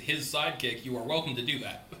team as his sidekick, you are welcome to do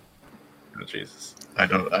that. Oh, Jesus. I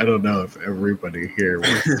don't know if everybody here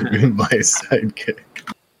wants to be my sidekick.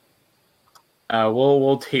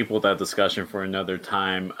 We'll table that discussion for another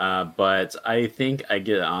time. But I think I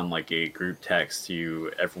get on like a group text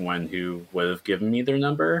to everyone who would have given me their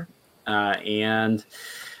number, and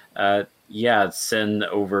send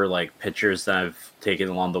over like pictures that I've taken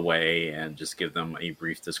along the way, and just give them a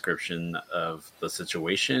brief description of the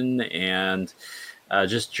situation, and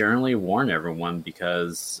just generally warn everyone,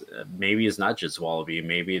 because maybe it's not just Wallaby.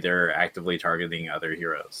 Maybe they're actively targeting other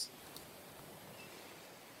heroes.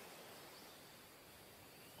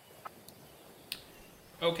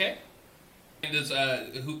 Okay. And does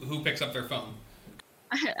who picks up their phone?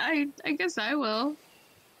 I guess I will.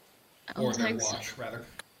 I'll Or their text watch, rather.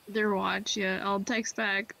 their watch. Yeah, I'll text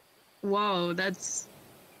back. Whoa, that's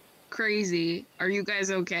crazy. Are you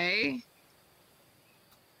guys okay?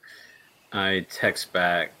 I text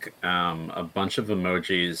back a bunch of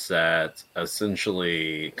emojis that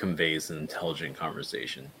essentially conveys an intelligent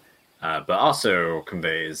conversation, but also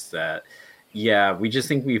conveys that, yeah, we just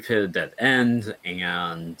think we've hit a dead end,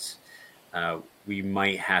 and we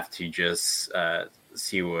might have to just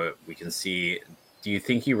see what we can see. Do you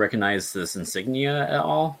think you recognize this insignia at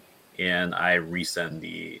all? And I resend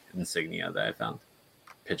the insignia that I found.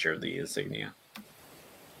 Picture of the insignia.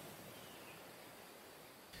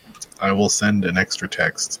 I will send an extra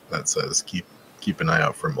text that says keep an eye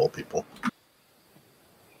out for mole people.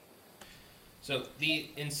 So the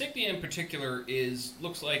insignia in particular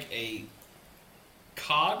looks like a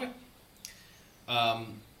cog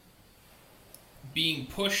being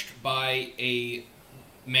pushed by a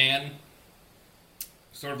man,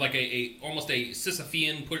 sort of like almost a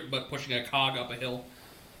Sisyphean, but pushing a cog up a hill.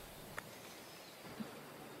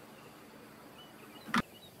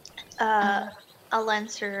 I'll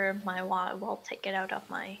answer my I'll take it out of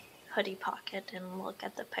my hoodie pocket and look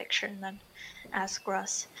at the picture and then ask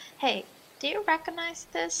Russ, hey, do you recognize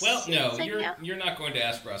this? Well, no, insignia? you're not going to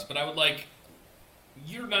ask Russ, but I would like...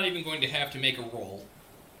 You're not even going to have to make a roll.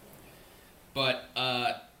 But,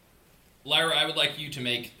 Lyra, I would like you to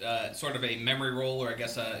make sort of a memory roll, or I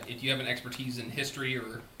guess if you have an expertise in history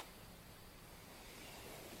or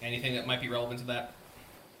anything that might be relevant to that.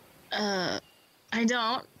 I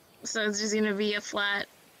don't. So it's just gonna be a flat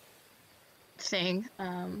thing.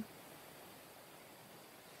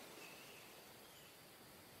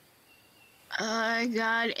 I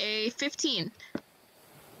got a 15.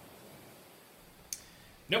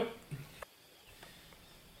 Nope.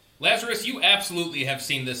 Lazarus, you absolutely have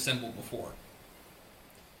seen this symbol before.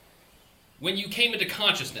 When you came into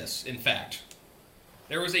consciousness, in fact,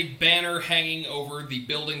 there was a banner hanging over the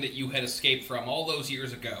building that you had escaped from all those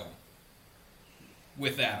years ago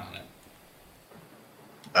with that on it.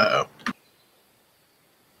 Uh-oh.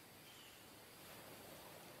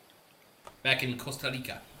 Back in Costa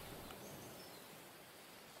Rica.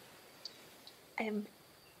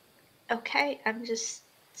 Okay, I'm just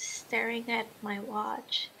staring at my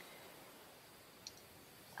watch.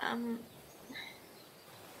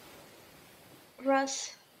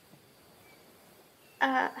 Russ,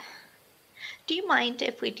 do you mind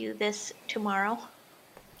if we do this tomorrow?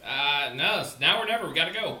 No, it's now or never. We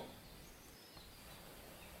gotta go.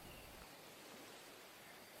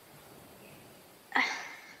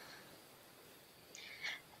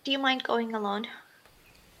 Do you mind going alone?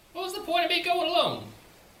 What was the point of me going alone?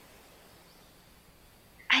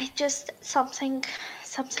 Something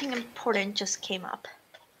important just came up.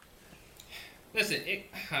 Listen,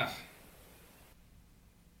 I'll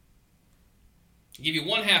give you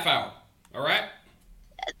 1/2 hour, alright?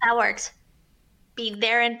 That works. Be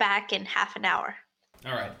there and back in half an hour.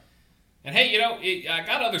 Alright. And hey, I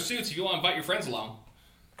got other suits if you want to invite your friends along.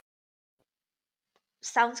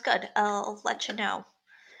 Sounds good. I'll let you know.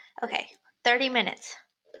 Okay, 30 minutes.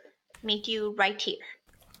 Meet you right here.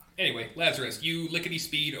 Anyway, Lazarus, you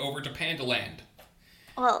lickety-speed over to Panda Land.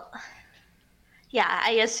 Well, yeah,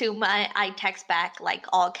 I assume I text back like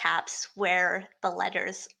all caps where the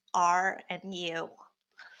letters are and you.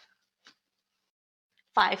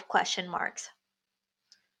 5 question marks.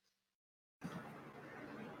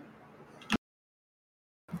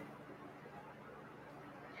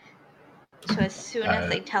 So as soon as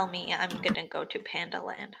they tell me, I'm gonna go to Panda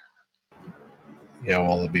Land. Yeah,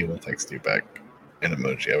 Wallaby will text you back an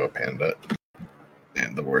emoji of a panda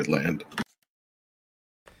and the word land.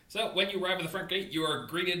 So, when you arrive at the front gate, you are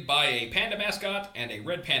greeted by a panda mascot and a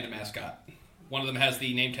red panda mascot. One of them has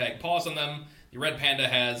the name tag Paws on them. The red panda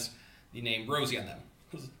has the name Rosie on them.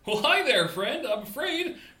 Well, hi there, friend. I'm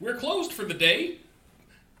afraid we're closed for the day.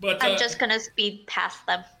 But I'm just gonna speed past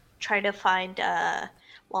them, try to find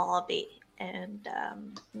Wallaby and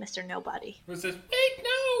Mr. Nobody. It says, wait,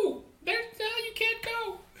 no! No, you can't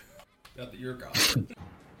go! Not that you're gone.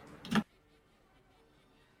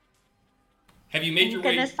 Have you made your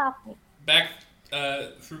way back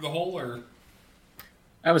through the hole, or...?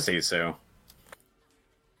 I would say so.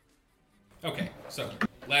 Okay, so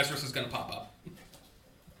Lazarus is going to pop up.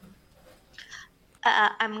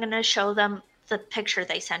 I'm gonna show them the picture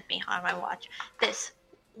they sent me on my watch. This.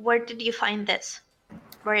 Where did you find this?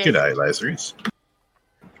 Where is G'day, Lazarus.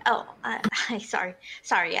 Oh, sorry.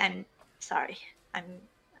 I'm sorry.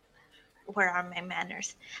 Where are my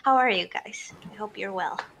manners? How are you guys? I hope you're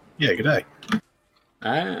well. Yeah, g'day.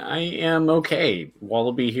 I am okay.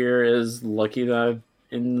 Wallaby here is lucky that I'm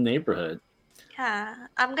in the neighborhood. Yeah,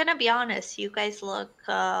 I'm gonna be honest. You guys look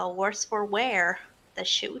worse for wear. The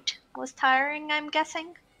shoot was tiring, I'm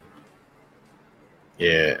guessing.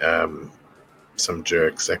 Yeah, some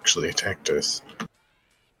jerks actually attacked us.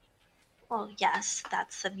 Well, yes,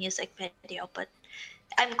 that's the music video, but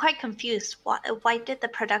I'm quite confused. Why did the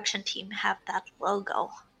production team have that logo?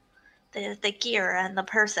 The gear and the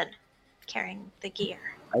person carrying the gear.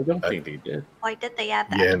 I don't think they did. Why did they add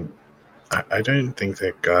that? Yeah, I don't think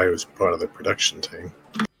that guy was part of the production team.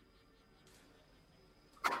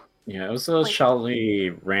 Yeah, it was a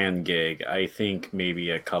shallowly ran gig. I think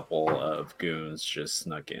maybe a couple of goons just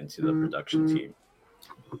snuck into the production team.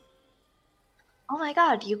 Oh my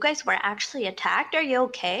god, you guys were actually attacked? Are you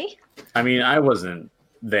okay? I mean, I wasn't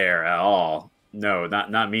there at all. No,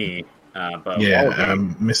 not me. But Yeah,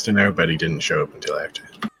 Wallaby. Mr. Nobody didn't show up until after.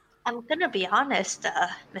 I'm gonna be honest,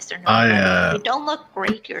 Mr. I, Nobody. You don't look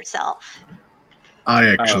great yourself. I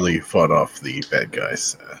actually fought off the bad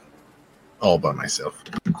guys all by myself,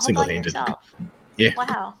 All by single-handed. yourself. Yeah.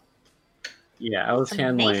 Wow. Yeah, I was It's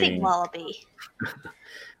amazing, handling. Wallaby.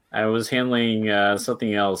 I was handling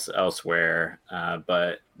something else elsewhere,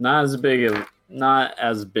 but not as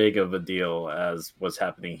big of a deal as what's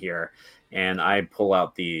happening here. And I pull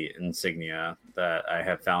out the insignia that I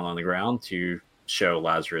have found on the ground to show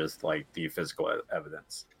Lazarus like the physical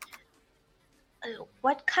evidence.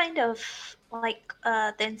 What kind of,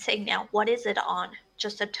 the insignia, what is it on?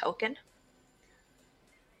 Just a token?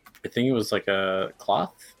 I think it was like a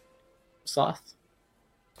cloth.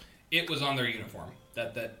 It was on their uniform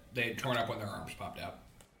that they had torn up when their arms popped out.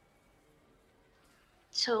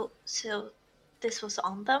 So this was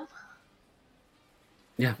on them?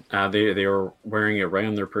 Yeah, they were wearing it right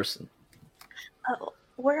on their person. Oh,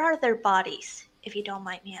 where are their bodies, if you don't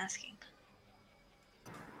mind me asking?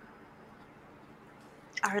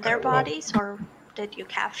 Are there well- bodies, or did you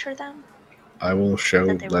capture them? I will show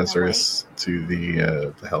That they were Lazarus to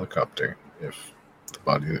the helicopter if the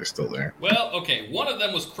bodies are still there. Well, okay, one of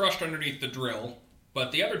them was crushed underneath the drill,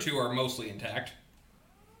 but the other two are mostly intact.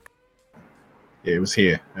 Yeah, it was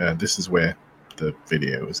here. This is where the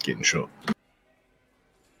video was getting shot.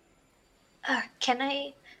 Can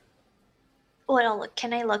I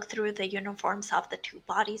look through the uniforms of the two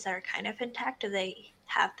bodies that are kind of intact? Do they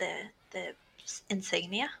have the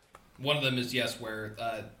insignia? One of them is, yes, where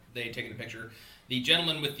they had taken a picture. The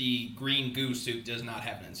gentleman with the green goo suit does not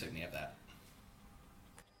have an insignia of that.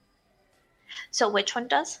 So which one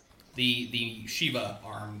does? The Shiva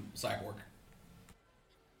arm cyborg.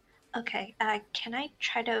 Okay, can I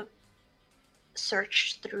try to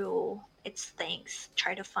search through its things,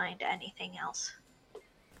 try to find anything else?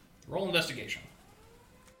 Roll investigation.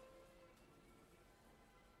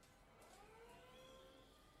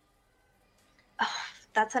 Oh,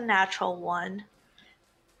 that's a natural one,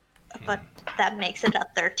 but that makes it a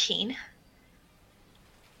 13.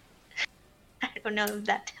 I don't know if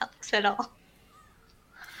that helps at all.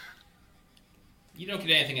 You don't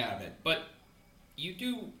get anything out of it, but you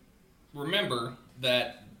do remember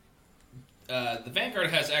that the Vanguard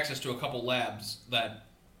has access to a couple labs that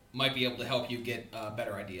might be able to help you get a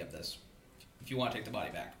better idea of this, if you want to take the body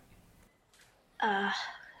back.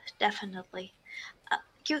 Definitely.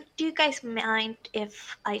 Do you guys mind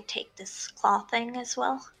if I take this claw thing as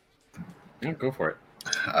well? Yeah, go for it.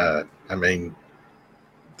 I mean,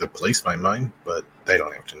 the police might mind, but they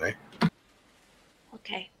don't have to know.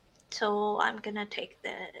 Okay, so I'm gonna take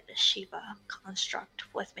the Shiva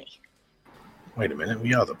construct with me. Wait a minute,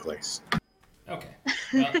 we are the police. Okay.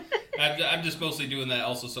 Well, I'm just mostly doing that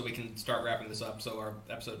also so we can start wrapping this up so our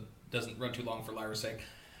episode doesn't run too long for Lyra's sake.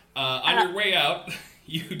 On your way out,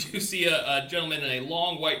 you do see a gentleman in a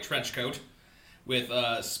long white trench coat with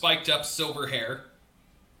spiked up silver hair,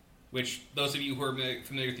 which those of you who are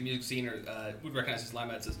familiar with the music scene would recognize his line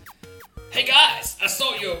that says, "Hey guys, I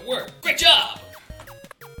saw your work. Great job!"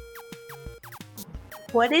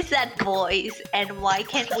 What is that voice, and why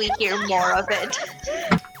can't we hear more of it?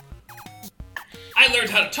 I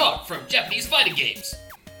learned how to talk from Japanese fighting games.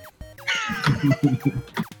 It's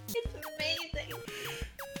amazing.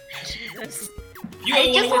 Jesus. If you ever I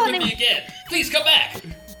want to just work wanna- with me again, please come back.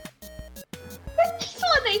 I just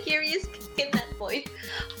want to hear you speak in that voice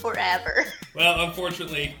forever. Well,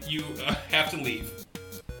 unfortunately, you have to leave.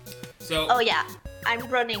 So, Oh yeah, I'm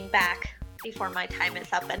running back before my time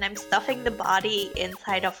is up, and I'm stuffing the body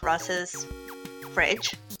inside of Russ's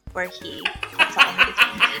fridge, where he puts all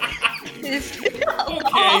his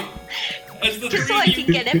alcohol, okay. As the just so three I of can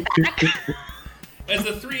you, get it back. as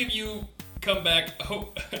the three of you come back,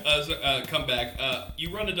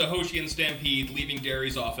 you run into Hoshi and Stampede, leaving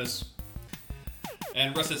Derry's office.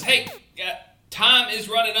 And Russ says, "Hey, time is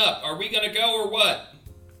running up. Are we gonna go or what?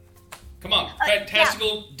 Come on,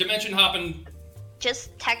 fantastical dimension hopping.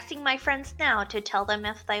 Just texting my friends now to tell them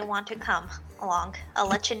if they want to come along. I'll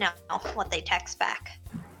let you know what they text back.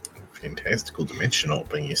 Fantastical dimensional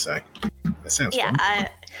thing, you say? That sounds fun.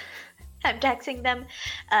 I'm texting them,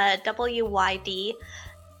 WYD,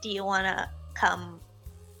 do you want to come?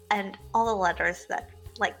 And all the letters that,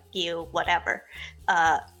 like, you, whatever.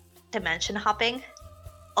 Dimension hopping,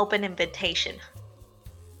 open invitation.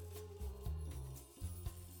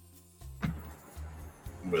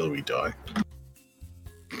 Will we die?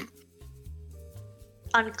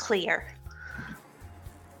 Unclear.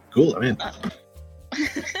 Cool, I'm in.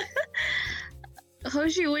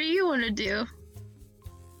 Hoshi, what do you want to do?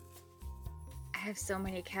 I have so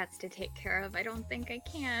many cats to take care of. I don't think I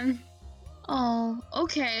can. Oh,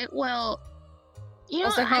 okay. Well, you know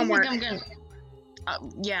Also what? homework. I think I'm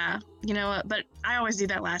gonna. Yeah, you know what? But I always do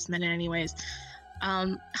that last minute, anyways.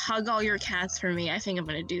 Hug all your cats for me. I think I'm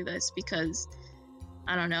gonna do this because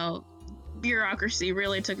I don't know. Bureaucracy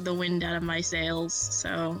really took the wind out of my sails,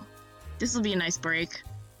 so this will be a nice break.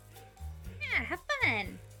 Yeah, have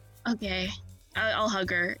fun. Okay, I'll hug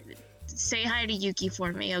her. Say hi to Yuki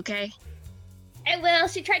for me, okay? I will.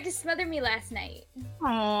 She tried to smother me last night.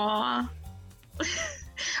 Aww.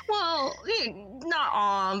 Well, not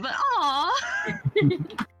aw, but aw.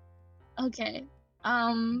 Okay.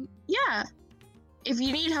 Yeah. If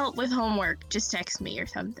you need help with homework, just text me or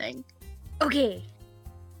something. Okay.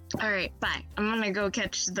 Alright, bye. I'm gonna go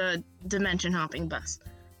catch the dimension hopping bus.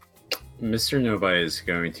 Mr. Nobai is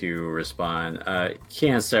going to respond.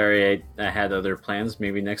 Can't, sorry, I had other plans.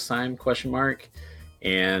 Maybe next time? ?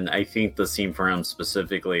 And I think the scene for him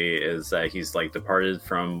specifically is that he's like departed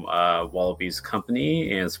from Wallaby's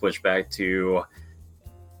company and switched back to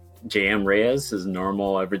JM Reyes, his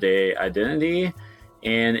normal everyday identity,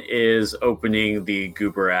 and is opening the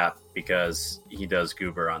Goober app because he does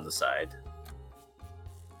Goober on the side.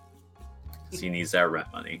 So he needs that rent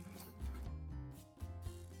money.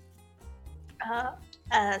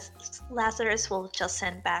 Lazarus will just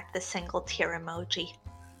send back the single tear emoji.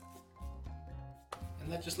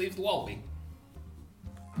 And that just leaves the Wallaby.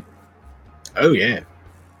 Oh, yeah.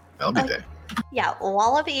 I'll be there. Yeah,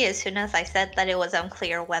 Wallaby, as soon as I said that it was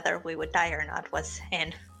unclear whether we would die or not, was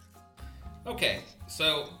in. Okay,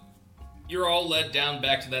 so you're all led down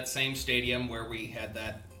back to that same stadium where we had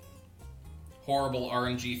that horrible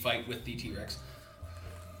RNG fight with the T-Rex.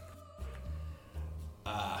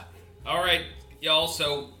 Alright, y'all,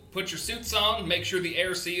 so put your suits on, make sure the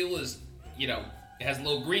air seal is, it has a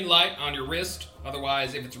little green light on your wrist.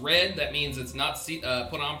 Otherwise, if it's red, that means it's not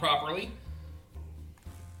put on properly.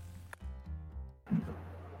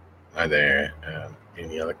 Are there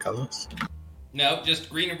any other colors? No, just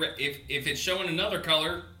green and red. If it's showing another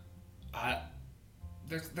color,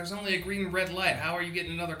 there's only a green and red light. How are you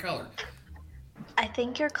getting another color? I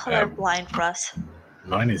think you're colorblind, Russ.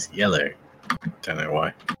 Mine is yellow. Don't know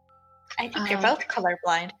why. I think you're both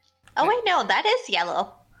colorblind. Oh wait, no, that is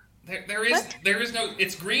yellow. There is no.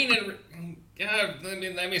 It's green and.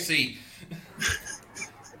 Let me see.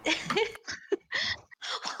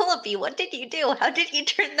 Wallaby, what did you do? How did you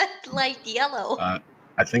turn that light yellow?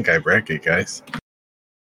 I think I broke it, guys.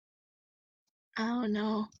 Oh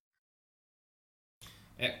no.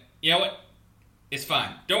 You know what? It's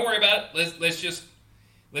fine. Don't worry about it.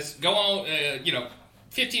 Let's go on.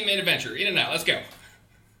 15-minute adventure. In and out. Let's go.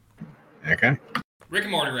 Okay. Rick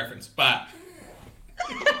and Morty reference. Bye.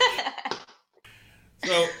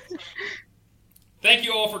 So, thank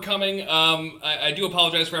you all for coming. I do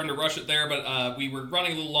apologize for having to rush it there, but we were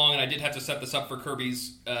running a little long, and I did have to set this up for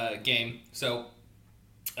Kirby's game. So,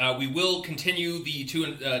 we will continue the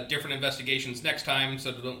two different investigations next time,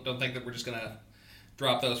 so don't think that we're just going to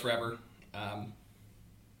drop those forever.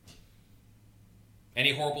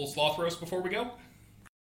 Any horrible sloth roast before we go?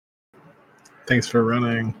 Thanks for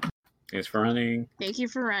running. Thanks for running. Thank you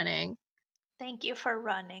for running. Thank you for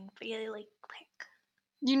running really quick.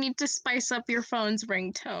 You need to spice up your phone's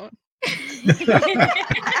ringtone. I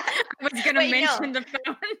was gonna mention the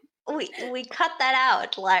phone. We cut that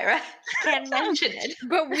out, Lyra. Can't mention it.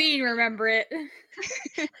 But we remember it.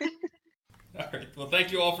 All right. Well,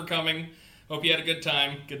 thank you all for coming. Hope you had a good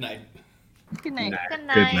time. Good night. Good night. Good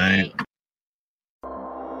Good night.